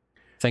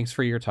 Thanks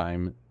for your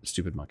time,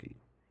 Stupid Monkey."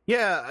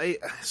 Yeah,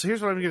 so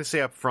here's what I'm going to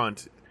say up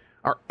front.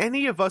 Are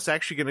any of us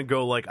actually going to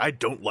go like, I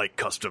don't like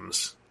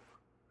customs?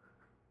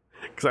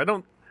 Because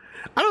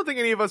I don't think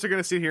any of us are going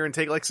to sit here and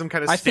take like some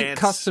kind of I stance. think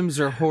customs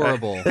are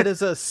horrible. That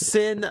is a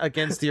sin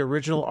against the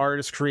original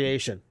artist's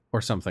creation.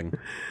 Or something.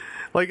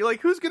 Like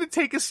who's going to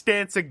take a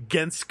stance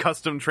against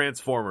custom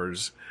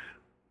Transformers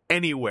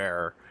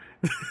anywhere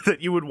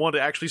that you would want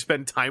to actually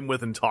spend time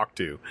with and talk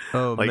to?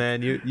 Oh Like-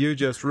 man, you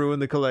just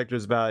ruined the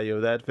collector's value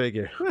of that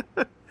figure.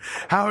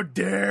 How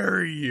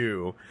dare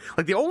you?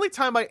 Like the only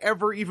time I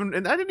ever even,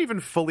 and I didn't even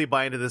fully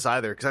buy into this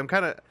either, because I'm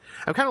kind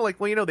of like,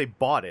 well, you know, they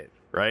bought it,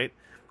 right?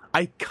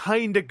 I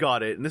kind of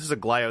got it, and this is a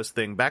Glyos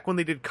thing. Back when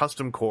they did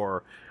Custom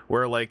Core,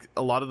 where like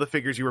a lot of the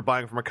figures you were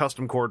buying from a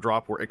Custom Core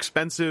drop were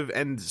expensive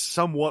and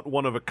somewhat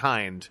one of a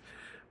kind,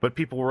 but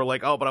people were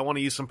like, oh, but I want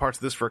to use some parts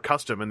of this for a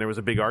custom, and there was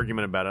a big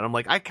argument about it. I'm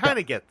like, I kind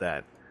of get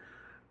that.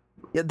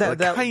 Yeah, Like,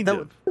 kind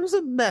of. it was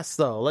a mess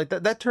though. Like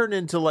that turned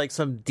into like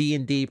some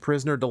D&D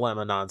prisoner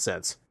dilemma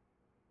nonsense.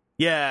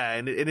 Yeah,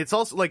 and it's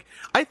also like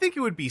I think it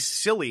would be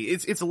silly.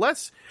 It's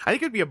less. I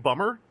think it would be a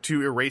bummer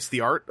to erase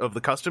the art of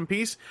the custom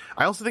piece.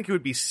 I also think it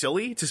would be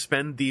silly to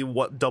spend the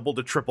double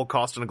to triple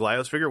cost on a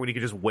Glyos figure when you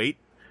could just wait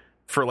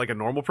for like a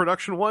normal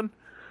production one.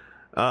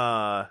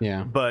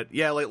 Yeah. But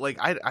yeah, like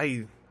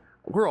I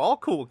we're all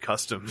cool with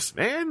customs,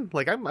 man.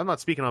 Like I'm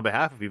not speaking on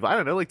behalf of people. I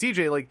don't know, like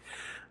TJ, like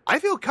I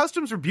feel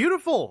customs are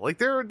beautiful. Like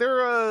they're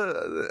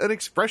an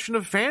expression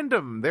of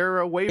fandom. They're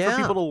a way for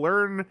people to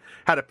learn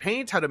how to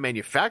paint, how to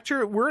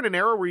manufacture. We're in an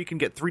era where you can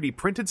get 3D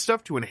printed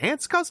stuff to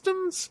enhance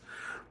customs.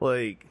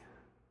 Like,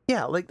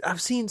 Yeah, like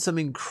I've seen some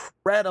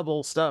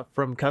incredible stuff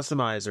from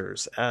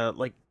customizers.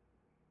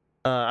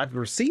 I've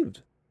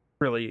received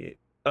really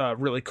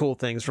cool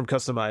things from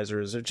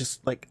customizers. It's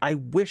just like I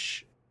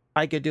wish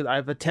I could do.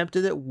 I've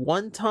attempted it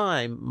one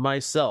time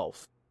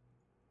myself.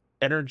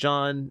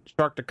 Energon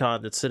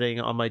Sharkticon that's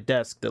sitting on my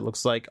desk that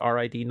looks like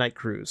RID Night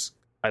Cruise.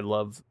 I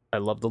love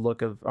the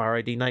look of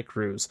RID Night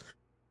Cruise.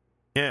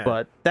 yeah,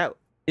 But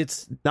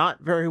it's not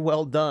very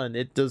well done.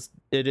 It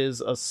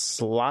is a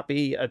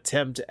sloppy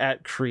attempt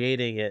at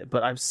creating it.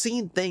 But I've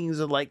seen things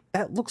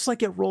that looks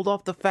like it rolled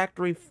off the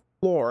factory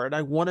floor, and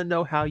I want to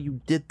know how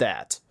you did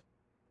that.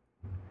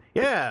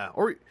 yeah,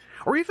 or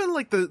even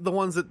like the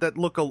ones that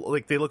look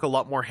like they look a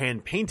lot more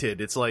hand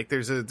painted. It's like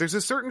there's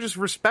a certain just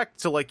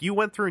respect to like you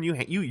went through and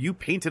you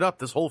painted up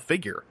this whole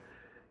figure,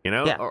 you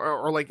know, Yeah.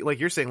 or like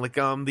you're saying like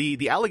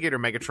the alligator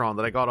Megatron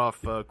that I got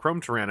off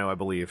Chrome Tyranno, I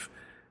believe.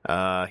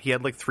 He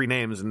had like 3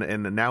 names,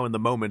 and now in the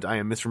moment I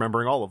am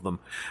misremembering all of them.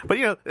 But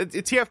you know,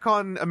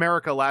 TFCon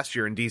America last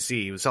year in DC,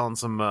 he was selling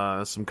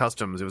some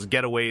customs. It was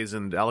Getaways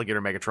and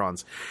alligator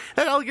Megatrons.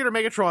 That alligator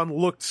Megatron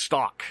looked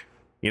stock,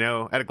 you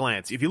know, at a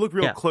glance. If you look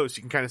real close,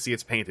 you can kind of see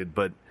it's painted,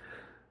 but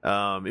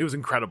it was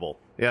incredible.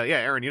 Yeah,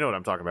 Aaron, you know what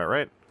I'm talking about,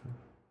 right?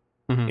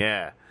 Mhm.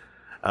 Yeah.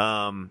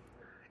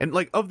 And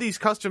like of these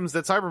customs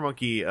that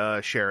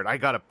Cybermonkey shared, I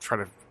gotta try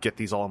to get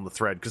these all on the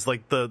thread, because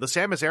like the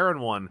Samus Aran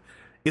one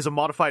is a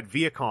modified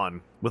Viacon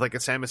with like a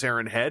Samus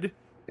Aran head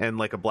and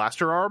like a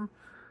blaster arm,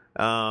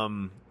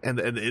 and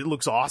it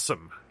looks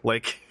awesome.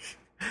 Like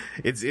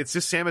it's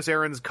just Samus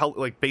Aran's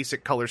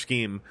basic color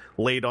scheme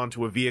laid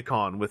onto a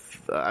Viacon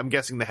with I'm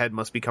guessing the head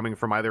must be coming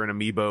from either an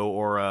amiibo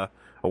or a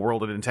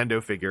World of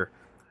Nintendo figure,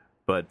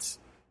 but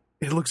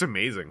it looks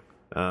amazing.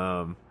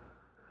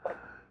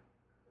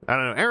 I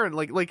don't know, Aaron.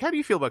 Like, how do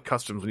you feel about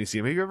customs when you see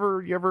them? Have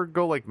you ever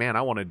go like, man,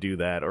 I want to do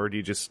that, or do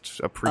you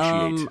just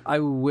appreciate? I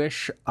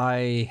wish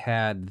I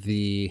had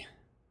the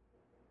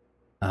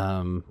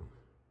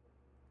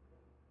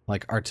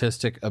like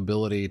artistic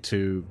ability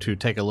to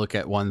take a look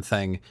at one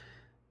thing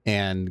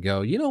and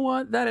go, you know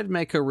what, that'd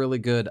make a really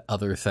good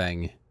other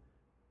thing,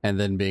 and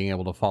then being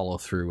able to follow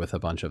through with a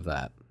bunch of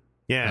that.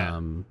 Yeah.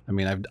 I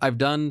mean, I've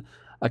done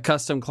a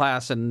custom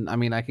class, and I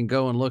mean, I can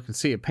go and look and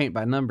see a paint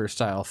by number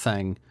style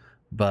thing,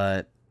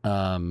 but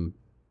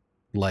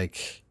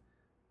like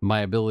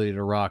my ability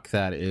to rock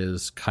that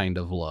is kind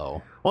of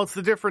low. Well, it's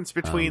the difference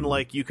between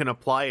like you can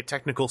apply a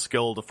technical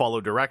skill to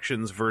follow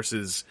directions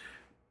versus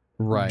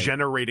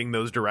generating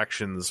those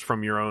directions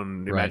from your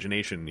own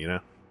imagination, you know?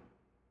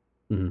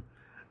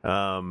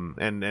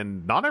 Mm-hmm.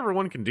 And not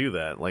everyone can do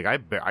that. Like I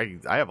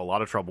have a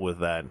lot of trouble with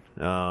that.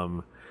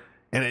 And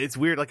it's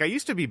weird. Like I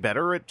used to be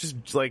better at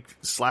just like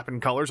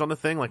slapping colors on the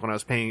thing, like when I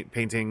was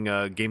painting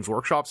Games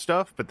Workshop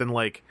stuff. But then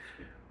like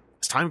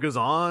as time goes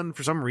on,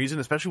 for some reason,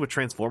 especially with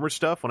Transformers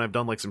stuff, when I've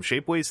done like some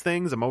Shapeways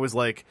things, I'm always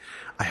like,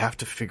 I have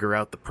to figure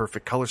out the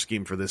perfect color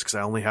scheme for this because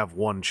I only have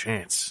one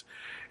chance.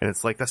 And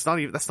it's like that's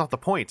not the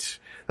point.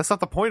 That's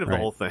not the point of the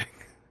whole thing.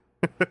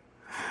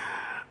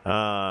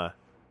 But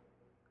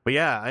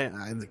yeah,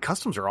 the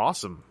customs are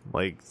awesome.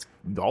 Like,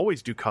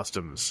 always do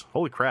customs.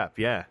 Holy crap,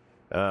 yeah.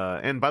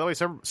 And by the way,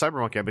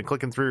 Cybermonkey, I've been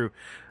clicking through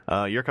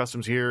your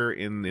customs here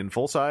in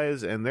full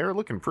size, and they're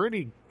looking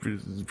pretty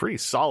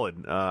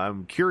solid.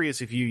 I'm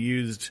curious if you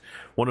used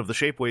one of the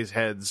Shapeways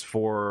heads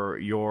for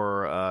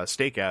your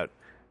stakeout,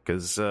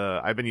 because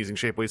I've been using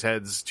Shapeways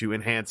heads to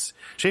enhance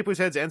Shapeways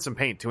heads and some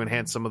paint to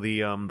enhance some of the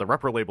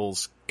Repro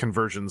Labels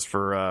conversions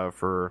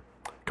for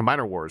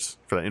Combiner Wars,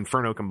 for the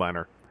Inferno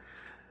Combiner.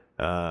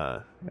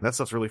 That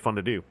stuff's really fun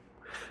to do.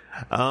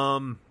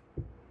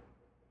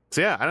 So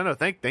yeah, I don't know.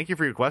 Thank you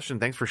for your question.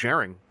 Thanks for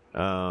sharing.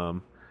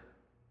 Cyber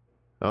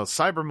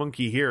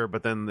Monkey here,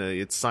 but then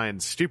it's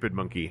signed Stupid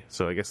Monkey.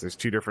 So I guess there's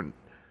two different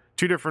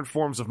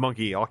forms of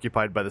monkey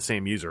occupied by the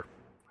same user.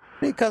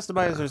 The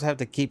customizers have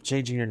to keep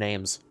changing your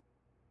names.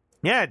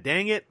 Yeah,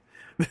 dang it.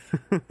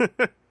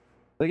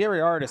 Like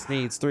every artist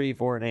needs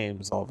 3-4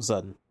 names all of a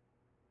sudden.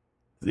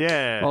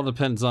 Yeah. All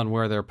depends on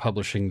where they're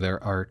publishing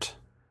their art.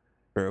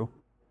 True.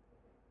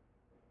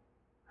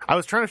 I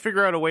was trying to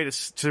figure out a way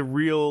to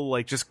real,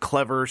 like, just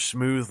clever,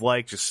 smooth,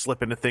 like, just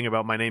slip in a thing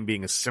about my name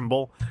being a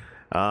symbol.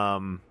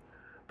 But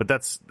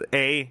that's,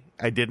 A,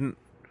 I didn't,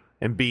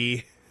 and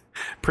B,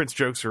 Prince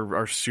jokes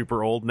are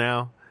super old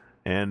now,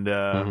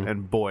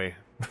 and boy,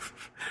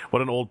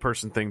 what an old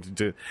person thing to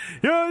do.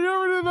 Yeah, you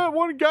ever did that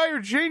one guy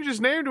who changed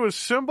his name to a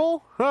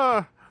symbol?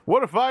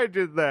 What if I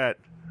did that?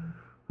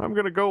 I'm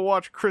gonna go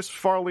watch Chris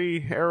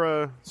Farley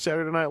era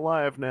Saturday Night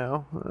Live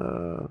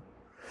now.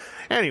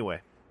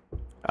 Anyway,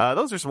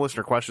 those are some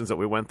listener questions that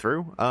we went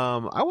through.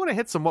 I want to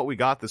hit some what we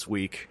got this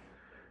week,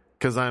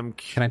 because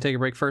Can I take a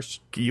break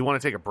first? You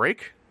want to take a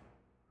break?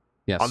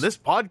 Yes. On this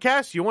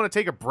podcast, you want to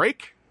take a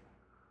break?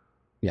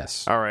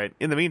 Yes. All right.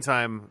 In the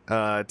meantime,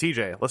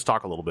 TJ, let's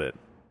talk a little bit.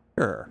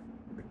 Sure.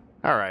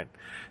 All right.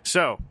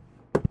 So,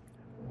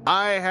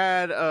 I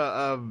had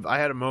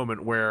a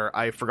moment where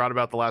I forgot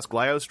about the last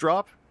Glyos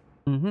drop.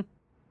 Mm-hmm.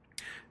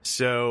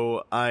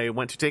 So I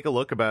went to take a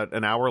look about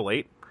an hour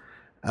late,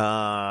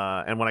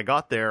 and when I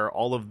got there,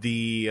 all of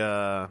the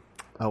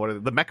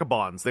Mecha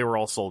Bonds, they were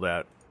all sold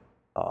out.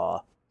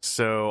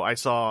 So I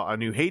saw a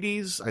new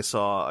Hades, I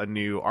saw a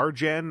new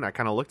Argen. I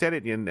kind of looked at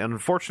it, and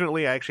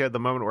unfortunately, I actually had the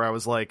moment where I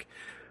was like,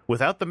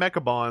 without the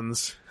Mecha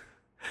Bonds,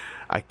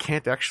 I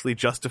can't actually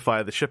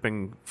justify the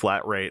shipping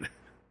flat rate.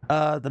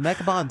 The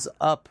Mecha Bond's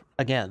up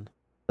again.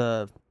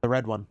 The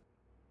red one.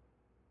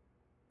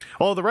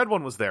 Oh, the red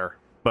one was there,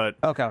 but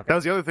Okay. that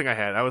was the other thing I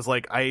had. I was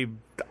like, I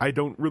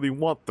don't really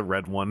want the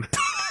red one.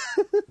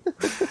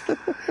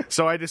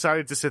 So I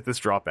decided to sit this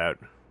drop out.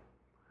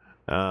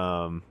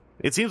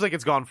 It seems like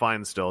it's gone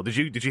fine still. Did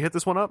you hit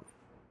this one up?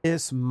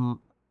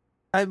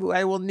 I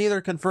will neither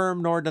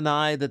confirm nor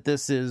deny that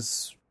this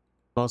is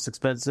the most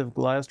expensive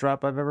Goliath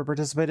drop I've ever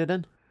participated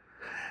in.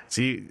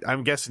 See,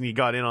 I'm guessing you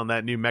got in on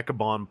that new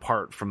Mechabon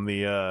part from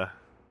the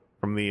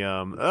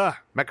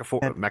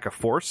Mecha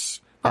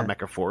Force. Not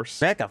Mecha Force.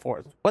 Mecha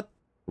Force. What?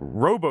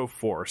 Robo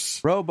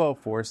Force. Robo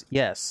Force.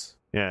 Yes.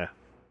 Yeah.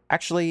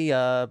 Actually,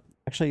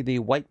 the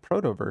white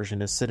proto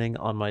version is sitting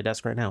on my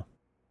desk right now.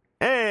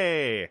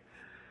 Hey.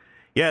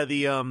 Yeah,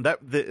 on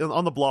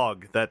the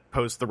blog that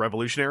posts the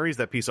Revolutionaries,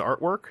 that piece of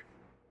artwork,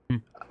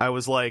 I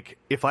was like,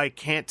 if I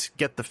can't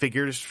get the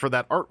figures for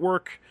that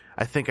artwork,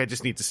 I think I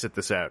just need to sit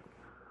this out.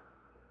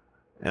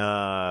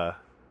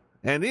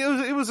 And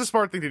it was a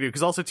smart thing to do,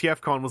 because also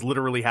TFCon was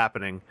literally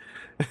happening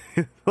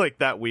like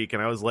that week,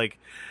 and I was like,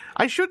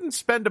 I shouldn't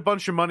spend a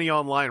bunch of money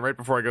online right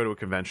before I go to a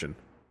convention.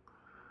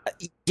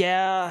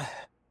 Yeah,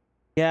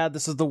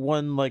 this is the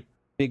one like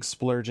big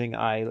splurging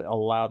I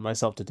allowed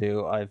myself to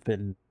do. I've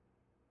been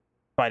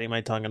biting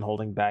my tongue and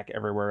holding back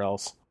everywhere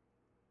else.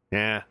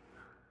 Yeah.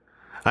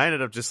 I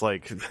ended up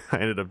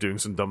doing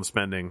some dumb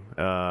spending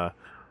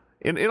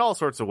in all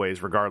sorts of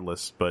ways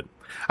regardless, but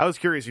I was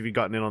curious if you'd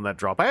gotten in on that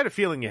drop. I had a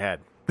feeling you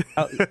had.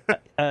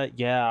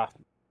 Yeah.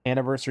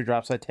 Anniversary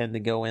drops I tend to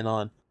go in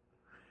on.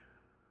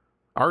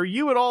 Are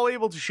you at all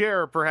able to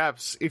share,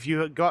 perhaps, if you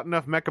had got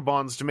enough Mecha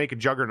Bonds to make a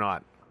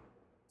Juggernaut?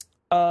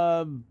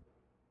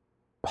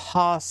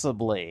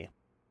 Possibly.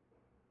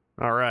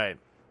 All right.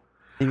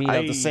 You mean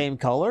of the same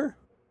color?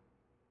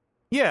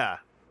 Yeah.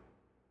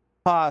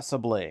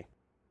 Possibly.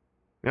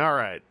 All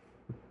right.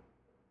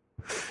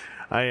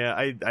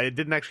 I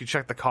didn't actually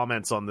check the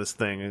comments on this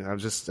thing. I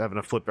was just having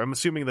a flip. I'm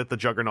assuming that the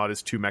Juggernaut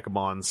is 2 Mecha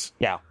Bonds.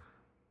 Yeah.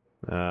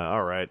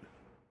 All right.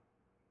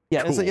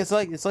 Yeah, Cool.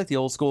 it's like the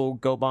old school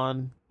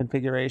Gobon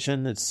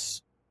configuration.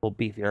 It's a little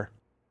beefier.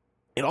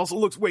 It also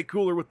looks way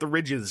cooler with the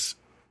ridges.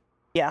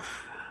 Yeah.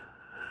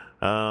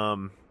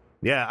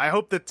 Yeah, I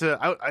hope that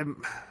I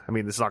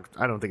mean, this is not,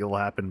 I don't think it'll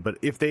happen, but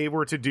if they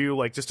were to do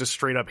like just a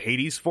straight up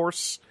Hades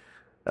Force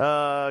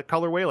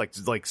colorway,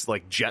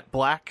 like jet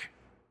black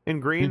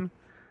and green,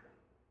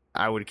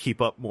 I would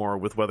keep up more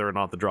with whether or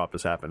not the drop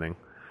is happening.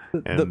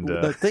 And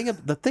the thing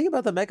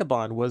about the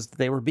Mechabond was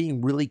they were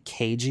being really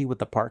cagey with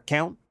the part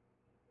count.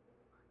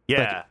 yeah,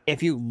 Like,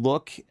 if you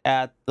look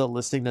at the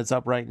listing that's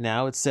up right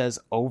now, it says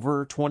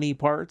over 20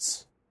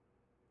 parts.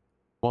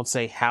 Won't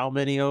say how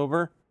many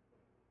over.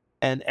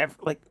 And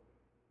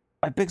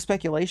my big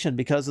speculation,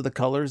 because of the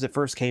colors it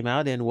first came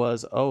out in,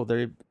 was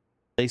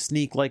they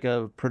sneak like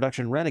a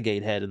production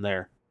Renegade head in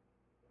there,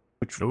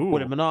 which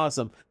would have been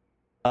awesome.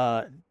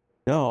 No,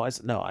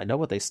 I know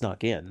what they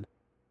snuck in.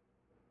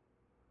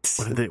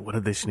 What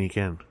did they sneak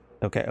in?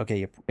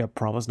 Okay, you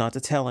promise not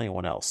to tell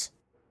anyone else.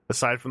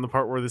 Aside from the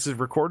part where this is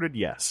recorded,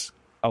 yes.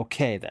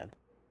 Okay then.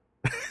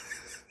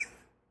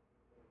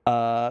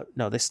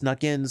 No, they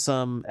snuck in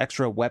some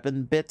extra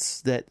weapon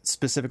bits that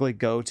specifically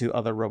go to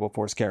other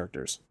RoboForce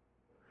characters.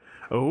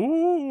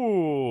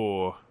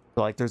 Oh,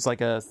 So, like, there's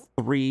like a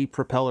 3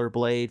 propeller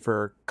blade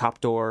for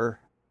Coptor,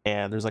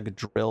 and there's like a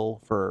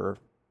drill for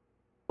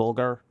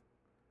Bulgar.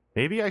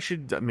 Maybe I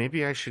should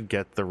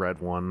get the red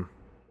one.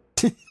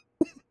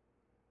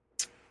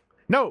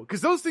 No,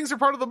 because those things are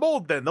part of the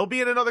mold. Then they'll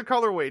be in another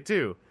colorway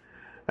too.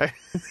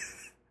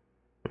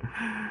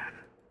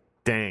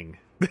 Dang.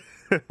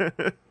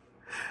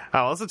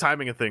 Oh, it's the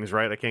timing of things,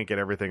 right? I can't get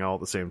everything all at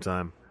the same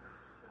time.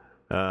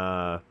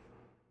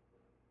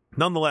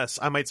 Nonetheless,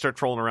 I might start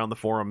trolling around the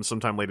forums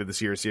sometime later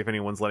this year, see if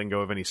anyone's letting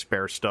go of any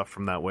spare stuff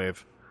from that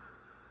wave.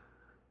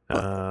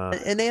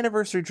 An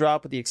anniversary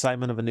drop with the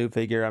excitement of a new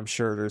figure, I'm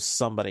sure there's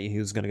somebody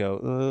who's going to go,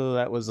 oh,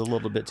 that was a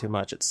little bit too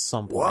much at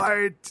some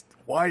point.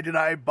 Why did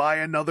I buy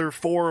another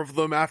 4 of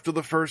them after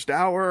the first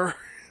hour?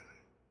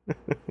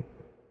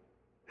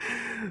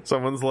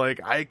 Someone's like,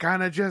 I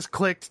kind of just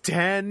clicked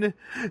 10.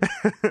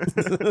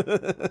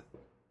 Limited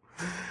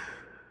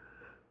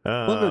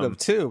of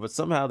 2, but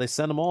somehow they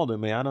sent them all to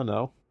me. I don't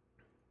know.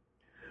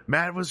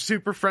 Matt was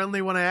super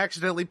friendly when I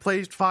accidentally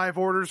placed 5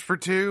 orders for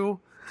 2.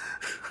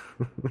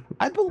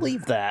 I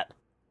believe that.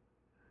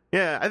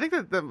 Yeah, I think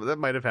that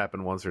might have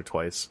happened once or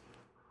twice.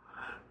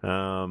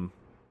 There's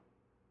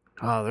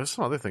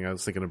some other thing I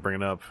was thinking of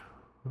bringing up.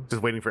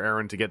 Just waiting for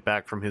Aaron to get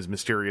back from his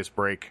mysterious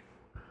break.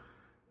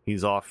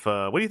 He's off.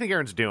 What do you think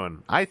Aaron's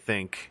doing? I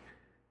think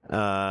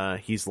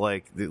he's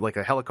like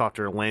a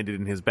helicopter landed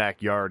in his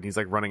backyard, and he's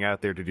like running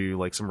out there to do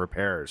like some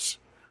repairs.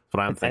 That's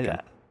what I'm thinking.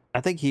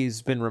 I think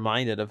he's been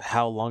reminded of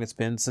how long it's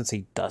been since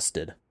he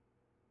dusted.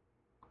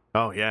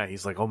 Oh yeah,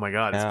 he's like, oh my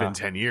god, it's been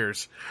 10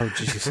 years. Oh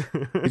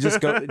jeez. He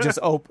just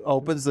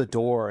opens the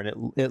door,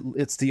 and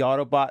it's the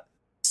Autobot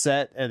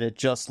set, and it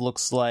just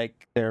looks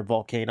like their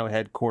volcano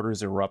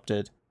headquarters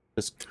erupted,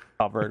 just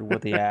covered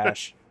with the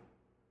ash.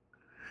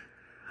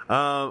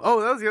 That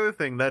was the other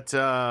thing that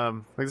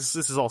this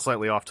is all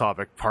slightly off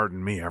topic.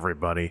 Pardon me,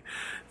 everybody.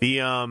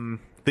 The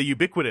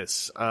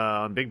Ubiquitous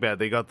on Big Bad,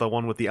 they got the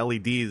one with the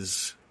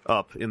LEDs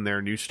up in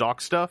their new stock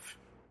stuff.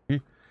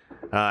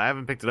 I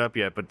haven't picked it up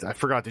yet, but I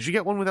forgot. Did you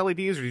get one with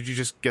LEDs, or did you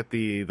just get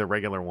the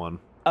regular one?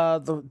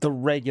 The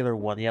regular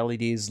one. The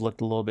LEDs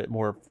looked a little bit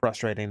more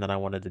frustrating than I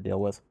wanted to deal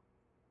with.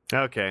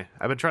 Okay,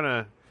 I've been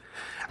trying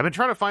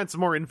to find some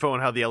more info on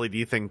how the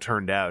LED thing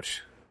turned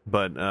out,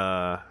 but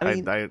I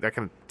kind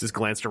of just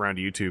glanced around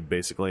YouTube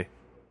basically.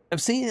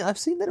 I've seen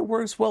that it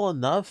works well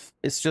enough.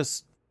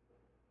 It's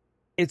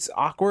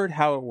awkward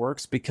how it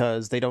works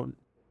because they don't.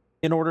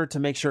 In order to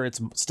make sure it's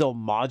still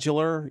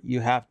modular, you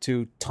have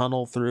to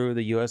tunnel through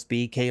the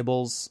USB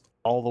cables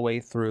all the way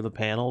through the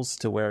panels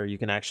to where you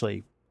can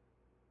actually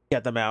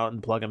get them out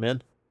and plug them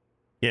in.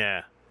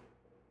 Yeah.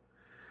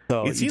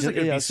 So it seems like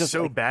it'd be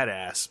so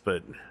badass,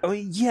 but I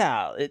mean,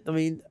 yeah.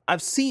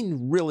 I've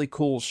seen really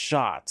cool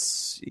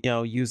shots,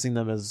 using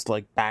them as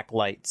like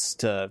backlights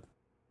to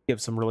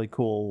give some really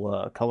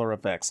cool color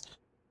effects.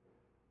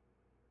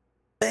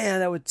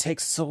 Man, that would take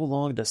so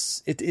long to.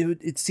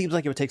 It seems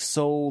like it would take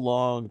so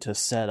long to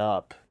set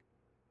up,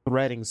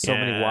 threading so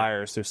many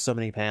wires through so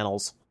many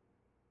panels.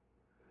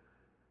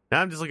 Now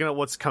I'm just looking at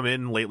what's come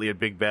in lately at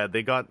Big Bad.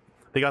 They got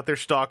their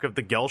stock of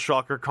the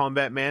Gelshocker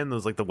Combat Man.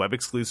 Those like the web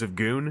exclusive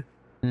goon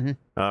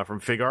from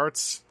Fig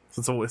Arts.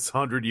 So it's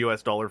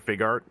 $100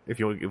 Fig Art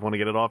if you want to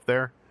get it off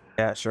there.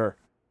 Yeah, sure.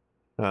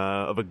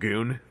 Of a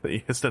goon that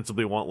you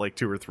ostensibly want like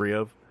 2 or 3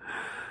 of.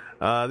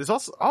 There's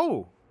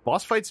also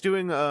Boss Fight's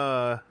doing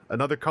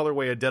another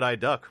colorway of Deadeye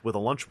Duck with a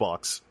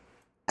lunchbox.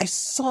 I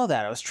saw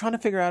that. I was trying to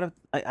figure out if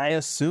I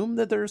assume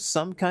that there's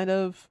some kind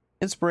of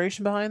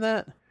inspiration behind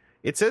that.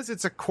 It says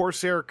it's a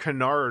Corsair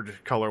Canard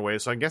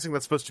colorway, so I'm guessing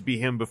that's supposed to be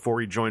him before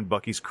he joined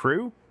Bucky's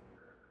crew.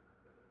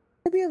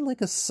 Maybe it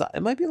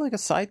might be like a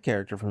side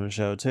character from the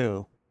show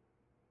too.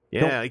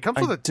 Yeah, he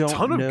comes with a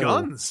ton of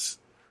guns.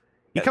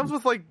 He comes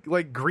with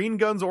like green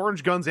guns,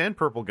 orange guns, and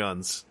purple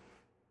guns.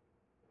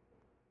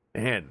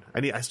 Man,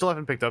 I still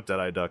haven't picked up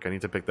Deadeye Duck. I need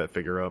to pick that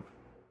figure up.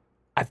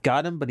 I've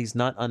got him, but he's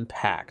not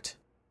unpacked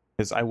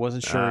because I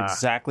wasn't sure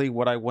exactly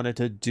what I wanted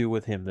to do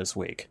with him this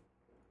week.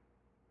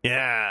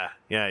 Yeah,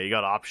 you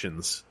got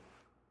options.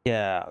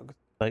 Yeah,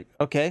 like,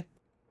 okay,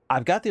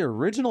 I've got the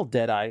original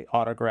Deadeye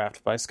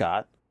autographed by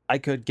Scott. I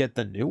could get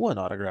the new one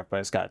autographed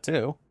by Scott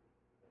too.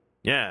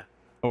 Yeah,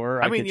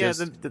 or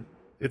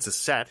it's a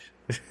set.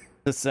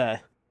 The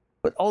set,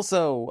 but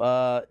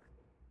also,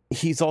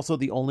 he's also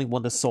the only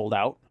one that sold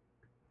out.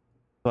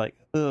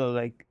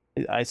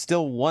 I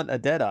still want a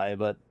Deadeye,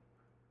 but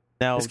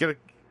now it's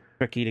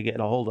tricky to get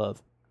a hold of.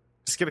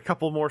 Just get a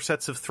couple more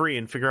sets of 3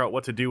 and figure out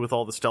what to do with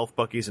all the Stealth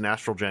Buckies and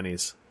Astral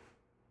Jennies.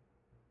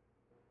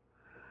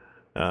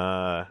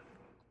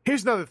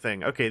 Here's another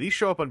thing. Okay, these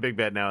show up on Big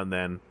Bad now and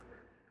then.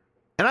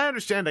 And I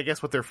understand, I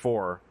guess, what they're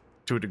for,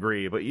 to a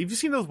degree, but have you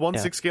seen those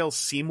 1/6 scale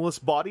seamless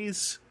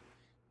bodies?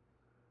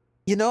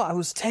 I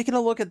was taking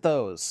a look at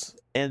those,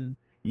 and...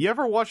 You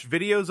ever watch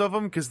videos of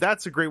them? Because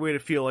that's a great way to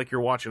feel like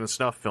you're watching a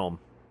snuff film.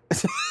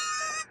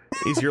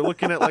 You're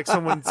looking at like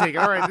someone saying,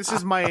 all right, this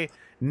is my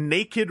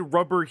naked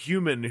rubber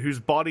human whose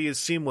body is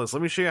seamless.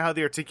 Let me show you how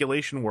the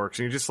articulation works.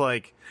 And you're just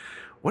like,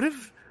 what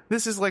if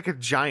this is like a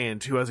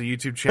giant who has a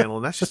YouTube channel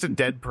and that's just a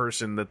dead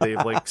person that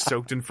they've like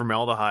soaked in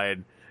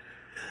formaldehyde?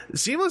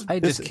 Seamless. I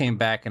just came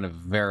back in a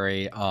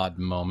very odd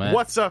moment.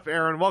 What's up,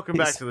 Aaron? Welcome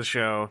back to the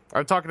show.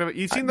 I'm talking about.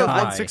 You've seen those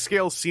Hi. 1/6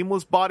 scale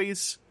seamless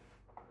bodies?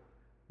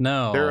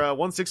 No. They're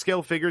 1/6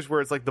 scale figures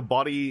where it's like the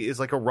body is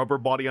like a rubber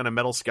body on a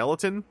metal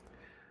skeleton.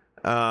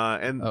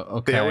 And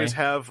okay. they always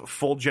have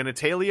full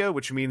genitalia,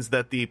 which means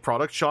that the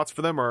product shots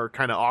for them are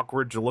kind of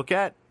awkward to look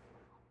at.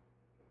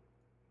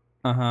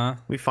 Uh-huh.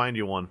 We find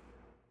you one.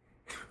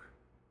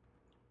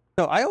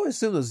 No, I always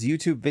assume those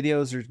YouTube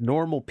videos are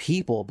normal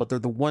people, but they're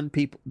the one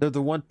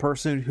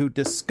person who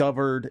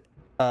discovered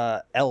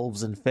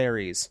elves and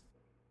fairies.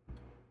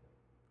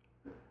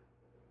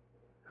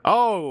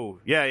 Oh,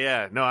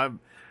 yeah. No,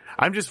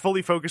 I'm just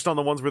fully focused on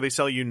the ones where they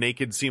sell you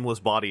naked seamless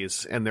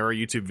bodies, and there are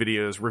YouTube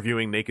videos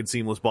reviewing naked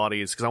seamless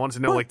bodies because I wanted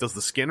to know, What? like, does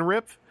the skin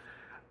rip?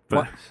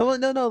 But Oh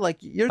no! Like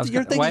you're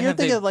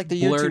thinking of like the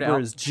blurred YouTuber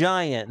out- is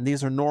giant, and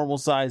these are normal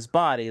sized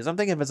bodies. I'm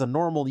thinking if it's a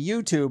normal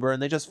YouTuber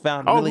and they just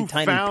found oh, really who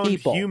tiny found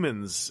people.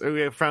 humans?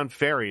 Oh, found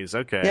fairies.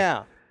 Okay,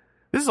 Yeah,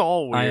 this is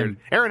all weird.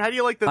 Aaron, how do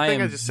you like the I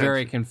thing am I just said?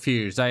 very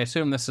confused. I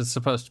assume this is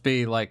supposed to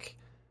be like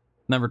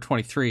number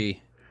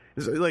 23.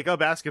 It's like a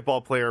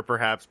basketball player,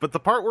 perhaps, but the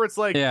part where it's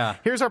like, Yeah.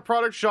 here's our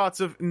product shots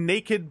of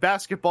naked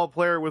basketball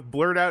player with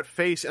blurred out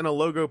face and a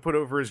logo put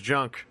over his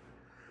junk.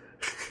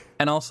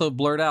 And also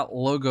blurred out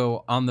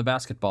logo on the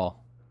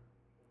basketball.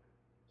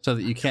 So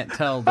that you can't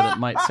tell that it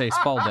might say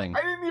Spalding.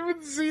 I didn't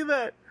even see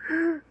that.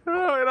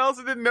 Oh, and I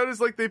also didn't notice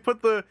like they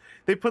put the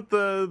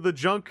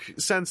junk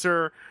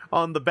sensor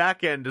on the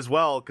back end as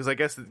well, because I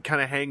guess it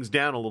kind of hangs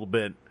down a little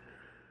bit.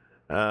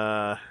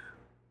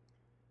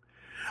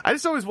 I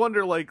just always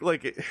wonder, like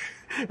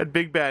at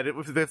Big Bad,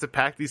 if they have to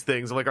pack these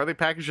things, like, are they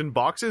packaged in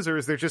boxes, or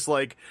is there just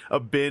like a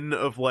bin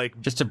of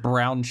like Just a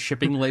brown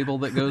shipping label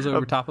that goes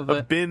over top of a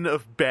it. bin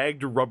of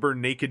bagged rubber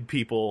naked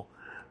people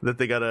that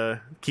they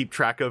gotta keep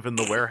track of in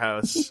the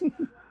warehouse?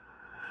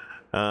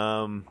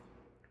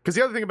 Because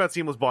the other thing about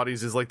seamless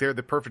bodies is like they're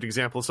the perfect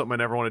example of something I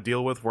never want to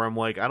deal with, where I'm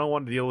like, I don't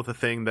want to deal with a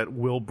thing that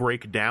will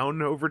break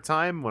down over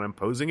time when I'm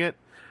posing it.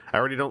 I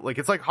already don't like.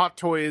 It's like Hot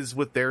Toys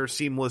with their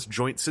seamless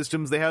joint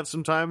systems they have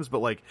sometimes, but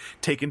like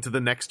taken to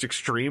the next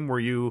extreme where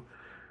you,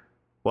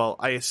 well,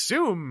 I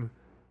assume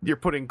you're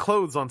putting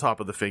clothes on top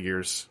of the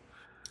figures.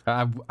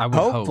 I would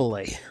hope.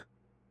 hopefully.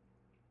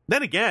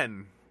 Then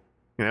again,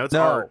 it's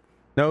No, art.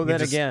 no. Then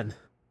just- again,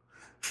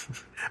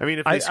 I mean,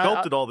 if they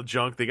sculpted all the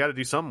junk, they got to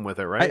do something with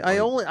it, right? I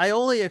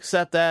only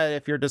accept that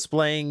if you're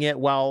displaying it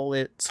while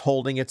it's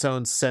holding its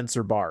own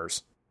sensor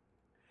bars.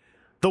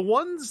 The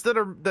ones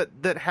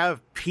that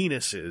have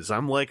penises,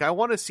 I'm like, I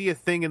want to see a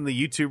thing in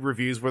the YouTube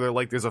reviews where they're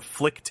like, there's a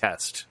flick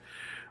test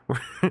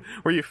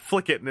where you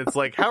flick it and it's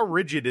like, how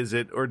rigid is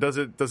it, or does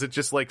it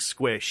just like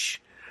squish?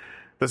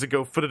 Does it go?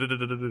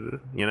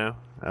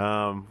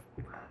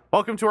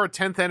 Welcome to our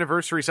 10th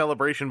anniversary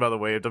celebration, by the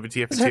way, of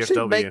WTF Does it actually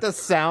TFW. make the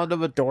sound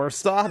of a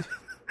doorstop?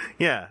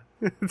 Yeah,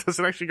 does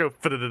it actually go?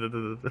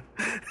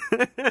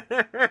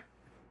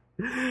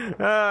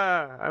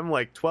 I'm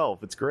like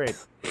 12. It's great.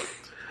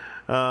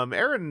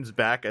 Aaron's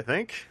back, I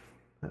think.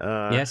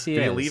 Yes, he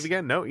did is. he leave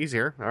again? No, he's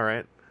here. All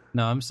right.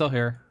 No, I'm still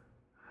here.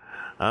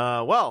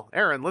 Well,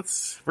 Aaron,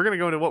 we're gonna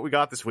go into what we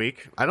got this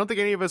week. I don't think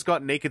any of us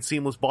got naked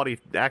seamless body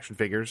action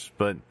figures,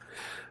 but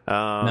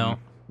No.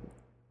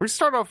 We're gonna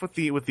start off with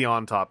the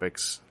on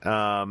topics.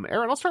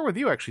 Aaron, I'll start with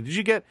you. Actually, did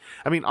you get?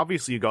 I mean,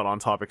 obviously you got on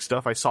topic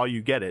stuff. I saw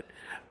you get it,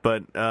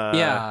 but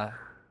Yeah.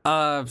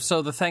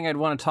 So the thing I'd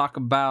want to talk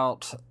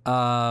about, so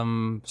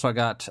I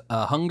got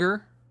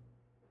Hunger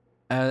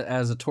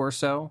as a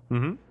torso.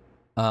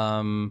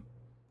 Mm-hmm.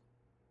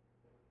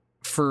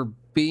 For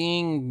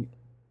being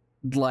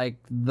like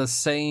the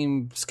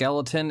same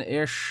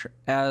skeleton-ish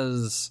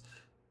as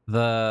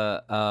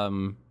the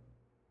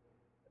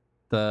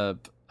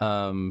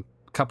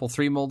couple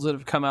 3 molds that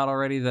have come out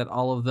already that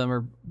all of them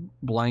are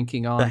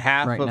blanking on The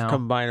half right of now.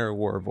 Combiner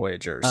War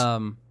Voyagers.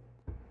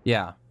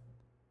 Yeah.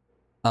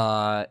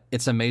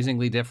 It's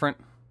amazingly different.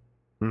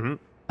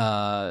 Mm-hmm.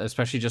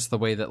 Especially just the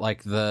way that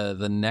like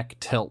the neck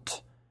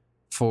tilt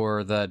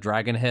for the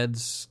dragon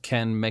heads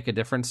can make a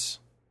difference.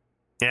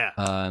 Yeah.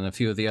 And a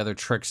few of the other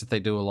tricks that they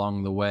do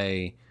along the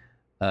way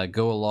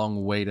go a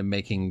long way to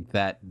making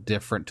that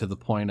different, to the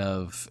point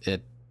of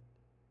it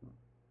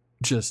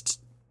just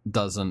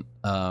doesn't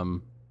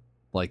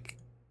like,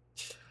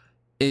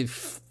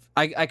 if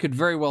I could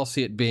very well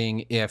see it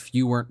being, if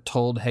you weren't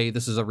told, hey,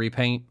 this is a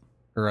repaint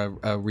or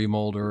a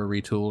remold or a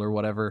retool or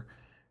whatever,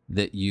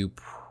 that you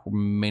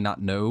may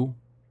not know.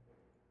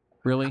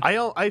 Really?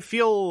 I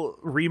feel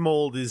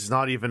remold is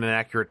not even an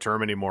accurate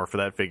term anymore for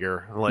that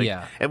figure. Like,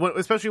 Yeah. and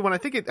especially when I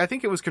think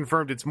it was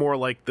confirmed. It's more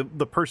like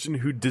the person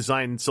who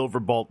designed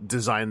Silverbolt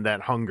designed that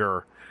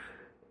Hunger,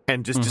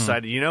 and just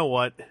decided, you know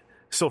what,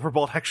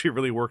 Silverbolt actually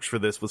really works for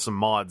this with some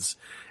mods,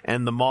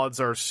 and the mods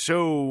are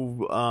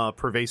so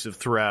pervasive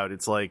throughout.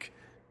 It's like,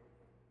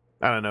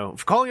 I don't know,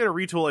 calling it a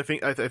retool.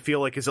 I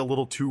feel like is a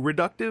little too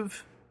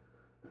reductive.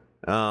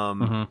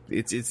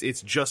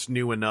 It's just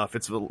new enough.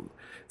 It's a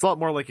lot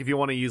more like, if you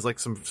want to use like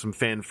some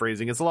fan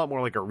phrasing, it's a lot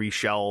more like a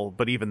reshell,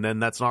 but even then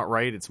that's not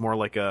right. It's more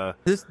like a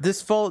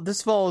this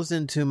falls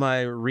into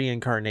my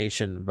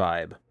reincarnation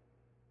vibe.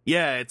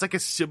 Yeah, it's like a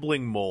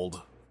sibling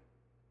mold.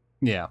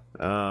 Yeah.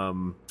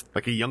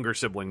 Like a younger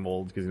sibling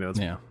mold, because it's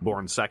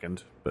born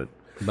second, but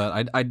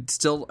I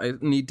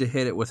need to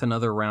hit it with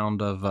another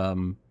round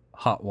of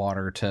hot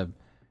water to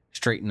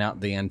straighten out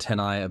the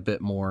antennae a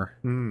bit more.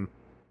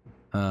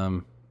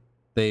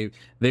 They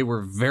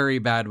were very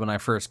bad when I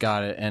first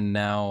got it, and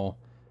now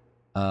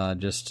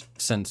just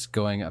since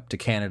going up to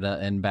Canada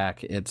and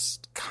back, it's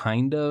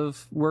kind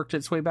of worked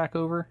its way back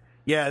over.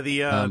 Yeah,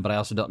 but I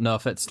also don't know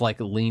if it's like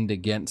leaned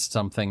against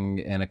something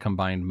in a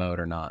combined mode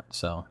or not.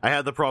 So I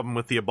had the problem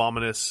with the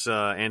Abominus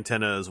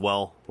antenna as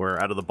well,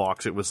 where out of the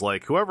box it was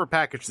like, whoever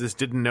packaged this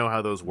didn't know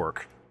how those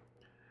work.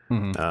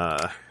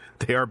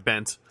 They are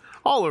bent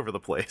all over the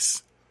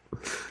place.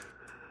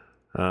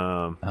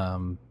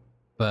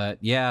 But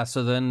yeah,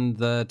 so then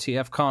the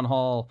TFCon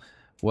Hall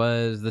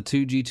was the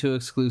 2G2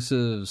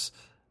 exclusives,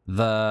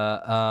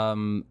 the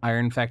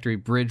Iron Factory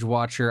Bridge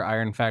Watcher,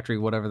 Iron Factory,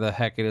 whatever the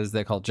heck it is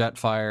they call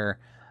Jetfire,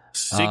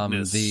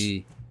 Cygnus.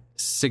 the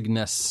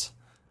Cygnus.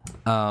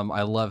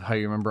 I love how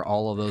you remember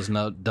all of those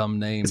dumb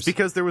names. It's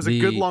because there was a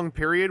good long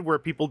period where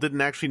people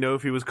didn't actually know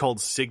if he was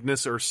called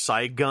Cygnus or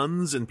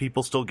Cyguns, and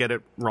people still get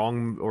it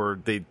wrong,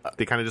 or they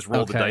kind of just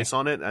roll the dice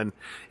on it, and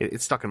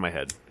it's stuck in my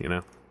head,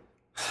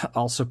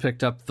 Also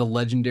picked up the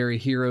Legendary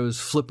Heroes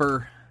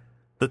Flipper,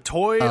 the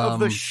toy of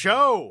the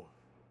show.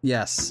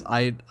 Yes,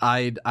 I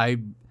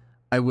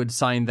would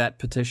sign that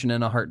petition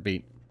in a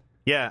heartbeat.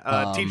 Yeah,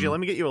 TJ, let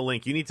me get you a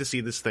link. You need to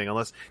see this thing.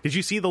 Did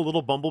you see the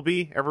little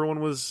bumblebee everyone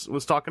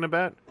was talking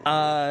about?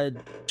 I've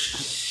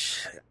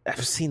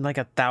seen like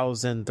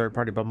 1,000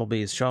 third-party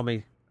bumblebees. Show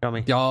me.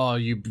 Oh,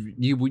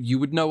 you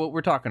would know what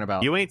we're talking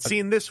about. You ain't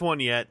seen this one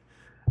yet.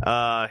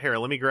 Here,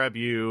 let me grab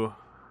you.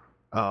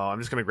 Oh, I'm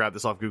just gonna grab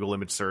this off Google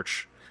Image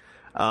Search.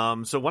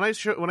 So when I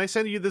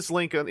send you this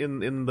link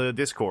in the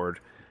Discord,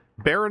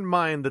 bear in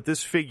mind that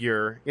this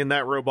figure in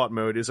that robot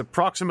mode is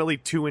approximately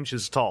 2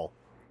 inches tall.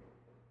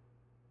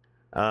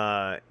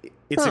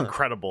 It's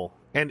incredible,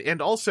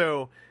 and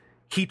also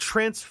he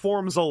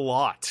transforms a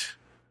lot.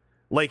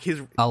 Like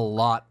a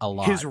lot.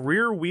 His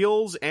rear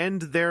wheels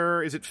and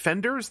is it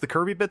fenders? The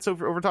curvy bits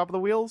over top of the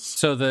wheels.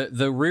 So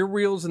the rear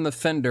wheels and the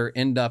fender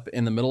end up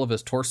in the middle of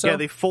his torso. Yeah,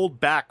 they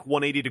fold back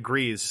 180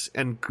 degrees,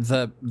 and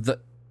the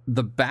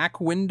back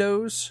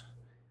windows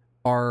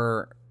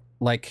are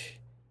like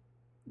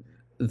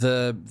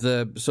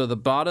the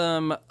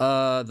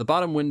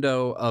bottom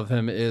window of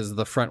him is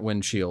the front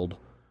windshield.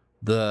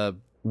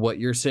 What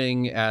you're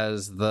seeing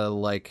as the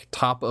like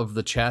top of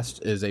the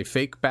chest is a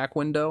fake back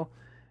window.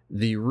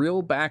 The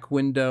real back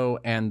window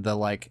and the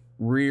like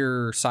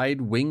rear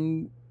side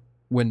wing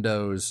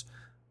windows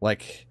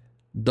like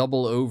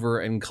double over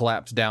and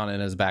collapse down in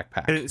his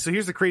backpack. And so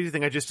here's the crazy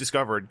thing I just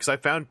discovered, because I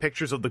found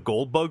pictures of the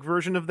Goldbug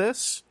version of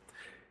this.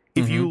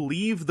 If you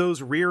leave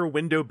those rear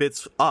window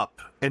bits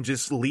up and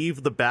just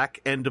leave the back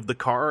end of the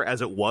car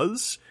as it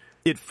was,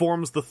 it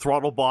forms the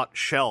Throttlebot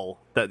shell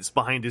that's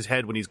behind his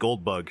head when he's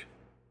Goldbug.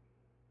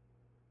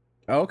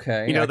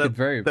 Okay,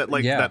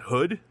 that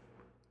hood.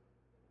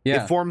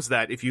 Yeah, it forms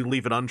that if you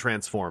leave it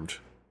untransformed.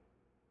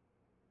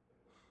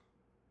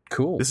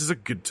 Cool. This is a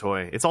good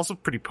toy. It's also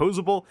pretty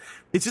posable.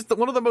 It's just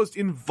one of the most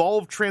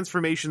involved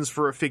transformations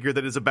for a figure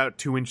that is about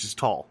 2 inches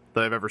tall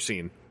that I've ever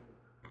seen.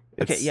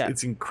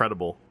 It's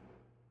incredible.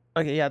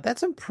 Okay, yeah,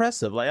 that's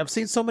impressive. Like, I've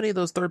seen so many of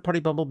those third-party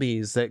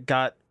bumblebees that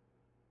got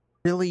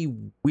really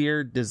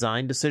weird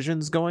design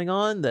decisions going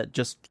on that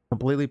just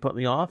completely put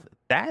me off.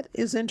 That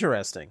is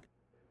interesting.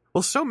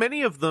 Well, so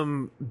many of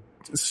them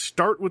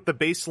start with the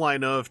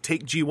baseline of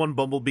take G1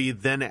 Bumblebee,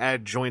 then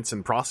add joints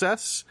and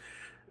process.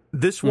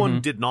 This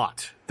one did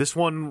not. This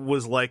one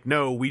was like,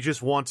 no, we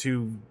just want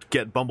to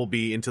get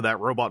Bumblebee into that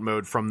robot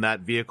mode from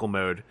that vehicle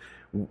mode.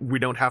 We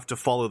don't have to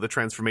follow the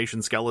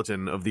transformation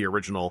skeleton of the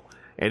original.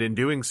 And in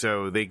doing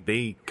so, they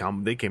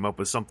came up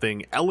with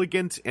something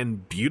elegant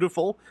and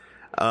beautiful.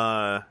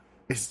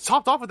 It's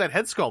topped off with that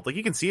head sculpt. Like,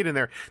 you can see it in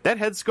there. That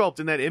head sculpt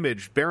in that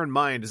image, bear in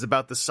mind, is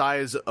about the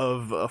size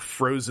of a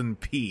frozen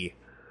pea.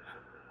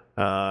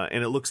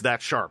 And it looks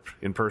that sharp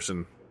in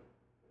person.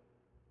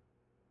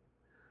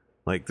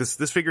 Like,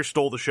 this figure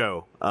stole the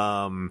show.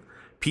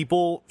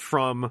 People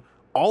from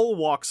all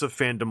walks of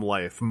fandom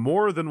life,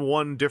 more than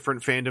one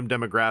different fandom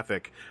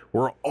demographic,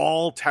 were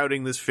all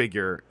touting this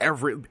figure.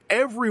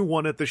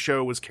 Everyone at the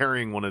show was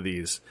carrying one of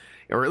these.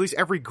 Or at least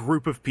every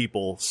group of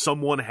people,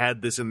 someone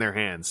had this in their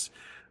hands.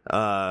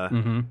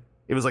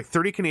 It was like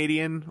 30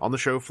 Canadian on the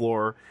show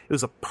floor. It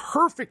was a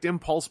perfect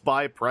impulse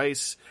buy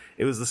price.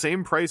 It was the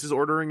same price as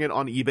ordering it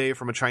on eBay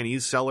from a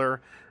Chinese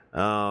seller.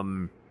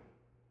 I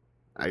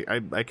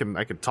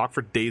could talk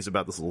for days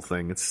about this little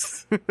thing.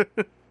 It's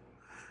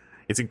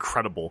it's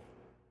incredible.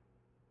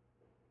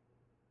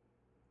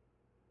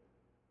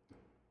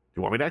 Do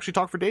you want me to actually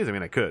talk for days? I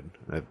mean, I could.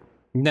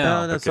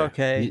 No, that's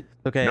okay.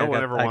 Okay, No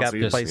one ever I wants got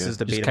to places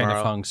to be just tomorrow. kind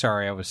of hung.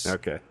 Sorry, I was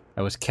okay.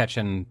 I was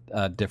catching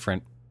a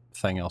different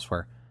thing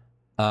elsewhere.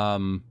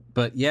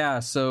 But yeah,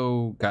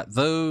 so got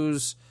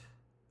those.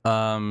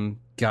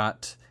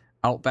 Got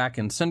Outback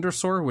and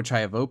Cindersaur, which I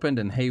have opened,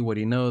 and hey, what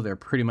do you know? They're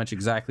pretty much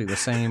exactly the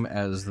same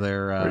as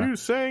their. Are you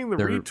saying the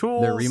their,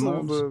 retools? Their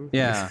remolds?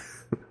 Yeah,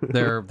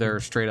 they're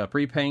straight up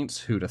repaints.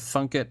 Who'da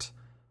thunk it?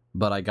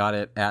 But I got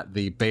it at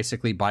the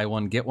basically buy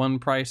one get one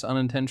price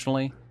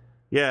unintentionally.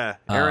 Yeah,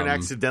 Aaron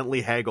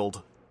accidentally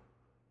haggled.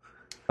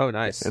 Oh,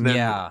 nice. And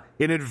then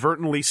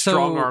inadvertently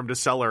strong-armed a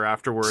seller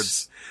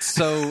afterwards.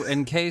 So,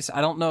 in case,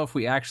 I don't know if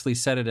we actually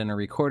said it in a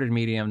recorded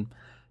medium.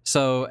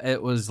 So,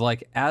 it was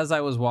like, as I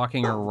was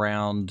walking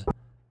around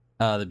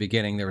the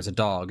beginning, there was a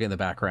dog in the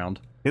background.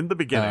 In the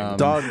beginning.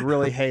 Dog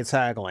really hates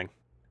haggling.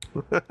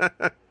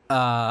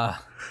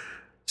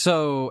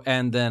 So,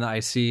 and then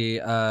I see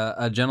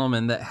a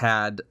gentleman that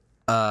had,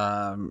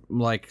 I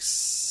want to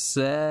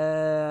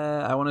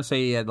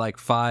say he had like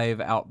 5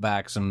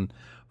 Outbacks and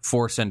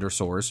 4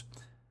 Cindersaurs.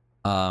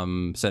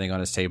 Sitting on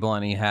his table,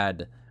 and he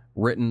had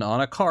written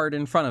on a card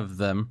in front of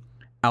them,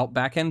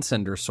 Outback and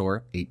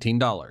Cindersaur,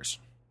 $18.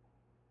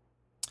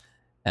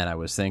 And I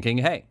was thinking,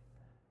 hey,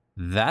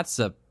 that's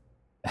a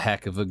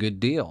heck of a good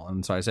deal.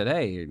 And so I said,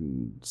 hey,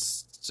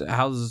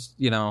 how's,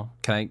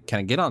 can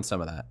I get on some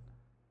of that?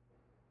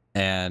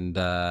 And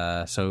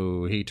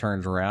so he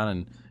turns around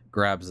and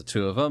grabs the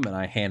 2 of them, and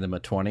I hand him a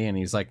 20, and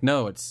he's like,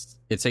 no, it's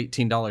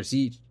 $18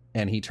 each.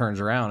 And he turns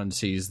around and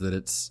sees that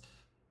it's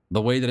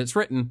the way that it's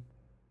written.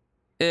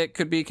 It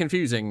could be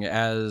confusing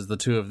as the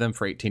 2 of them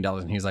for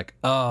 $18. And he's like,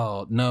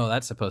 oh, no,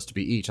 that's supposed to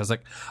be each. I was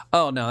like,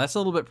 oh, no, that's a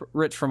little bit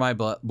rich for my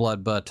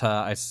blood, but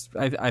I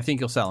think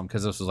you'll sell them,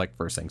 because this was like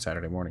first thing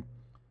Saturday morning.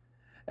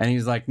 And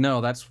he's like,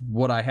 no, that's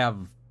what I have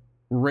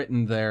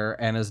written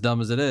there, and as dumb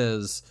as it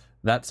is,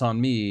 that's on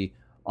me.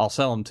 I'll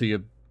sell them to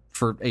you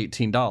for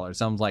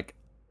 $18. I'm like,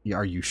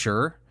 are you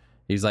sure?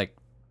 He's like,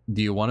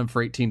 do you want them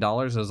for $18?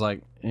 I was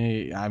like,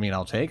 I mean,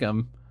 I'll take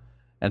them.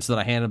 And so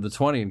then I hand him the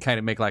 20 and kind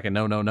of make like a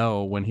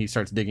no when he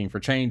starts digging for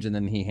change, and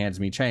then he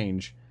hands me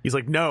change. He's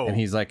like, no. And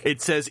he's like,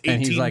 it says $18.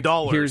 And he's like,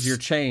 here's your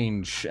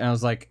change. And I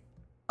was like,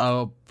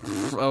 oh,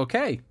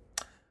 okay.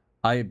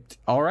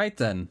 All right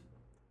then.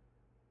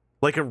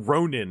 Like a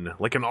Ronin,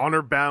 like an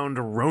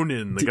honor-bound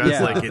Ronin. The guy's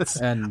like,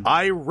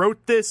 I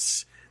wrote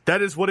this.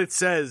 That is what it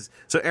says.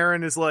 So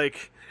Aaron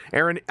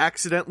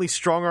accidentally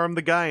strong-armed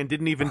the guy and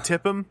didn't even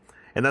tip him.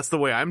 And that's the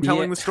way I'm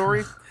telling the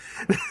story.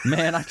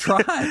 Man, I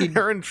tried.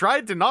 Aaron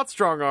tried to not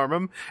strong arm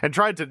him and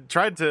tried to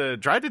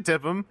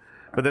tip him,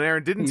 but then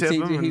Aaron didn't tip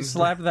him. He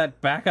slapped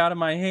that back out of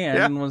my hand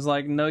and was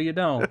like, "No, you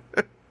don't."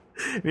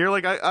 And you're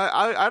like,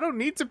 I don't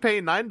need to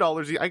pay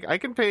 $9. I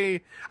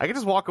can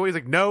just walk away. He's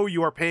like, no,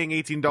 you are paying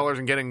 $18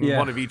 and getting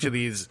one of each of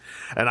these,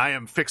 and I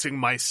am fixing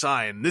my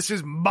sign. This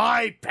is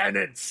my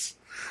penance.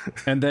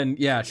 And then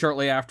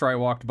shortly after I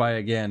walked by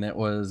again, it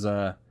was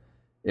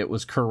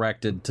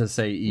corrected to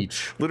say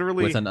each,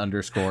 literally with an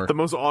underscore. The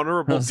most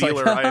honorable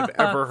dealer I have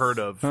ever heard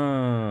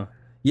of.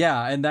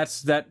 Yeah, and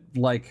that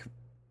like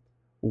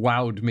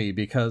wowed me,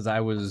 because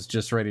I was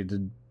just ready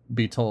to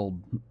be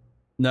told,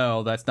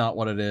 no, that's not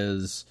what it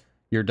is.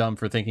 You're dumb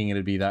for thinking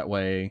it'd be that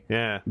way.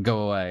 Yeah,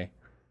 go away.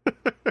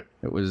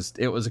 It was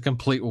a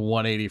complete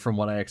 180 from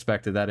what I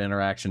expected that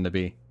interaction to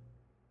be.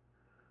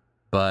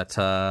 But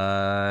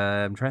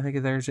I'm trying to think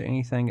if there's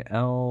anything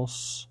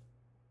else.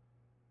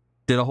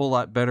 Did a whole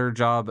lot better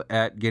job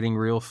at getting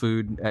real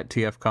food at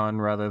TFCon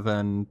rather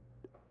than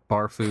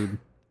bar food.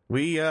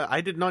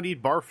 I did not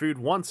eat bar food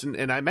once,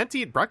 and I meant to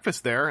eat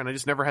breakfast there, and I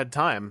just never had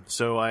time.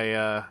 So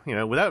I,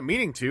 without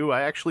meaning to,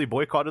 I actually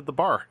boycotted the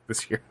bar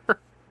this year.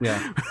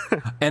 Yeah.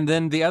 And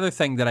then the other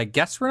thing that I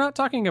guess we're not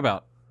talking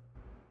about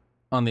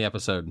on the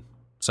episode.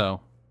 So.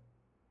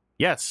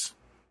 Yes,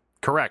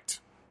 correct.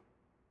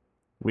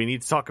 We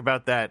need to talk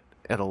about that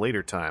at a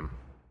later time.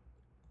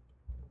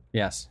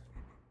 Yes.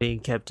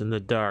 Being kept in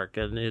the dark,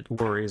 and it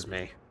worries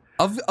me.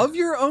 Of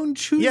your own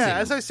choosing. Yeah,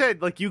 as I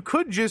said, like, you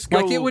could just go...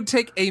 Like, it would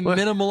take a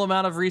minimal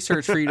amount of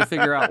research for you to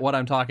figure out what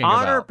I'm talking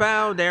about. Honor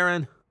bound,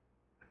 Aaron.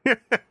 The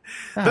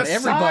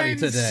everybody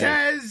sign today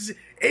says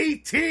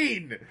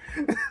 18.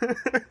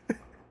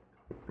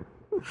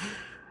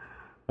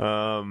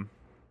 Well,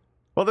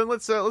 then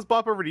let's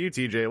bop over to you,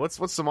 TJ.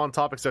 What's some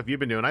on-topic stuff you've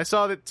been doing? I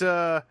saw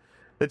that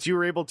you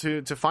were able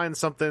to find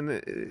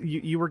something.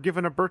 You were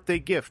given a birthday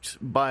gift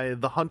by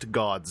the hunt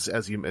gods,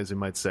 as you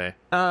might say.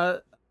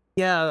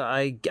 Yeah,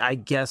 I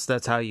guess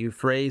that's how you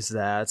phrase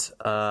that.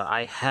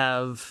 I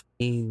have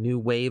a new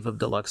wave of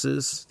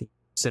deluxes, the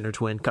Cinder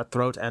Twin,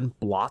 Cutthroat, and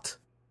Blot.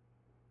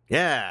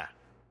 Yeah.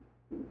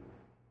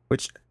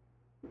 Which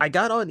I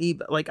got on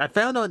eBay. Like, I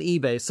found on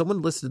eBay,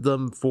 someone listed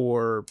them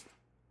for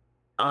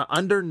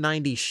under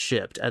 90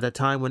 shipped at a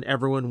time when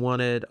everyone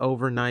wanted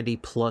over 90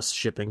 plus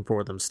shipping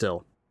for them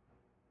still.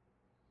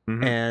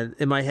 Mm-hmm. And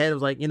in my head, I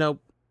was like,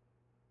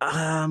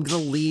 I'm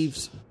gonna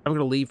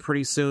leave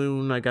pretty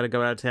soon. I gotta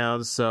go out of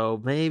town, so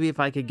maybe if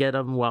I could get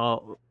them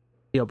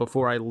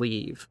before I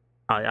leave,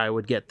 I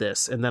would get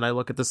this. And then I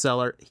look at the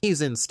seller;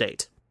 he's in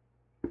state.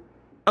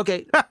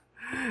 Okay,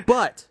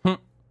 but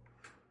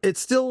it's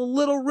still a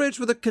little rich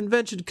with a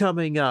convention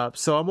coming up,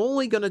 so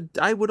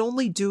I would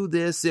only do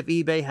this if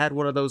eBay had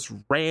one of those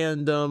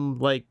random,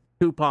 like,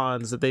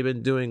 coupons that they've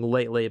been doing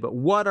lately. But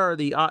what are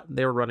they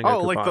were running a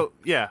coupon.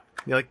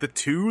 Like the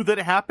two that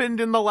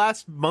happened in the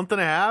last month and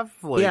a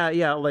half? Like,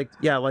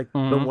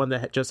 the one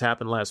that just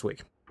happened last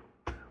week.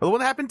 Well, the one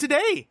that happened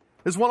today.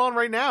 There's one on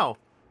right now.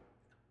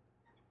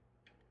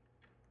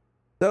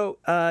 So,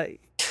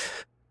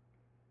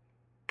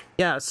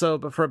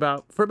 but for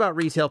about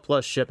retail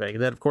plus shipping.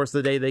 And then, of course,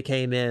 the day they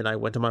came in, I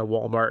went to my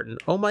Walmart and,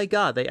 oh my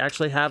god, they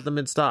actually have them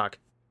in stock.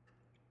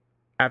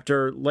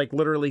 After, like,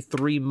 literally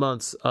 3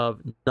 months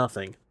of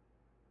nothing.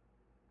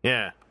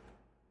 Yeah.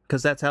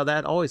 Because that's how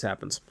that always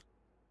happens.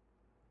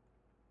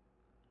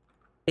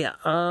 Yeah,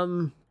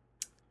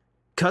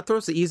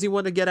 Cutthroat's the easy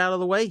one to get out of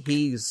the way.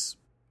 He's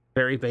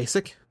very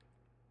basic.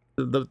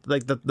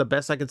 The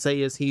best I can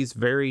say is he's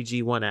very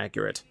G1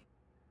 accurate.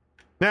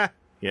 Yeah.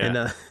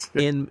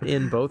 And,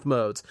 in both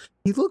modes.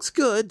 He looks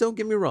good, don't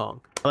get me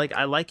wrong.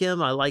 I like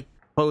him, I like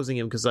posing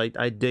him because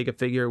I dig a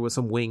figure with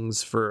some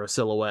wings for a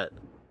silhouette.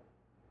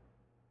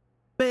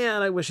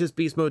 Man, I wish his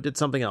beast mode did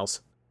something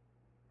else.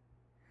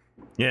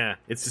 Yeah,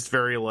 it's just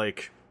very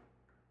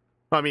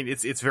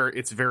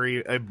it's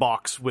very a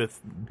box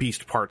with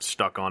beast parts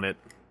stuck on it.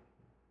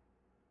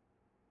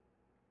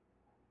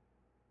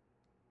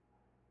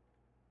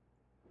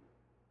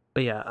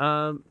 But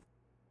yeah,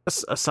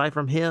 aside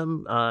from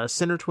him,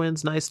 Sinner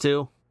Twin's nice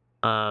too.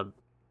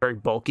 Very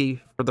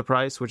bulky for the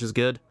price, which is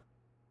good.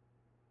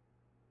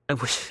 I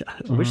wish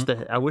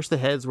the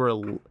heads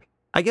were.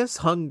 I guess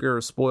hunger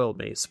spoiled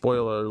me.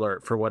 Spoiler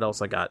alert for what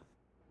else I got.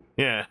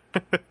 Yeah.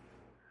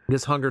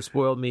 Because hunger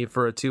spoiled me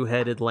for a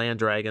 2-headed land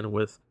dragon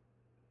with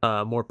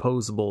more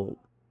posable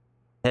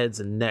heads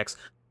and necks.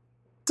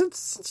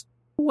 It's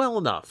well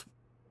enough.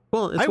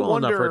 Well, it's well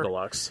enough for a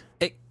deluxe.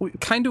 I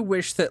kind of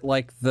wish that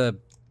like the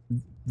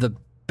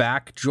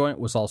back joint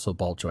was also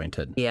ball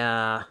jointed.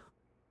 Yeah.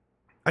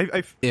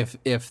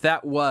 If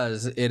that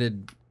was,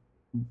 it'd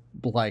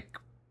like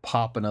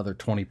pop another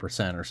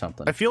 20% or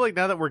something. I feel like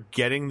now that we're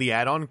getting the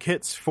add-on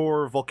kits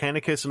for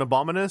Volcanicus and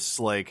Abominus,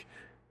 like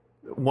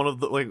one of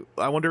the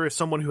I wonder if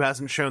someone who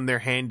hasn't shown their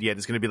hand yet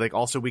is going to be like,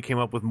 also we came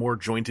up with more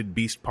jointed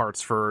beast parts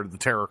for the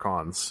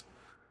Terracons.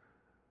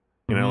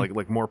 You know,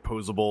 like more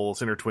posable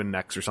Sinner Twin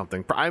necks or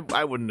something.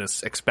 I wouldn't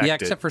expect it. Yeah,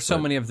 except for so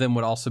many of them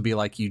would also be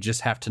like, you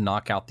just have to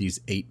knock out these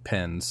 8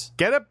 pins.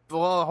 Get a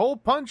whole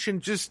punch and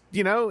just,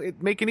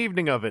 make an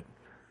evening of it.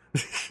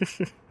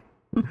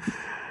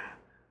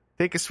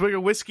 Take a swig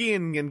of whiskey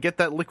and get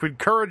that liquid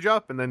courage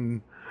up, and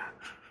then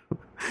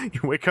you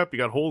wake up, you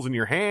got holes in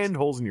your hand,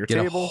 holes in your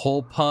table. Get a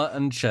hole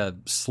punch, a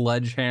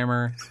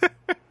sledgehammer.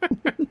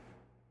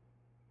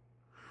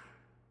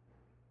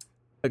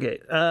 Okay,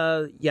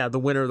 the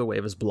winner of the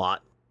wave is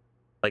Blot.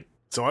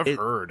 So I've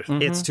heard.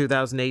 It's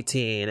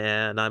 2018,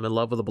 and I'm in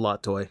love with a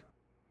Blot toy.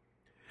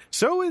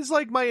 So is,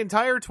 my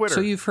entire Twitter.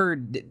 So you've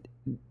heard...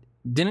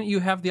 Didn't you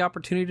have the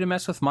opportunity to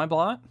mess with my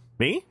Blot?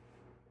 Me?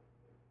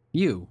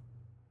 You.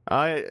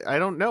 I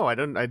don't know. I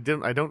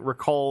don't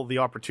recall the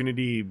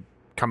opportunity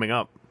coming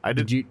up.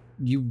 Did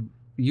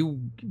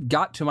you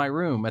got to my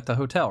room at the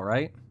hotel,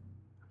 right?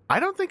 I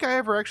don't think I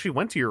ever actually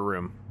went to your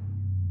room.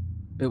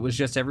 It was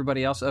just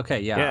everybody else.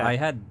 Okay, yeah. I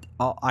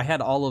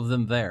had all of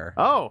them there.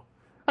 Oh,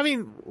 I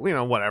mean,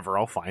 whatever.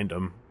 I'll find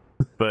them.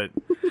 But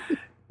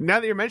now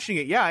that you're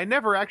mentioning it, I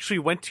never actually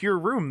went to your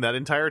room that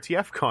entire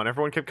TFCon.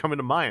 Everyone kept coming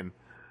to mine.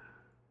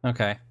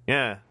 Okay.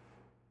 Yeah.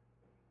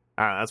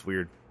 That's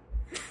weird.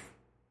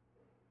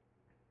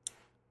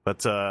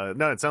 But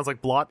no, it sounds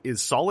like Blot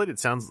is solid. It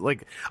sounds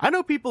like I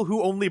know people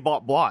who only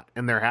bought Blot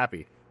and they're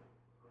happy.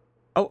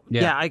 Oh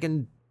yeah, I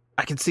can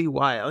see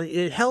why.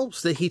 It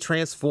helps that he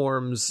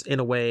transforms in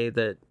a way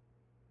that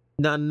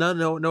no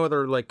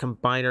other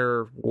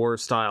combiner war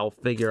style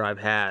figure I've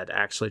had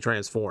actually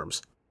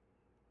transforms.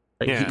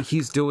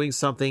 He's doing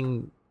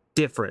something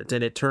different,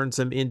 and it turns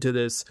him into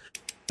this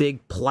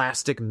big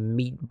plastic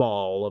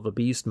meatball of a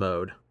beast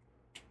mode.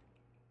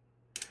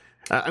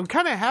 I'm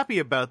kind of happy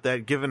about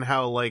that, given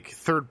how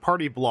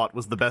third-party Blot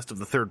was the best of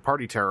the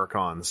third-party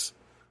Terracons.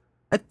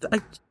 I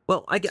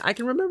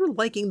can remember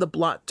liking the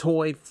Blot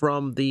toy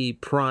from the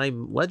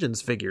Prime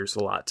Legends figures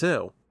a lot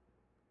too.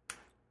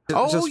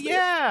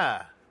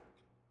 Yeah.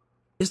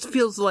 It just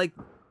feels like,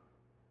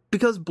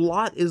 because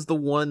Blot is the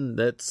one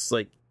that's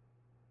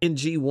in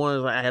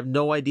G1, I have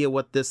no idea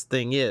what this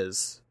thing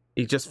is.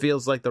 It just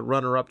feels like the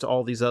runner-up to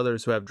all these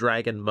others who have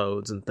dragon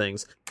modes and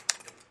things.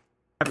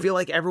 I feel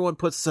like everyone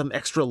puts some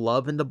extra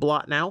love into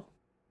Blot now.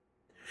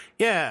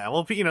 Yeah,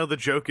 well, the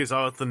joke is,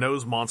 it's the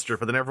nose monster,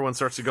 but then everyone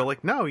starts to go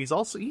no, he's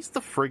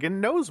the friggin'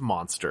 nose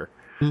monster.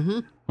 Mm-hmm.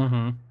 Mm-hmm.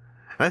 And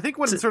I think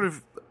when sort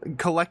of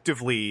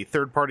collectively,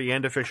 third party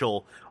and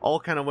official, all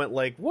kind of went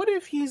what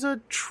if he's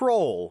a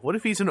troll? What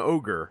if he's an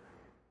ogre?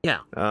 Yeah.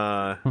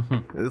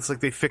 It's like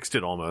they fixed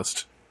it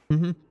almost.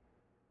 Mm-hmm.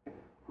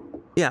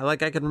 Yeah, I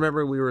can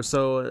remember we were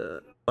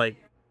so,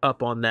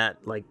 up on that,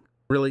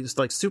 really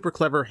just super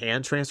clever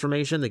hand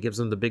transformation that gives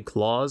him the big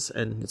claws,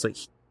 and it's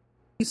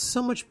he's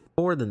so much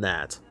more than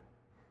that.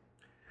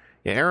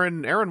 Yeah,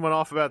 Aaron went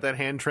off about that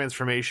hand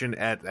transformation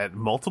at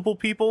multiple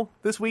people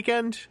this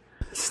weekend.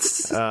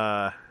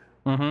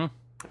 Mm-hmm.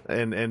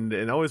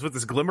 And always with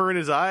this glimmer in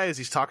his eye as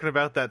he's talking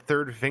about that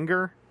third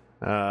finger.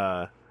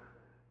 And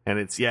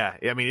it's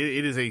I mean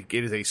it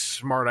is a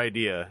smart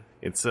idea.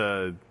 It's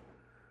very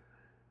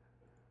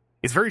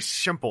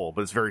simple,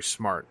 but it's very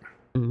smart.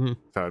 Mm-hmm.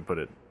 That's how I'd put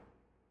it.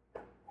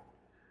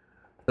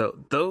 So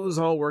those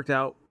all worked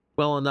out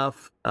well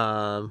enough.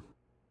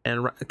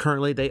 And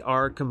currently they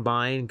are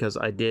combined because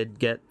I did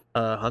get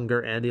Hunger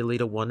and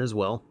Elita 1 as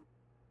well.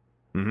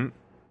 Mm-hmm.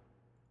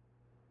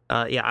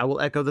 I will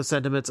echo the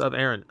sentiments of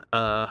Aaron.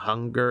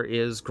 Hunger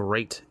is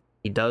great.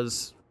 He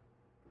does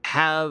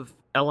have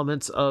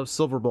elements of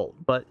Silverbolt,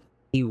 but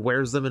he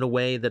wears them in a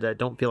way that I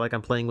don't feel like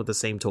I'm playing with the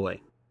same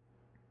toy.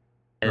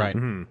 And Right.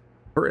 Mm-hmm.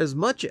 for as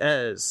much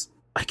as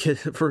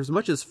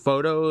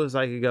photos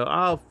I could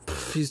go,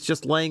 he's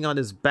just laying on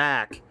his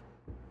back.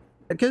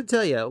 I gotta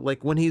tell you,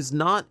 like, when he's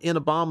not in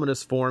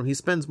Abominus form, he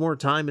spends more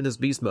time in his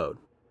beast mode.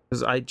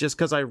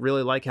 Because I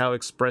really like how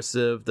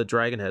expressive the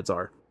dragon heads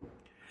are.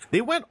 They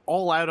went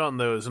all out on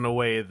those in a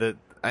way that,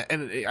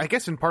 and I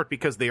guess in part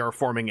because they are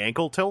forming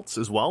ankle tilts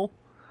as well.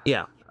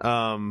 Yeah.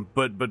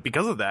 But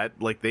because of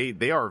that, like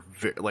they are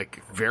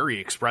very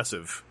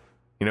expressive.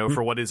 You know,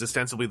 for what is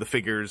ostensibly the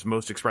figure's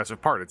most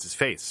expressive part, it's his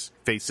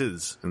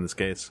faces in this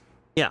case.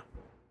 Yeah,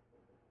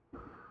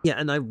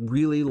 and I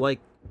really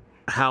like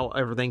how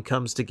everything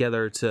comes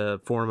together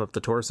to form up the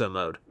torso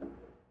mode.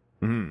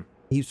 Mm-hmm.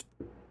 He's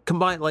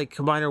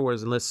Combiner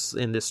Wars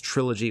in this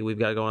trilogy we've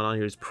got going on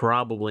here is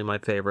probably my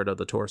favorite of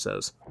the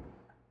torsos.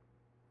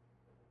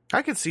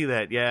 I could see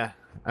that, yeah.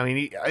 I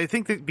mean, I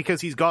think that because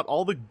he's got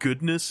all the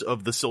goodness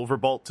of the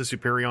Silverbolt to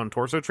Superion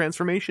torso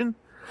transformation,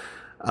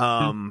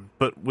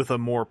 but with a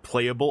more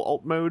playable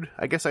alt mode,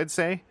 I guess I'd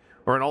say,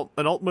 or an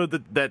alt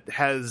mode that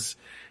has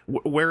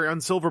where on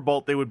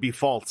Silverbolt they would be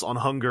faults. On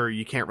Hunger,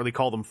 you can't really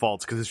call them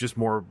faults because it's just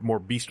more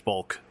beast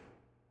bulk.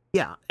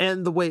 Yeah,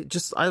 and the way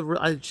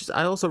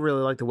I also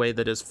really like the way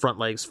that his front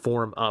legs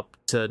form up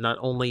to not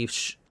only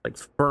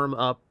firm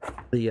up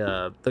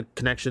the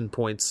connection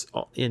points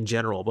in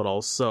general, but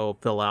also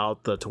fill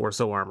out the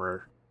torso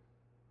armor.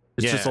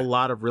 It's just a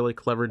lot of really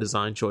clever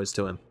design choice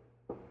to him.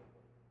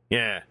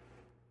 Yeah.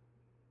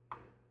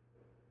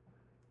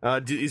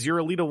 Is your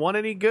Elita 1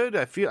 any good?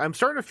 I'm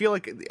starting to feel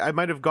like I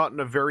might have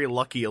gotten a very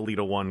lucky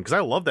Elita 1 because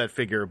I love that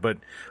figure, but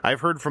I've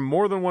heard from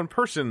more than one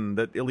person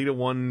that Elita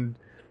 1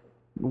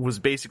 was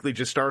basically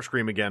just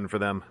Starscream again for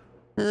them.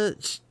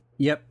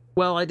 Yep.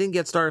 Well, I didn't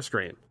get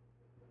Starscream,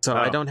 so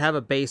I don't have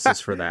a basis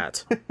for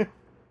that.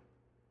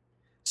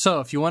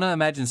 So, if you want to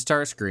imagine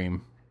Starscream,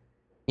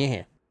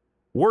 Yeah.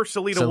 Worse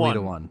Elita 1.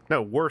 Elita 1.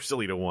 No, worse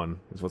Elita 1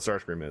 is what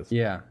Starscream is.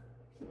 Yeah.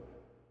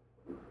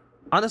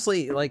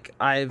 Honestly, like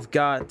I've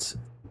got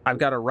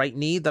a right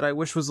knee that I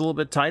wish was a little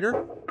bit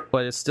tighter,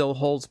 but it still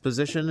holds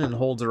position and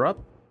holds her up,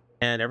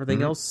 and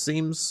everything else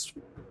seems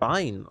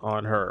fine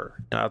on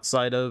her.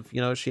 Outside of,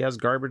 she has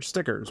garbage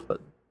stickers,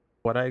 but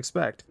what I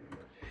expect.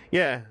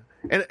 Yeah.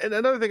 And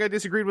another thing I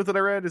disagreed with that I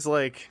read is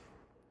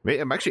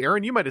actually,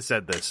 Aaron, you might have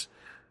said this.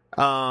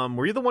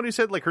 Were you the one who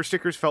said her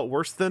stickers felt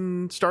worse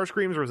than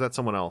Starscream's, or was that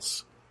someone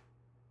else?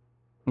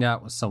 Yeah,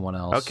 it was someone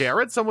else. Okay, I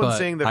read someone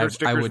saying that her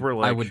stickers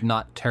were I would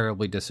not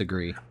terribly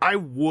disagree.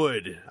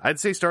 I'd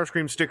say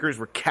Starscream stickers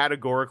were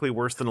categorically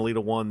worse than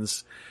Elita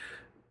 1's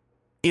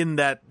in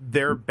that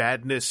their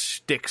badness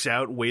sticks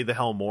out way the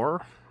hell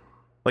more.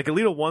 Like,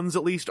 Elita 1's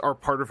at least are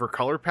part of her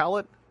color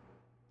palette.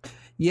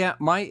 Yeah,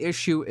 my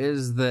issue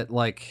is that,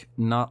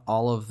 not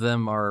all of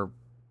them are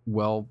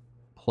well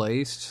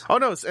placed. Oh,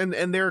 no,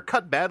 and they're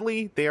cut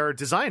badly. They are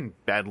designed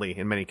badly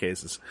in many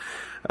cases.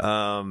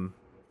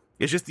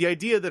 It's just the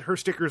idea that her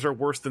stickers are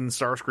worse than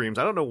Starscream's.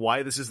 I don't know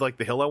why this is, the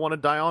hill I want to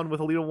die on with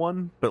Elita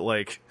 1, but,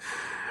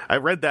 I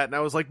read that and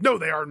I was like, no,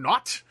 they are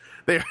not.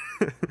 They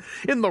are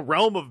in the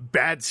realm of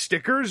bad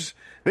stickers.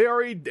 They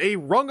are a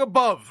rung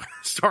above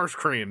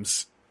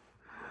Starscream's.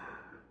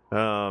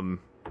 In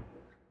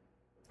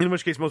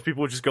which case most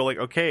people would just go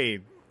okay,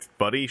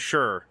 buddy,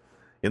 sure.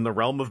 In the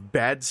realm of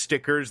bad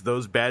stickers,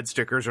 those bad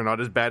stickers are not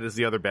as bad as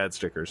the other bad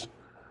stickers.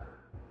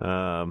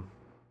 I don't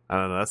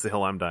know, that's the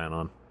hill I'm dying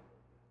on.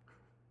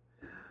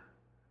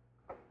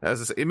 As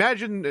I say,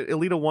 imagine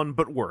Elita 1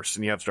 but worse,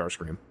 and you have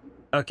Starscream.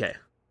 Okay.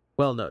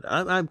 Well noted.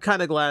 I'm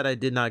kind of glad I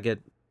did not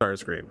get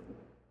Starscream.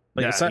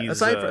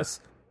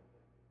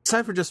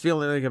 Aside for just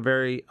feeling like a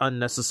very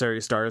unnecessary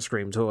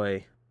Starscream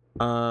toy,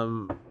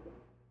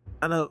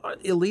 I don't know,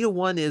 Elita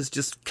 1 is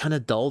just kind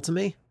of dull to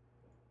me.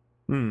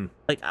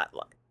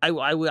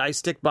 I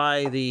stick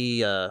by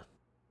the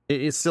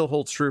it still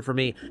holds true for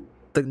me.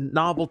 The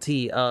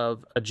novelty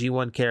of a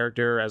G1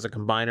 character as a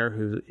combiner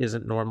who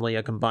isn't normally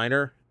a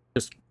combiner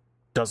just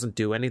doesn't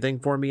do anything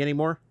for me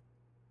anymore.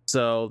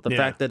 So the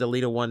fact that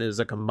Elita 1 is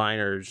a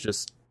combiner is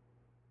just,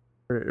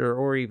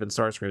 or even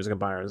Starscream is a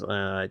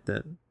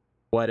combiner,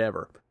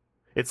 whatever.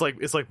 It's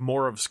like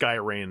more of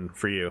Skyrain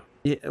for you.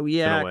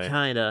 Yeah,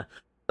 kind of.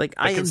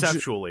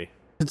 Conceptually.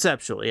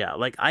 Conceptually, yeah.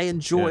 Like, I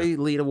enjoy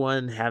Lita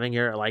 1 having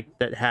her, like,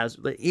 that has,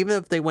 like, even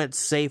if they went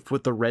safe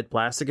with the red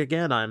plastic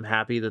again, I'm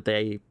happy that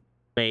they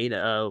made,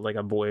 like,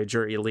 a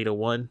Voyager Elita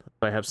 1. If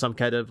I have some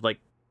kind of, like,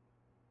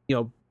 you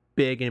know,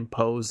 big,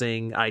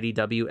 imposing,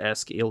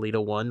 IDW-esque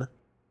Elita 1.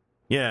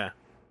 Yeah.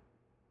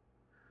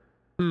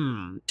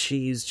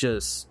 She's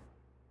just...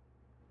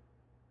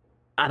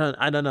 I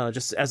don't know.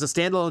 Just as a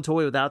standalone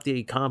toy without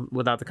the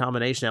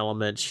combination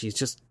element, she's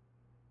just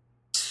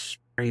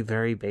very,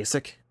 very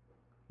basic.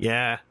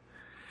 Yeah.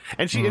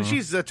 And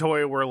she's a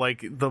toy where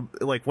like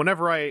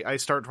whenever I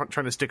start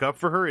trying to stick up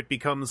for her, it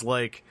becomes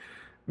like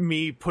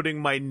me putting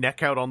my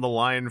neck out on the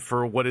line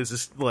for what is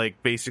this,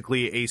 like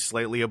basically a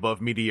slightly above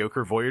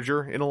mediocre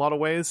Voyager in a lot of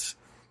ways.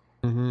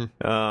 Like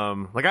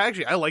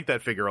I like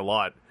that figure a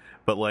lot,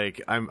 but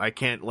like I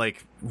can't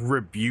like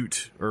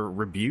refute and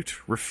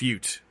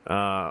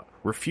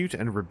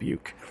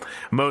rebuke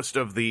most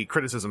of the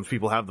criticisms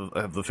people have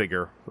of the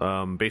figure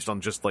based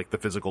on just like the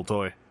physical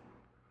toy.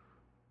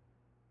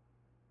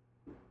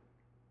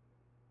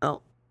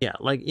 Oh, yeah,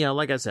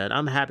 like I said,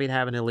 I'm happy to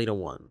have an Elita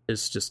 1.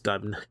 It's just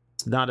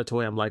it's not a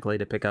toy I'm likely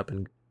to pick up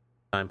in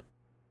time.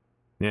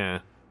 Yeah.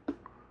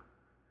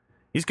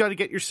 You've got to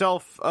get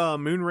yourself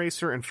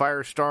Moonracer and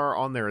Firestar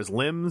on there as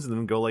limbs, and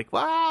then go like,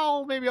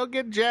 wow, maybe I'll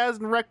get Jazz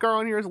and Wreck-Gar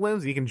on here as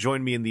limbs, and you can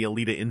join me in the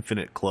Elita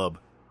Infinite Club.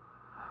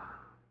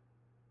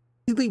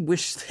 I really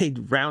wish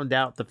they'd round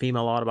out the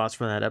female Autobots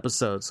from that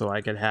episode so I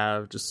could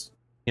have just,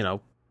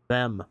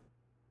 them.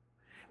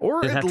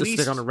 Or they'd at have least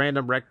to stick on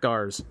random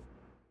Wreck-Gars.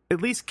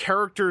 At least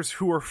characters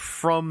who are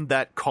from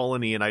that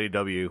colony in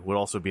IDW would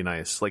also be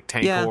nice, like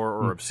Tankor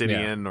or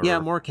Obsidian. Yeah,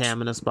 more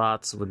Caminus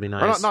bots would be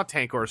nice. Or not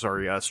Tankor,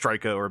 sorry,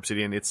 Strika or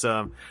Obsidian. It's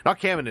not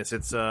Caminus,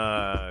 it's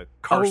Carcer.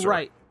 Oh,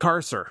 right,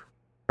 Carcer.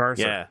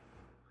 Yeah.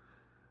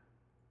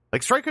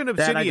 Like Strika and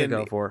Obsidian, that I could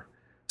go for.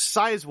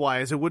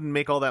 Size-wise, it wouldn't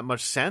make all that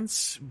much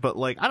sense, but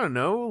like, I don't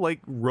know,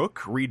 like Rook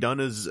redone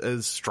as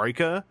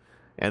Strika,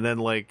 and then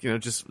like,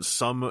 just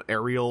some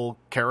aerial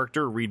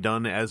character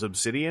redone as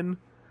Obsidian.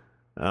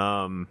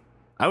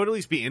 I would at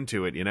least be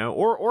into it,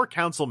 or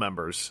council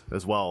members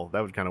as well.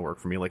 That would kind of work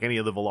for me, like any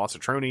of the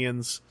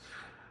Velocitronians.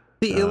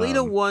 The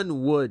Elita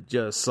 1 would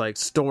just like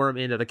storm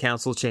into the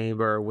council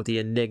chamber with the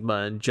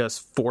Enigma and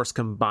just force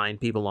combine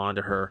people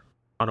onto her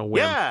on a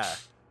whim. Yeah,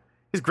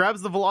 just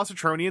grabs the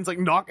Velocitronians, like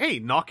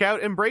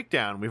knockout and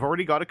breakdown. We've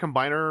already got a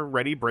combiner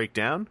ready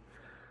breakdown,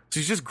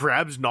 so he just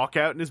grabs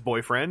knockout and his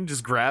boyfriend,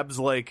 just grabs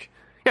and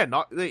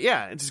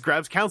just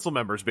grabs council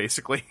members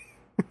basically.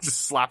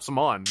 Just slaps them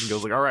on and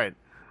goes like, all right,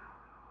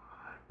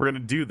 we're gonna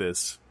do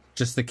this.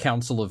 Just the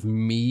council of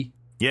me.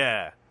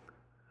 Yeah.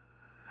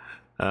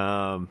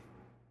 DJ,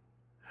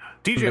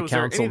 the was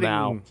there council anything?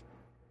 now.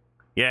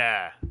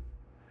 Yeah.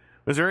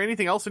 Was there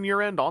anything else in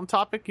your end on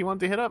topic you wanted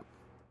to hit up?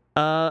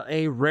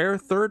 A rare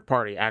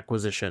third-party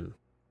acquisition.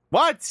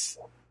 What?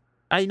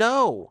 I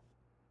know.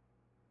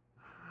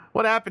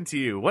 What happened to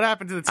you? What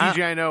happened to the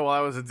TJ I know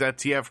while I was at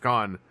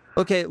TFCon?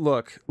 Okay,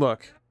 look.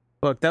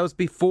 That was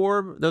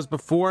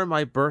before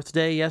my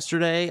birthday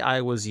yesterday.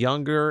 I was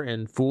younger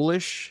and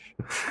foolish.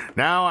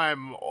 Now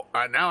I'm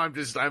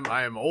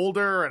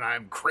older and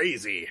I'm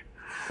crazy.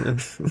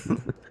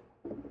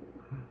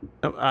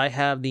 I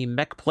have the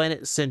Mech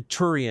Planet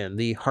Centurion,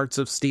 the Hearts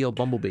of Steel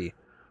Bumblebee.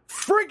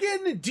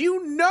 Friggin', do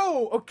you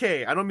know?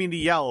 Okay, I don't mean to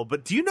yell,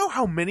 but do you know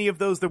how many of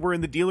those there were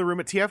in the dealer room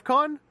at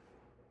TFCon?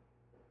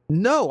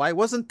 No, I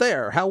wasn't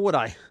there. How would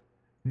I?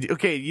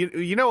 Okay,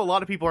 you know a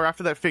lot of people are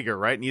after that figure,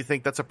 right? And you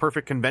think that's a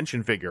perfect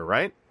convention figure,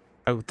 right?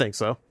 I would think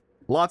so.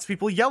 Lots of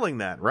people yelling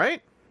that,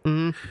 right?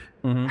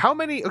 Mm-hmm. How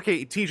many...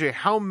 Okay, TJ,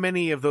 how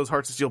many of those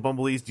Hearts of Steel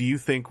Bumblebees do you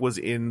think was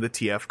in the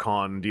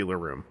TFCon dealer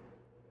room?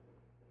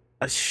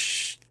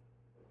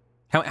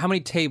 How many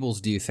tables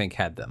do you think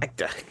had them?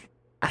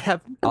 I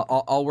have...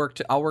 I'll work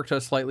to a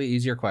slightly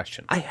easier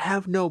question. I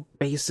have no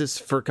basis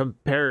for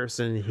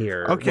comparison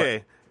here.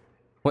 Okay.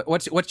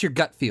 What's your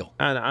gut feel?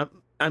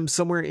 I'm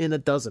somewhere in a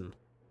dozen.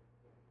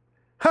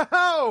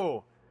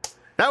 Ho-ho!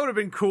 That would have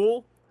been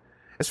cool.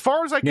 As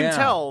far as I can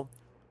tell,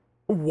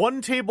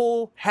 one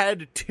table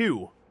had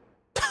 2.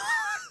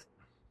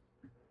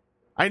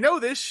 I know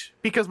this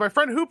because my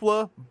friend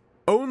Hoopla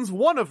owns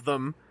one of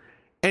them,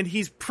 and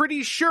he's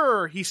pretty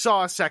sure he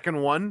saw a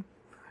second one.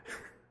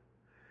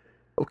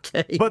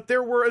 Okay. But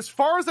there were, as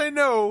far as I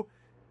know,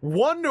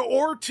 1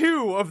 or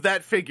 2 of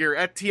that figure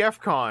at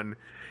TFCon.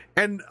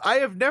 And I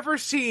have never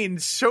seen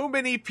so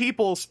many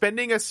people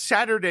spending a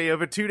Saturday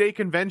of a 2-day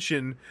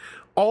convention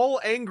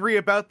all angry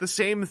about the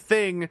same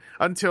thing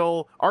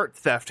until art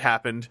theft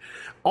happened.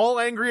 All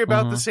angry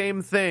about the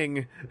same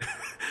thing.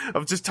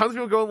 Of just tons of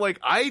people going like,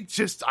 I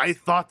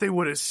thought they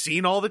would have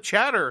seen all the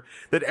chatter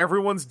that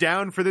everyone's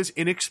down for this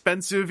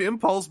inexpensive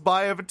impulse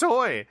buy of a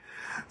toy.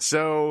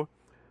 So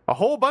a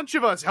whole bunch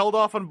of us held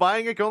off on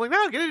buying it, going like,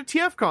 no, get it at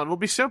TFCon, it'll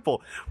be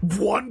simple.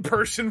 One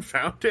person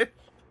found it.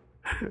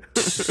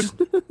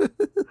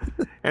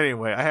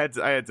 Anyway, I had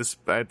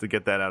to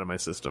get that out of my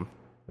system.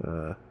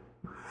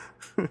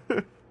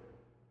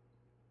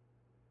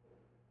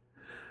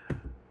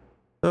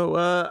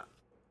 So,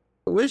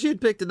 wish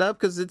you'd picked it up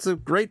because it's a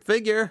great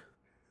figure.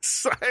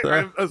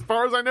 As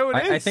far as I know,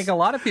 it is. I think a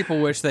lot of people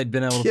wish they'd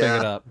been able to pick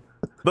it up.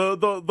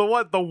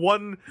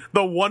 The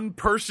one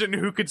person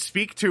who could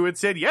speak to it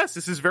said, yes,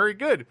 this is very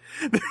good.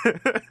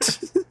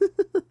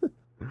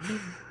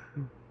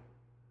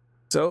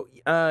 So,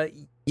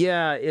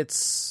 yeah, it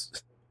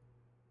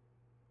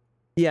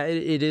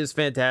is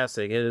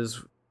fantastic. It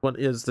is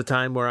the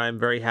time where I'm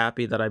very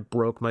happy that I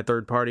broke my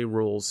third-party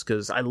rules,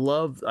 because I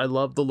love the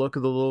look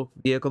of the little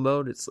vehicle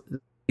mode. It's a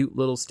cute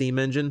little steam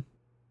engine,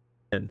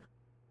 and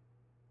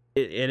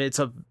it's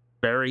a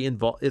very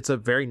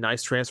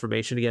nice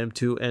transformation to get him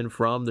to and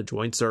from. The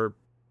joints are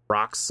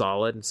rock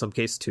solid, in some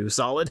cases too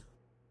solid.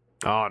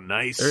 Oh,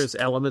 nice. There's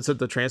elements of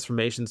the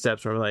transformation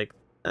steps where I'm like,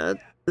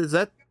 is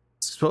that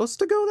supposed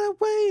to go that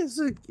way? Is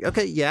it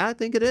okay? Yeah, I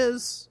think it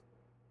is.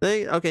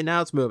 Okay,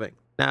 now it's moving.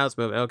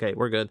 Okay,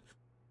 we're good.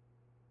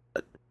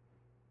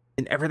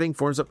 And everything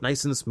forms up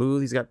nice and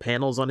smooth. He's got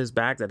panels on his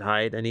back that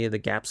hide any of the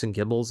gaps and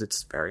gimbals.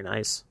 It's very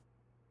nice.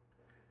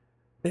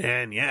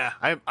 And yeah,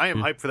 I am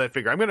hyped for that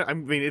figure.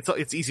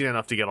 It's easy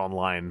enough to get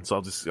online,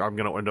 so I'm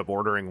gonna end up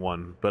ordering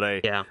one. But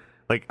I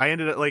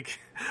ended up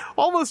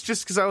almost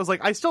just because I was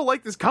I still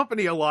like this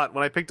company a lot.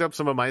 When I picked up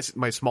some of my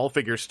small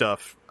figure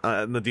stuff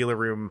in the dealer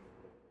room,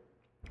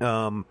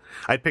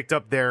 I picked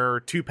up their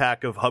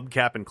 2-pack of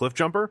Hubcap and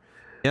Cliffjumper.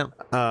 Yeah,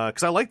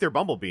 because I like their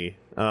Bumblebee.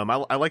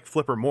 I like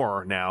Flipper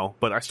more now,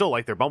 but I still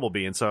like their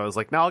Bumblebee, and so I was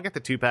like, no, I'll get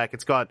the 2-pack.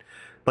 It's got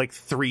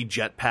 3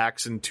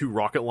 jetpacks and 2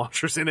 rocket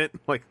launchers in it.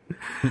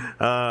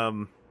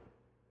 Yeah,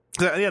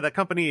 that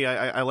company,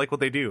 I like what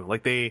they do.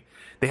 They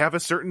have a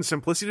certain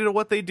simplicity to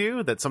what they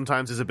do that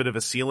sometimes is a bit of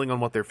a ceiling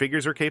on what their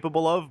figures are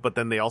capable of, but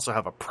then they also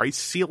have a price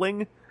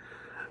ceiling.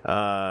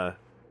 And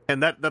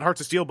that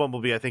Hearts of Steel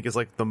Bumblebee, I think, is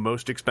the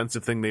most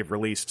expensive thing they've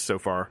released so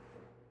far.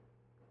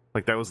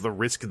 That was the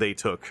risk they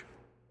took.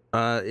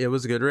 It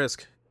was a good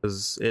risk,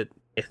 because it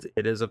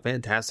is a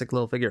fantastic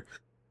little figure.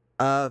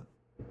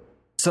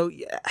 So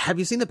have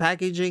you seen the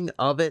packaging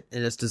of it?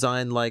 And it's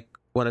designed like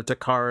one of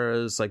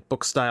Takara's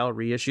book style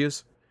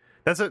reissues.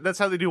 That's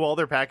how they do all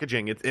their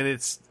packaging.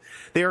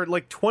 They are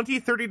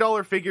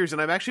 $20-$30 figures,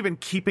 and I've actually been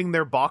keeping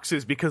their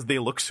boxes because they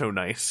look so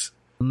nice.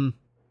 Mm.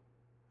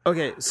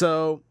 Okay,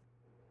 so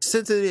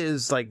since it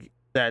is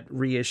that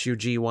reissue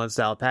G1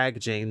 style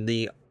packaging,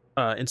 the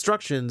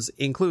instructions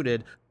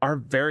included are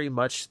very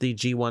much the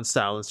G1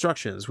 style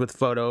instructions, with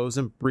photos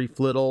and brief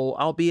little,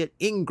 albeit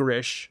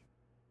English,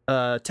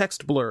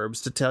 text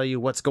blurbs to tell you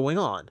what's going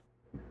on.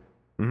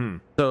 Mm-hmm.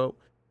 So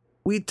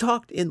we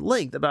talked in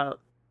length about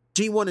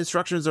G1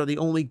 instructions are the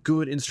only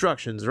good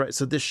instructions, right?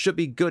 So this should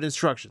be good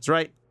instructions,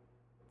 right?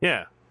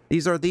 Yeah.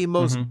 These are the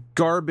most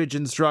garbage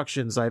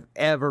instructions I've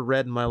ever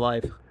read in my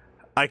life.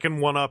 I can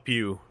one-up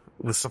you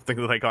with something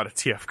that I got at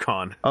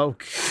TFCon. Oh,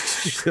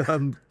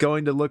 I'm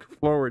going to look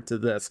forward to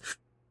this.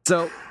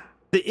 So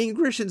the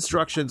English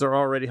instructions are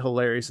already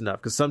hilarious enough,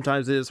 because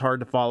sometimes it is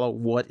hard to follow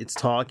what it's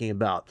talking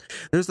about.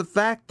 There's the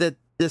fact that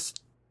this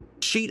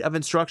sheet of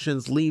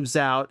instructions leaves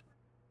out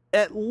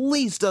at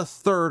least a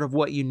third of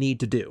what you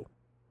need to do.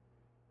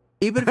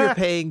 Even if you're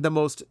paying the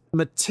most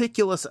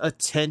meticulous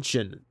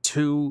attention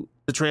to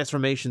the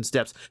transformation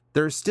steps,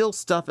 there's still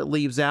stuff it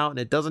leaves out, and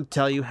it doesn't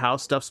tell you how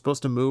stuff's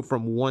supposed to move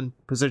from one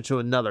position to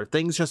another.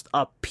 Things just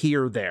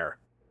appear there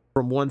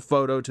from one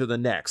photo to the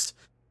next.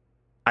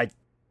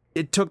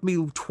 It took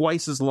me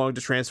twice as long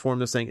to transform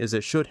this thing as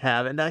it should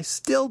have, and I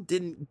still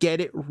didn't get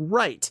it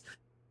right.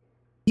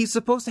 He's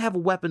supposed to have a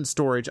weapon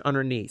storage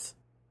underneath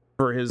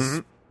for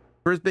his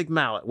big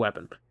mallet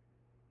weapon.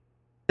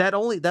 That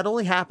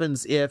only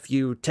happens if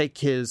you take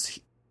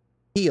his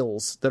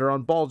heels that are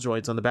on ball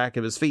joints on the back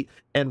of his feet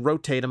and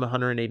rotate them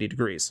 180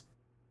 degrees.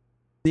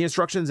 The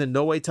instructions in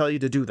no way tell you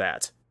to do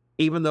that,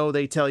 even though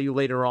they tell you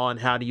later on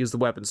how to use the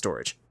weapon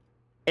storage.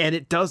 And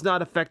it does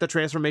not affect the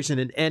transformation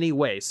in any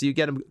way, so you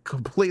get him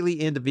completely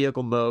into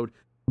vehicle mode,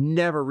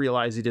 never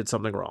realize he did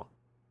something wrong.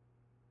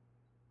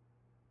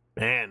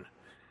 Man.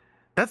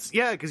 Because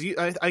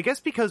I guess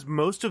because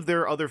most of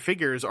their other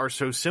figures are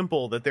so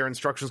simple that their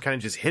instructions kind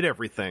of just hit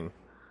everything.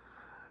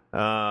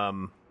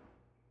 Man,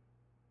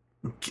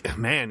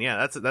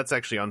 yeah, that's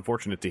actually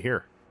unfortunate to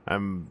hear.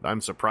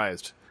 I'm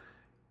surprised.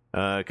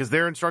 Because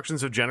their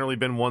instructions have generally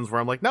been ones where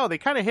I'm like, no, they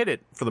kind of hit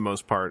it for the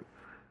most part.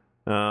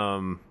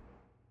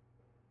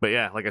 But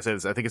yeah, like I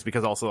said, I think it's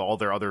because also all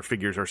their other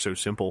figures are so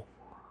simple.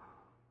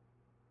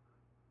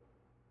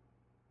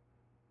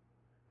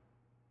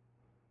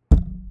 I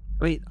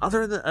mean,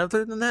 other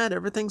than that,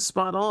 everything's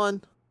spot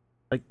on.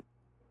 I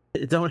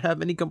don't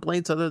have any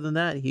complaints other than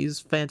that. He's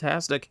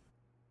fantastic.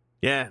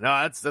 Yeah,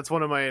 no, that's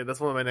one of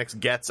my next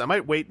gets. I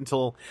might wait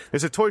until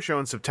there's a toy show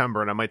in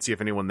September, and I might see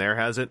if anyone there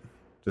has it.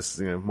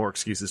 Just more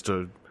excuses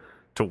to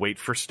wait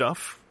for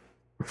stuff.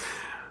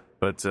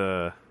 But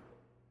I'm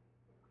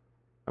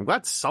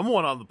glad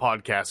someone on the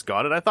podcast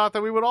got it. I thought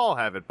that we would all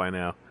have it by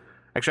now.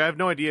 Actually, I have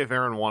no idea if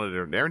Aaron wanted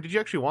it. Aaron, did you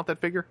actually want that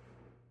figure?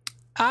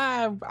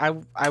 I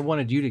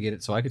wanted you to get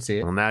it so I could see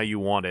it. Well, now you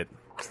want it.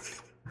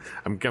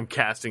 I'm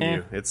casting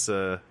you. It's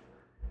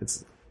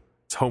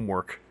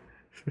homework.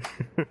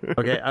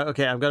 Okay,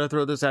 I'm gonna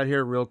throw this out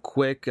here real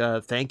quick.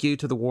 Thank you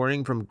to the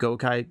warning from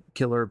Gokai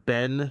Killer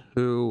Ben,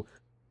 who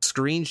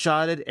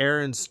screenshotted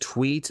Aaron's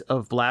tweet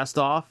of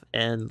Blastoff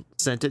and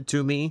sent it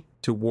to me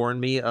to warn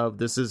me of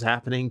this is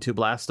happening to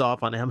Blastoff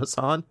on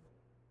Amazon.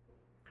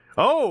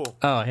 Oh,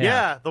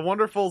 yeah. The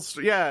wonderful,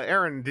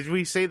 Aaron, did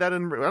we say that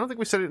in? I don't think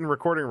we said it in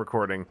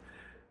recording,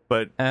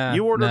 but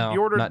you ordered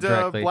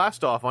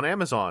Blastoff on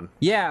Amazon.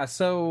 Yeah,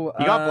 so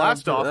you got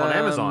Blastoff on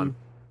Amazon.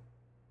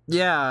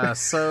 Yeah,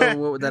 so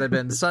what would that have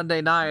been?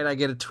 Sunday night, I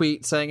get a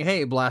tweet saying,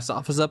 "Hey,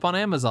 Blastoff is up on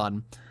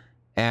Amazon,"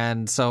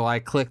 and so I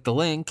click the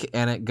link,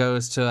 and it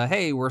goes to,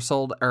 "Hey, we're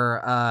sold,"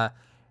 or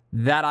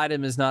that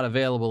item is not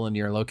available in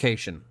your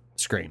location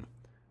screen.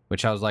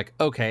 Which I was like,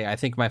 okay, I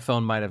think my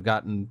phone might have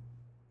gotten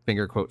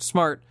finger quote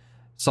smart,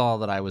 saw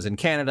that I was in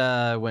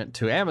Canada, went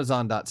to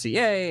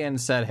Amazon.ca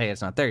and said, "Hey,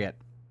 it's not there yet."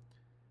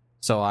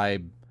 So I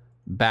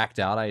backed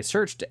out. I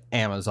searched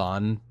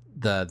Amazon,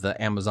 the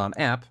Amazon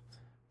app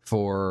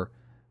for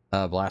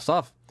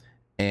Blastoff,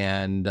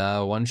 and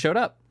one showed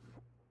up,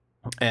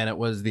 and it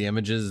was the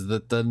images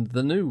that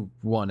the new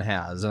one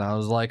has, and I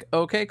was like,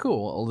 okay,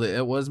 cool.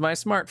 It was my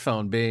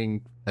smartphone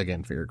being,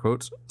 again, finger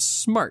quotes,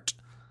 smart.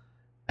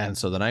 And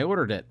so then I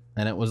ordered it,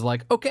 and it was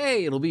like,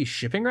 okay, it'll be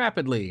shipping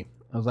rapidly.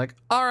 I was like,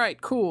 all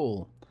right,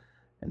 cool.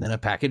 And then a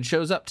package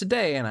shows up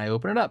today, and I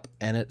open it up,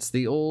 and it's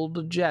the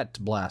old Jet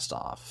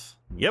Blastoff.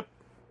 Yep.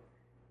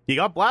 You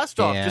got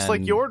Blastoff, just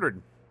like you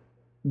ordered.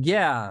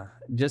 Yeah,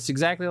 just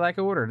exactly like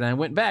I ordered. And I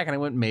went back, and I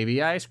went,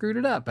 maybe I screwed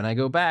it up. And I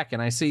go back,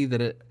 and I see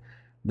that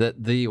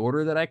the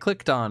order that I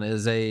clicked on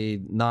is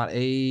not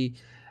a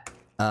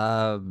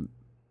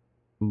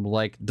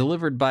like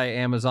delivered by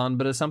Amazon,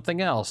 but is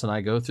something else. And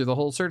I go through the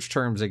whole search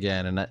terms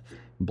again, and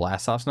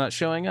Blastoff's not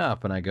showing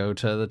up. And I go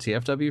to the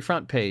TFW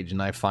front page,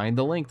 and I find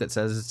the link that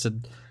says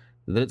that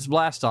it's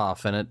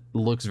Blastoff, and it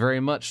looks very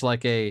much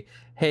like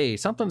hey,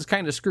 something's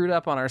kind of screwed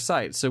up on our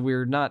site, so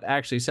we're not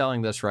actually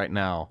selling this right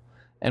now,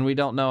 and we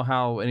don't know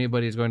how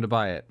anybody's going to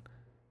buy it.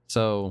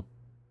 So,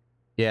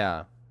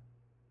 yeah.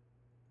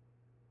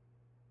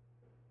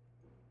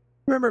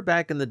 Remember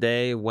back in the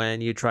day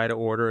when you try to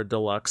order a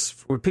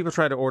deluxe, when people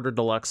try to order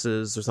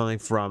deluxes or something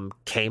from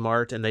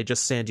Kmart, and they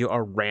just send you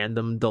a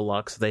random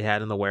deluxe they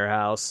had in the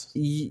warehouse?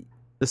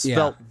 This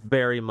felt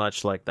very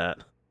much like that.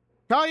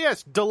 Oh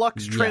yes,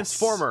 Deluxe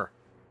Transformer.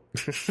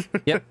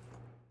 Yep.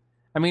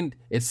 I mean,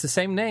 it's the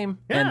same name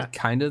and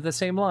kind of the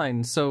same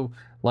line, so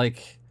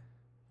like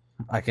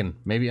I can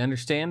maybe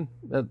understand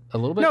a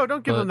little bit. No,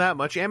 don't give them that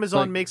much.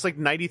 Amazon makes like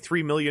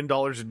 $93 million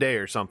a day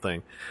or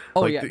something.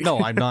 Oh, like,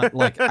 no, I'm not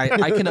like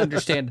I can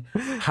understand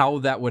how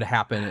that would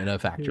happen in a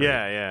factory.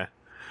 Yeah.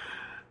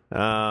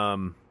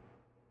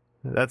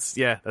 That's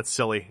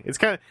silly. It's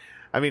kind of,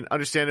 I mean,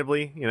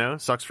 understandably,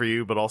 sucks for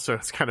you, but also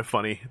it's kind of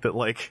funny that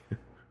like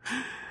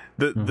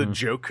the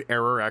joke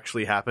error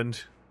actually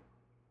happened.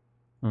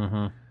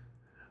 Mm-hmm.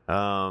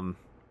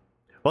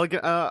 Well,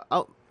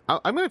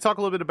 I'm going to talk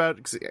a little bit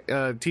about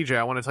TJ.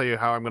 I want to tell you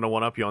how I'm going to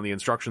one up you on the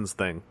instructions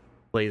thing.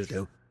 Please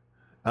do.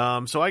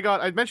 So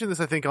I mentioned this,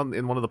 I think,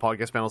 in one of the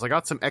podcast panels. I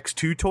got some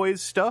X2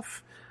 Toys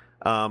stuff.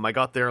 I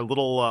got their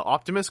little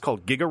Optimus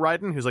called Giga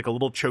Raiden, who's like a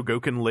little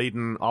Chogokin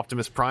laden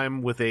Optimus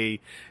Prime with a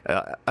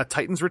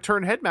Titan's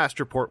Return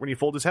Headmaster port when you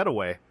fold his head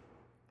away.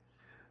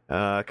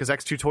 Because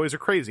X2 Toys are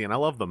crazy, and I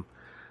love them.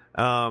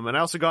 And I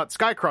also got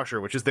Sky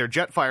Crusher, which is their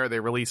Jetfire they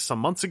released some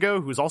months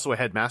ago, who's also a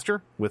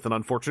Headmaster with an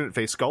unfortunate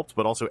face sculpt,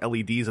 but also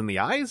LEDs in the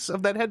eyes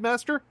of that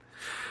Headmaster.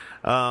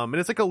 And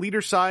it's like a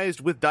liter-sized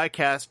with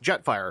die-cast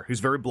Jetfire, who's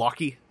very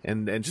blocky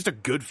and just a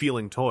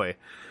good-feeling toy.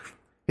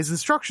 His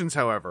instructions,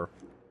 however...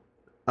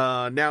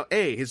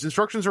 his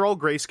instructions are all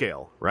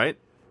grayscale, right?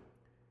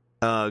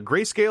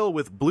 Grayscale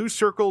with blue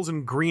circles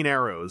and green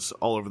arrows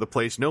all over the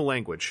place, no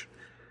language.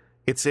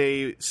 It's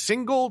a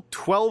single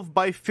 12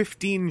 by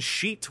 15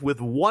 sheet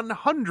with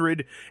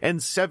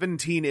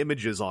 117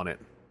 images on it.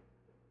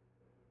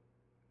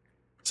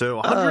 So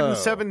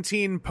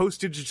 117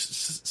 postage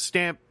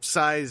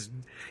stamp-sized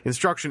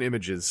instruction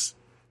images.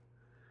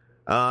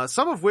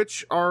 Some of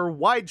which are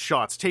wide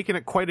shots taken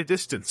at quite a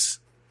distance.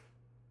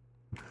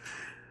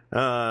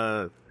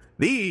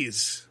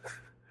 These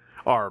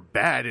are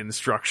bad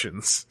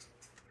instructions.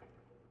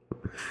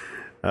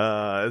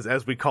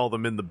 As we call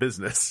them in the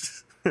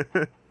business.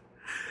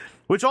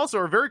 Which also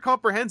are very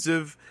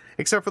comprehensive,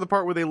 except for the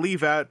part where they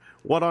leave out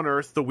what on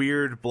earth the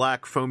weird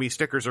black foamy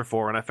stickers are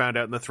for, and I found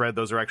out in the thread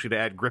those are actually to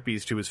add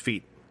grippies to his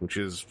feet, which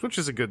is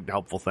a good,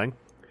 helpful thing.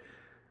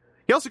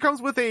 He also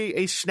comes with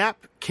a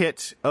snap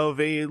kit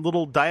of a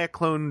little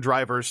Diaclone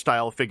driver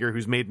style figure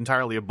who's made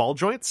entirely of ball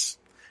joints.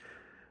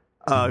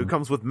 Who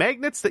comes with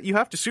magnets that you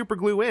have to super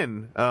glue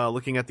in,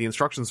 looking at the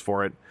instructions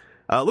for it.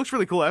 Looks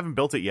really cool. I haven't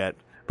built it yet.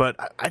 But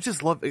I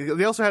just love...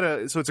 They also had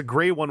it's a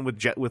gray one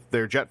with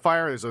their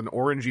Jetfire. There's an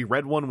orangey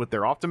red one with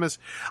their Optimus.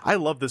 I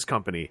love this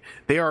company.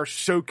 They are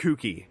so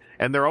kooky.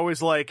 And they're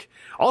always like,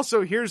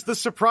 also, here's the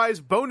surprise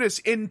bonus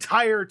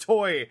entire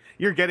toy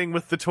you're getting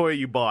with the toy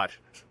you bought.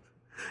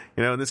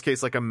 In this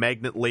case, like a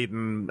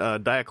magnet-laden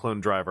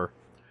Diaclone driver.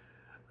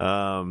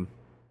 So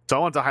So I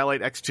wanted to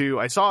highlight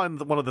X2. I saw in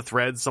one of the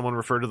threads someone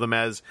referred to them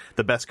as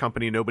the best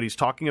company nobody's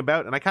talking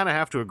about, and I kind of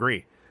have to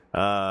agree.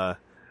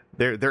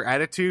 Their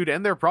attitude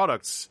and their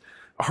products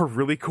are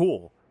really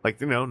cool.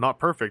 Like, not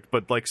perfect,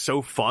 but like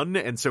so fun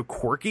and so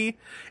quirky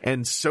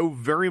and so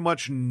very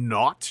much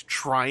not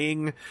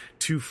trying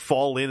to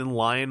fall in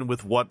line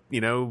with what,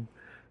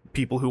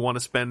 people who want to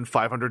spend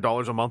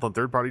 $500 a month on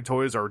third-party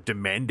toys are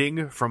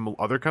demanding from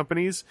other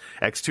companies.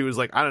 X2 is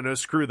like, I don't know,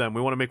 screw them.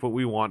 We want to make what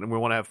we want, and we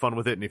want to have fun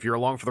with it. And if you're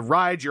along for the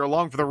ride, you're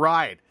along for the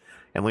ride.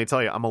 And let me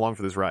tell you, I'm along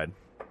for this ride.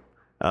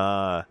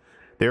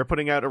 They're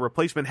putting out a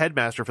replacement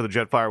Headmaster for the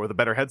Jetfire with a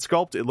better head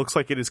sculpt. It looks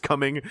like it is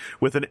coming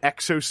with an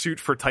exosuit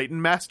for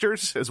Titan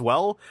Masters as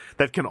well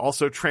that can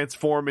also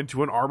transform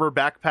into an armor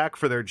backpack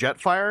for their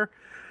Jetfire.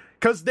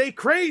 'Cause they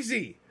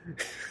crazy!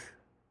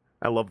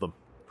 I love them.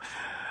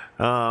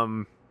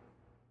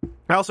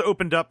 I also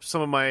opened up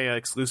some of my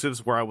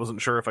exclusives where I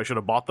wasn't sure if I should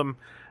have bought them.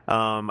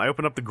 I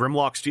opened up the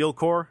Grimlock Steel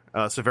Core,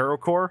 Severo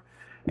Core,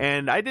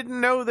 and I didn't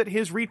know that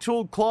his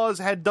retooled claws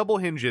had double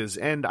hinges,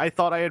 and I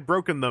thought I had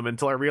broken them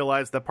until I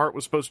realized that part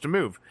was supposed to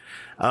move.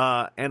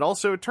 And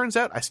also, it turns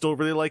out I still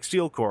really like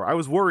Steel Core. I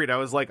was worried. I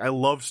was like, I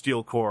love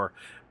Steel Core,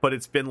 but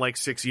it's been like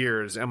 6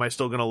 years. Am I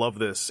still going to love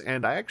this?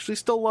 And I actually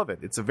still love it.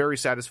 It's a very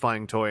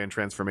satisfying toy and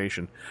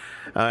transformation.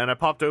 And I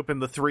popped open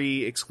the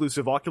 3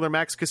 exclusive Ocular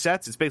Max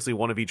cassettes. It's basically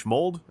one of each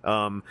mold.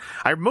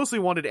 I mostly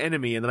wanted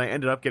Enemy, and then I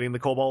ended up getting the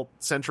Cobalt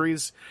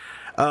Sentries.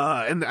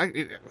 And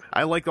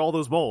I liked all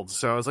those molds.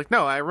 So I was like,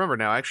 no, I remember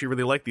now. I actually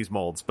really like these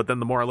molds. But then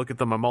the more I look at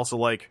them, I'm also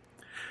like,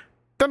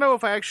 don't know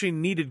if I actually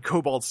needed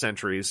Cobalt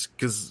Sentries,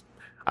 because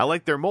I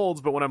like their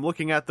molds, but when I'm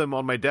looking at them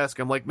on my desk,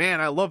 I'm like,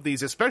 man, I love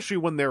these, especially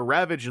when they're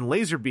Ravage and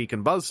Laserbeak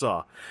and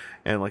Buzzsaw.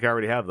 And like, I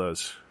already have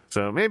those.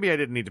 So maybe I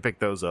didn't need to pick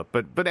those up.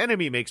 But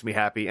Enemy makes me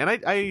happy. And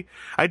I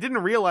didn't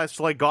realize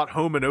till I got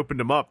home and opened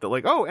them up that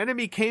like, oh,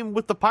 Enemy came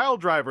with the pile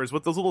drivers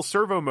with those little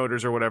servo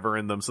motors or whatever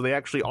in them, so they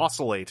actually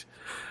oscillate.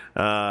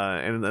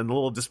 And the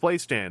little display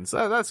stands.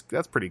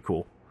 That's pretty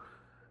cool.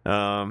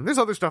 There's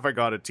other stuff I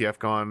got at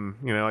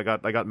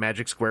TFCon. I got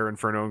Magic Square,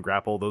 Inferno, and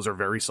Grapple. Those are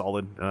very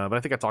solid. But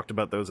I think I talked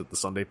about those at the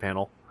Sunday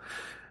panel.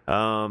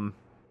 And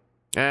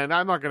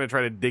I'm not going to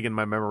try to dig in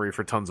my memory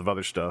for tons of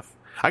other stuff.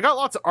 I got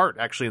lots of art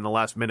actually in the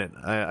last minute.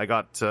 I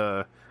got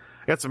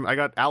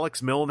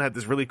Alex Milne had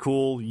this really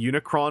cool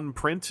Unicron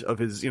print of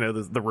his,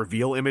 the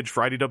reveal image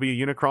for IDW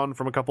Unicron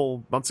from a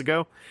couple months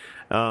ago.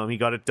 He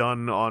got it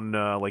done on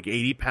like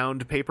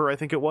 80-pound paper, I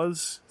think it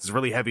was. It's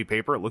really heavy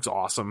paper. It looks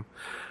awesome.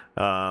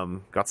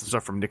 Got some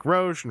stuff from Nick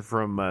Roche and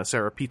from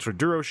Sarah Petra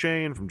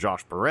Durocher, from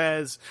Josh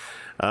Perez.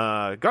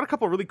 Got a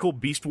couple of really cool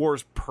Beast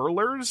Wars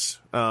Perlers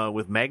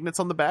with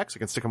magnets on the back so I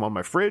can stick them on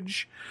my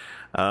fridge.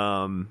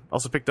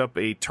 Also picked up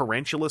a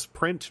Tarantulas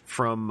print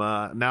from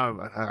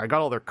now I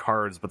got all their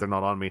cards, but they're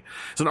not on me.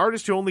 It's an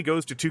artist who only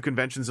goes to 2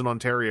 conventions in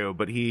Ontario,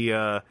 but he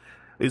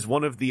is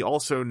one of the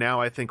also now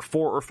I think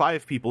 4 or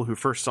 5 people who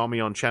first saw me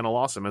on Channel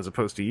Awesome as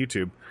opposed to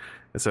YouTube.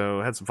 And so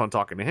I had some fun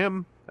talking to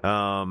him.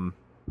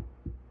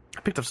 I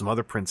picked up some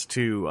other prints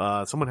too.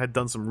 Someone had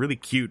done some really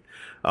cute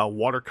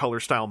watercolor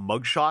style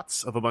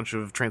mugshots of a bunch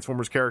of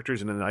Transformers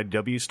characters in an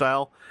IDW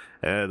style.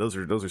 Those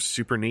are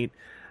super neat.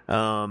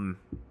 So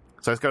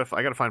I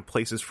gotta find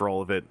places for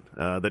all of it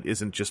that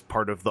isn't just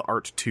part of the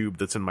art tube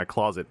that's in my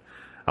closet.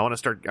 I want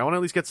to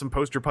at least get some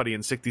poster putty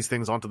and stick these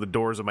things onto the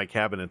doors of my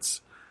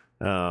cabinets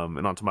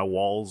and onto my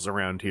walls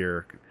around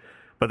here.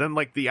 But then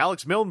like the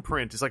Alex Milne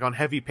print is like on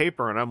heavy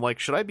paper, and I'm like,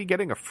 should I be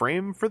getting a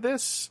frame for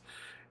this?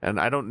 And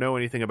I don't know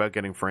anything about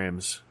getting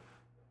frames.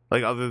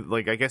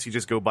 I guess you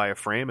just go buy a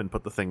frame and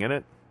put the thing in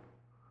it.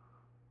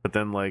 But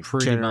then like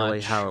generally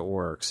how it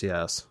works,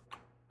 yes.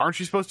 Aren't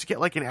you supposed to get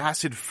like an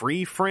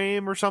acid-free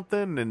frame or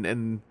something?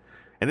 And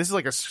this is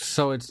like a...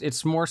 So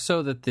it's more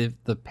so that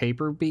the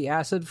paper be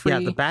acid-free? Yeah,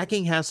 the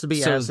backing has to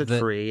be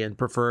acid-free, and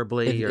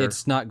preferably...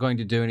 It's not going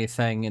to do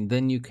anything, and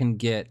then you can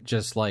get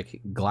just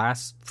like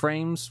glass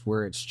frames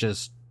where it's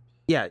just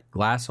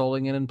glass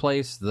holding it in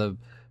place. The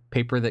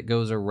paper that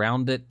goes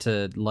around it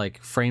to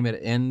like frame it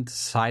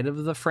inside of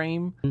the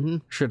frame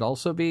should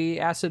also be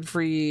acid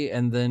free,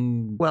 and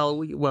then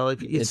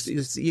if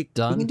you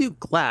can do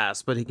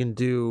glass, but he can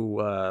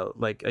do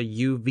like a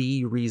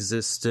UV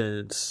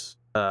resistant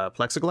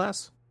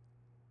plexiglass.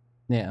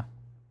 Yeah.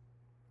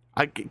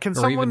 I'm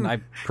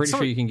pretty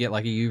sure you can get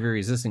like a UV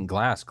resistant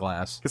glass.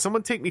 Can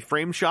someone take me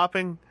frame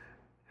shopping?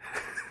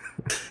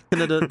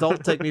 Can an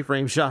adult take me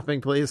frame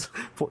shopping, please?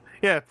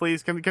 Yeah,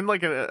 please. Can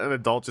like an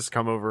adult just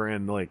come over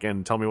and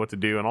tell me what to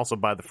do, and also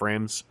buy the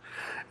frames?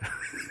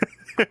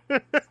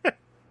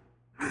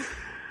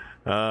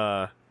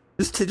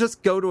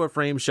 Just go to a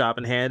frame shop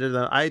and hand it.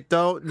 I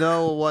don't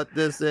know what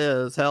this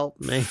is. Help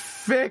me.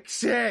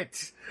 Fix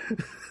it.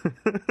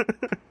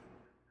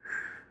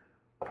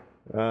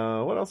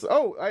 What else?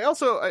 Oh,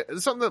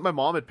 something that my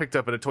mom had picked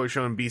up at a toy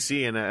show in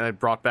BC and I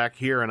brought back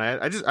here, and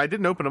I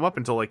didn't open them up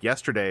until like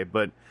yesterday.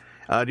 But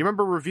do you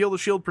remember Reveal the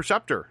Shield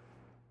Perceptor?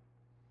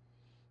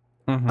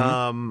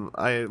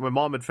 Mm-hmm. My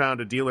mom had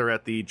found a dealer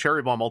at the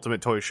Cherry Bomb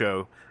Ultimate Toy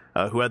Show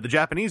who had the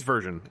Japanese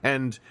version,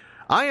 and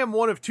I am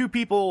one of 2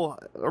 people,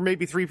 or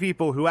maybe 3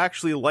 people, who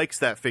actually likes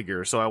that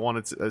figure. So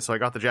I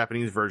got the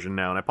Japanese version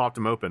now, and I popped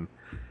him open,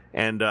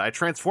 and I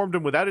transformed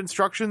him without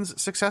instructions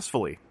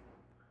successfully.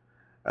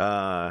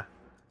 And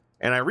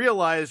I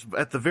realized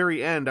at the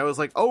very end, I was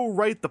like, oh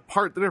right, the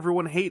part that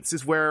everyone hates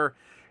is where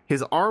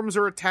his arms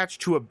are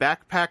attached to a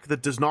backpack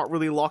that does not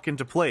really lock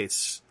into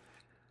place.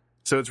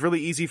 So it's really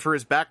easy for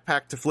his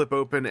backpack to flip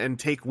open and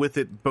take with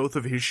it both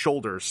of his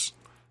shoulders.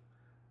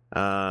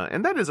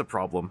 And that is a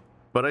problem.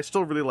 But I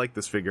still really like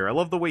this figure. I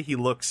love the way he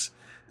looks.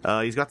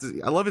 He's got this,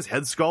 I love his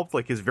head sculpt,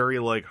 like his very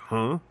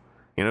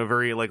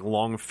very like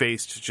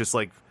long-faced, just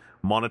like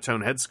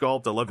monotone head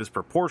sculpt. I love his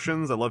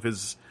proportions. I love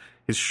his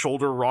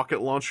shoulder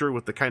rocket launcher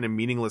with the kind of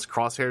meaningless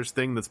crosshairs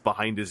thing that's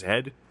behind his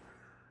head.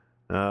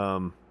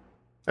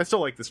 I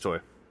still like this toy.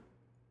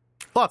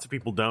 Lots of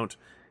people don't.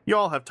 You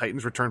all have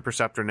Titans Return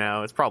Perceptor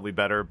now. It's probably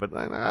better, but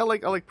I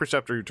like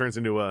Perceptor who turns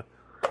into a,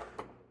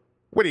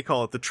 what do you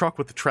call it? The truck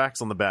with the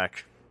tracks on the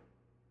back.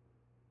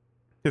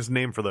 There's a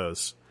name for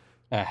those.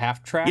 A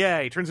half track?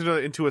 Yeah, he turns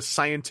into a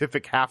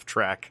scientific half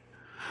track.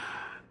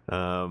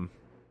 I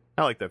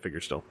like that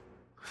figure still.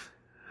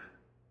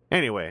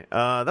 Anyway,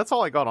 that's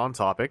all I got on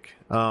topic.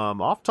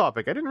 Off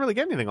topic, I didn't really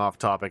get anything off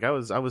topic. I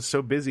was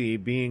so busy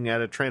being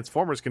at a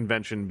Transformers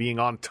convention, being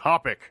on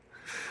topic.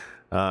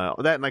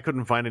 That, and I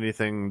couldn't find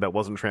anything that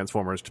wasn't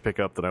Transformers to pick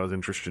up that I was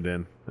interested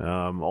in.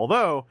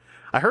 Although,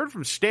 I heard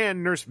from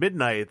Stan Nurse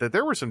Midnight that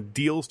there were some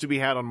deals to be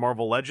had on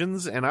Marvel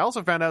Legends, and I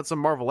also found out some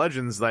Marvel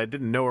Legends that I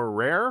didn't know are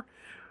rare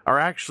are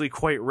actually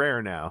quite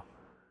rare now.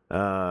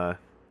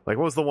 Like,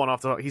 what was the one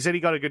off the top? He said he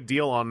got a good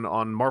deal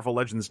on Marvel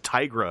Legends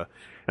Tigra.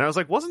 And I was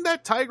like, wasn't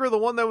that Tigra the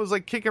one that was,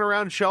 like, kicking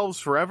around shelves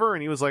forever?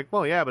 And he was like,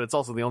 well, yeah, but it's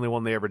also the only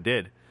one they ever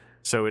did.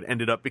 So it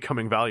ended up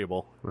becoming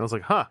valuable. And I was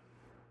like, huh.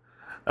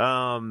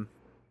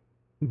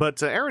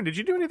 But, Aaron, did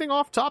you do anything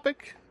off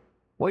topic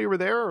while you were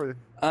there?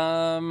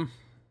 Or?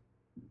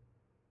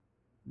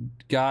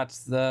 Got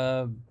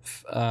the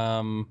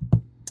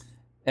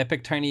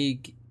Epic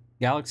Tiny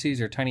Galaxies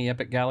or Tiny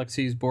Epic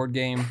Galaxies board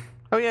game.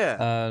 Oh,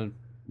 yeah.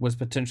 Was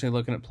potentially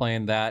looking at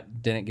playing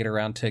that. Didn't get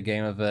around to a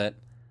game of it.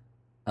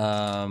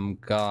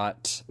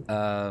 Got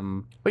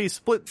but you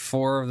split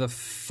 4 of the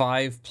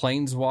 5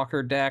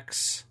 Planeswalker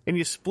decks. And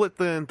you split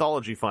the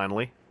anthology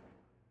finally.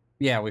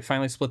 Yeah, we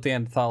finally split the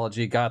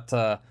anthology. Got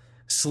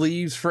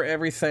sleeves for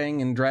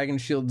everything and Dragon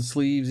Shield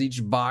sleeves.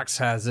 Each box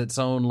has its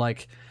own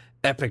like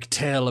epic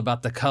tale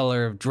about the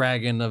color of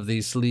dragon of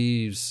these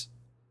sleeves.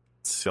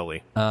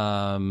 Silly.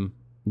 That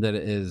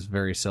is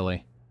very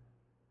silly.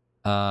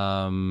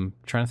 Trying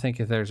to think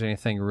if there's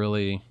anything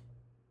really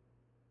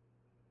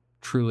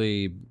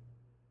truly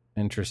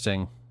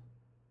interesting.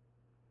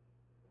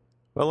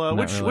 Well,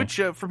 which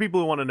for people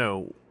who want to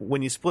know,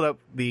 when you split up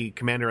the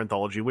Commander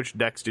anthology, which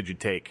decks did you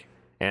take?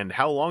 And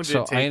how long did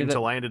it take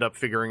until I ended up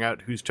figuring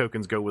out whose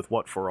tokens go with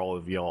what for all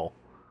of y'all?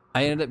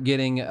 I ended up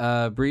getting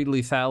Breed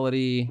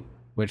Lethality,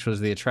 which was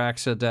the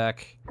Atraxa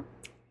deck.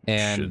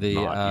 And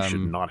you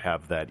should not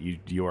have that.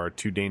 You are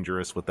too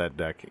dangerous with that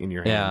deck in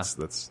your hands.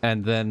 Yeah.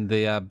 And then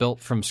the Built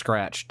from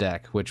Scratch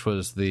deck, which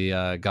was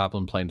the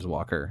Goblin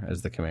Planeswalker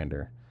as the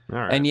commander. All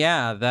right. And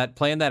yeah,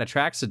 playing that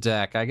Atraxa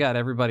deck, I got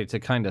everybody to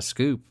kind of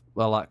scoop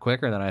a lot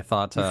quicker than I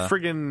thought a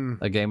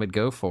game would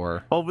go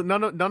for. Well, but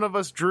none of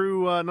us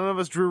drew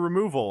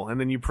removal, and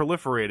then you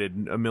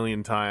proliferated a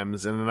million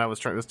times, and then I was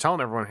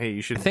telling everyone, hey,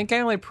 you should. I think I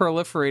only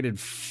proliferated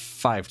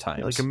 5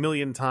 times, like a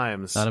million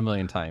times, not a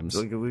million times.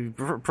 Like, we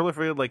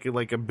proliferated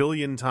like a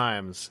billion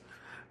times,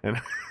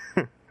 and.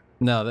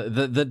 No,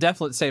 the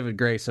definite saving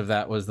grace of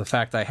that was the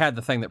fact I had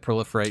the thing that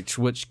proliferates,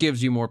 which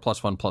gives you more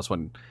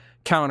 +1/+1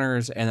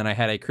 counters, and then I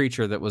had a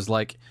creature that was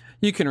like,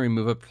 you can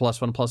remove a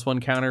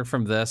 +1/+1 counter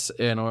from this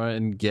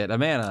and get a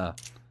mana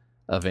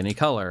of any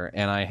color.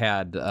 And I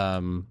had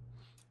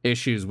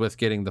issues with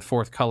getting the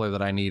 4th color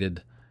that I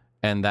needed,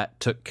 and that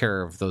took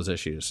care of those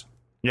issues.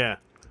 Yeah.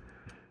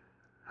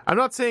 I'm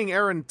not saying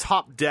Aaron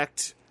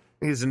top-decked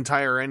his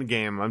entire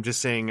endgame. I'm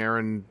just saying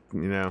Aaron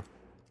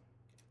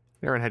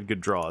had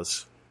good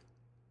draws.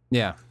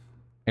 Yeah,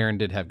 Aaron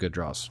did have good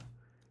draws.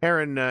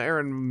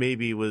 Aaron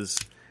maybe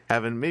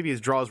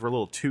his draws were a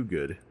little too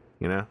good,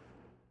 you know?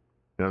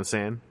 You know what I'm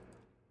saying?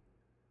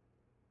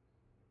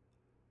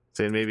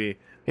 Saying maybe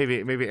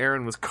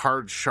Aaron was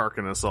card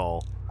sharking us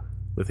all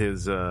with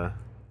his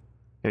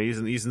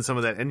using some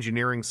of that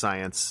engineering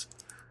science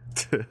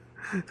to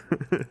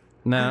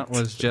No, it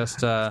was just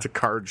to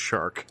card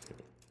shark.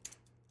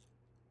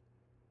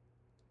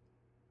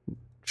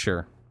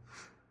 Sure.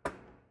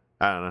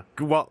 I don't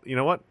know. Well, you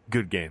know what?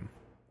 Good game.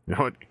 You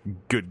know what?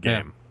 Good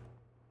game.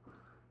 Yeah.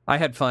 I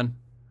had fun.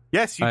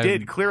 Yes, you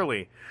did,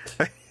 clearly.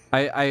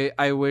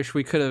 I wish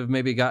we could have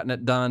maybe gotten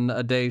it done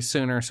a day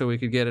sooner so we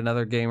could get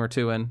another game or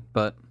 2 in,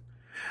 but...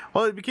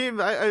 Well, it became...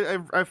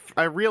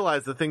 I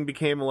realized the thing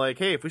became like,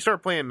 hey, if we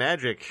start playing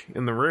Magic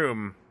in the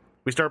room,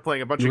 we start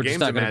playing a bunch of games of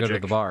Magic. We're just not going to go to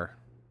the bar.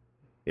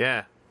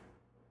 Yeah.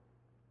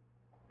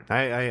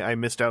 I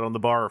missed out on the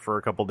bar for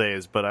a couple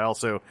days, but I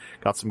also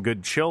got some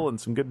good chill and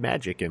some good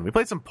Magic in. We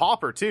played some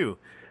Pauper, too.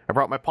 I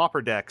brought my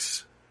Pauper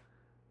decks.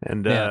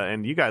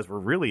 and you guys were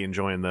really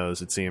enjoying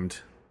those. It seemed.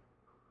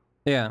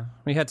 Yeah,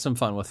 we had some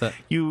fun with it.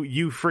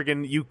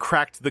 You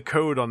cracked the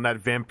code on that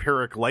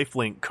vampiric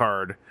lifelink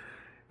card.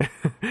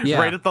 Yeah.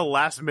 Right at the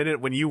last minute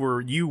when you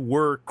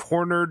were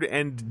cornered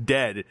and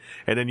dead,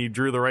 and then you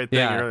drew the right thing.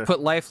 Yeah, put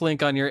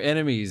lifelink on your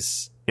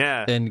enemy's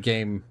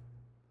in-game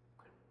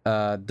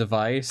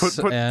device. Put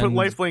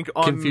lifelink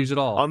on confuse it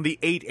all on the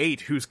 8/8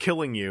 who's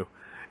killing you.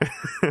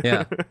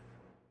 Yeah,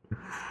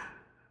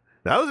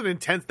 that was an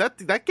intense.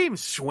 That game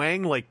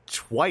swang like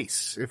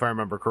twice, if I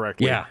remember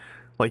correctly. Yeah,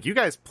 like you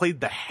guys played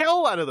the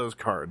hell out of those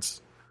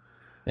cards.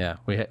 Yeah,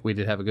 we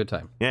did have a good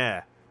time.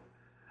 Yeah.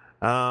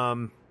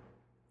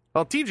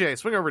 Well, TJ,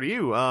 swing over to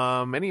you.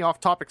 Any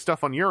off-topic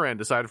stuff on your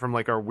end, aside from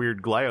like our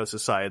weird Glyos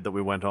aside that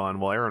we went on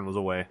while Aaron was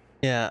away?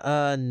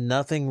 Yeah,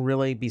 nothing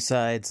really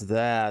besides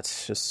that.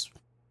 Just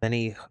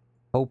many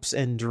hopes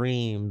and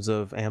dreams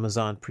of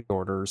Amazon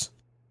pre-orders.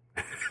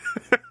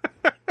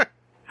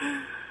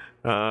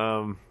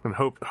 And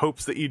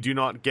hopes that you do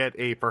not get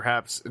a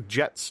perhaps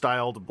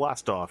jet-styled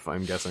blast-off,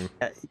 I'm guessing.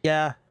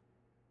 Yeah,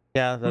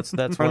 that's.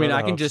 I mean,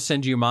 I can just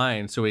send you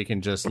mine so we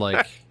can just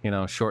like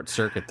short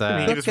circuit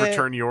that. You can just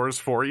return yours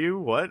for you.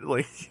 What?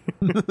 Like,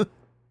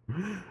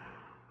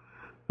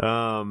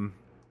 all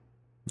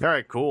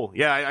right, cool.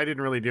 Yeah, I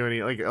didn't really do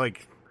any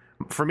like.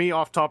 For me,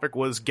 off topic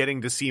was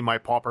getting to see my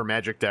Pauper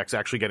Magic decks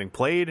actually getting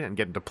played and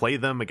getting to play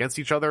them against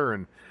each other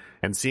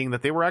and seeing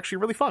that they were actually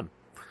really fun.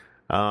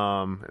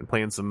 And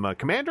playing some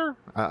Commander.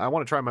 I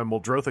want to try my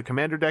Muldrotha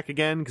Commander deck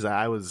again because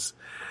I was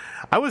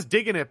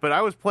digging it, but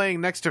I was playing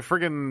next to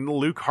friggin'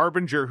 Luke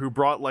Harbinger, who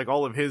brought like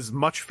all of his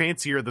much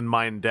fancier than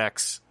mine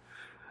decks,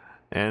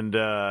 and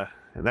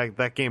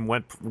that game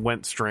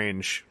went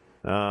strange.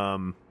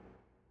 I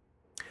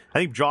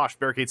think Josh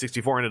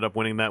Barricade64 ended up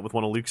winning that with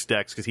one of Luke's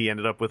decks because he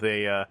ended up with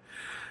a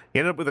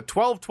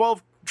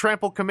 12/12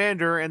 trample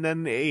commander and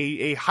then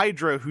a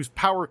Hydra whose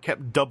power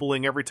kept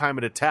doubling every time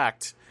it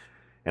attacked.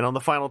 And on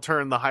the final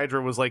turn, the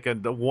Hydra was like a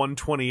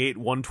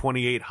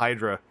 128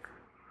 Hydra.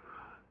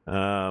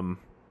 It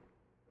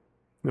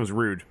was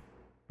rude. It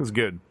was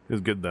good. It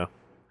was good, though.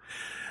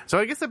 So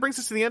I guess that brings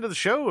us to the end of the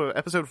show,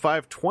 episode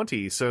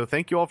 520. So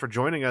thank you all for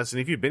joining us.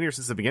 And if you've been here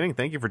since the beginning,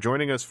 thank you for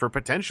joining us for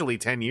potentially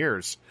 10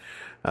 years.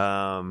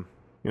 We're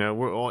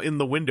all in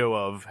the window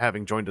of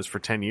having joined us for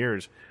 10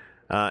 years.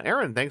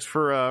 Aaron, thanks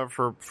for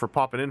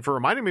popping in, for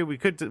reminding me we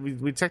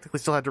technically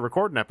still had to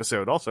record an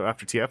episode also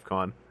after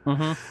TFCon.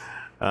 Mm-hmm.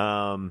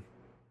 And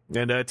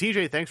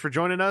TJ, thanks for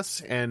joining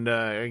us, and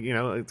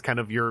it's kind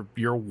of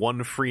your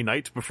one free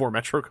night before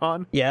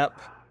MetroCon. Yep,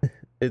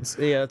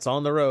 it's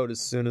on the road as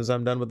soon as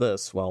I'm done with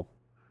this. Well,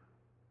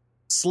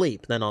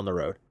 sleep, then on the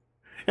road.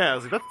 Yeah, I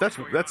was like,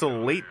 that's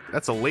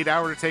a late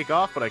hour to take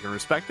off, but I can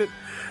respect it.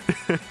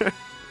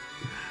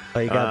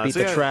 Well, you gotta beat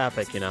the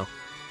traffic,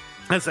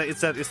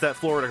 It's that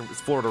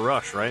Florida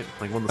rush, right?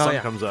 Like when the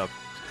sun comes up.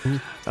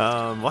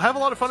 Mm-hmm. We'll have a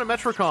lot of fun at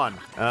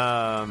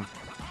MetroCon.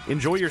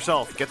 Enjoy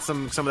yourself. Get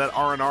some of that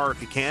R&R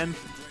if you can.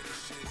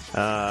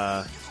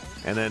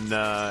 And then,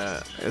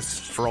 as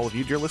for all of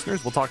you, dear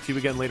listeners, we'll talk to you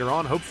again later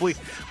on. Hopefully,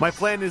 my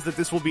plan is that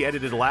this will be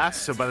edited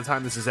last, so by the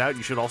time this is out,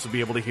 you should also be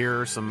able to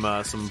hear some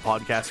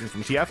podcasting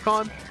from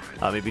TFCon.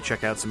 Maybe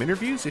check out some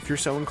interviews if you're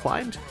so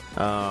inclined.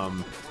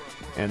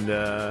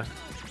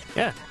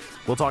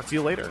 We'll talk to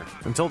you later.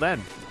 Until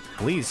then,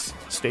 please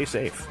stay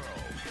safe.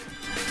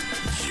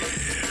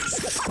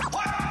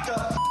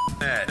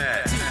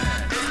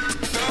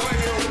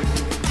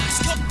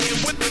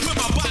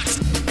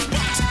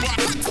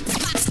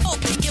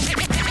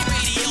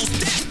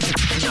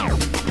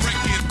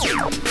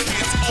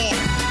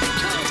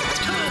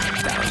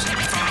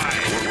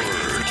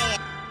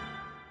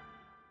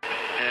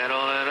 Add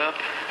all that up,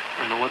 I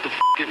don't know what the f***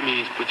 it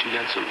means, but you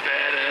got some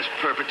badass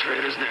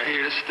perpetrators, and they're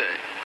here to stay.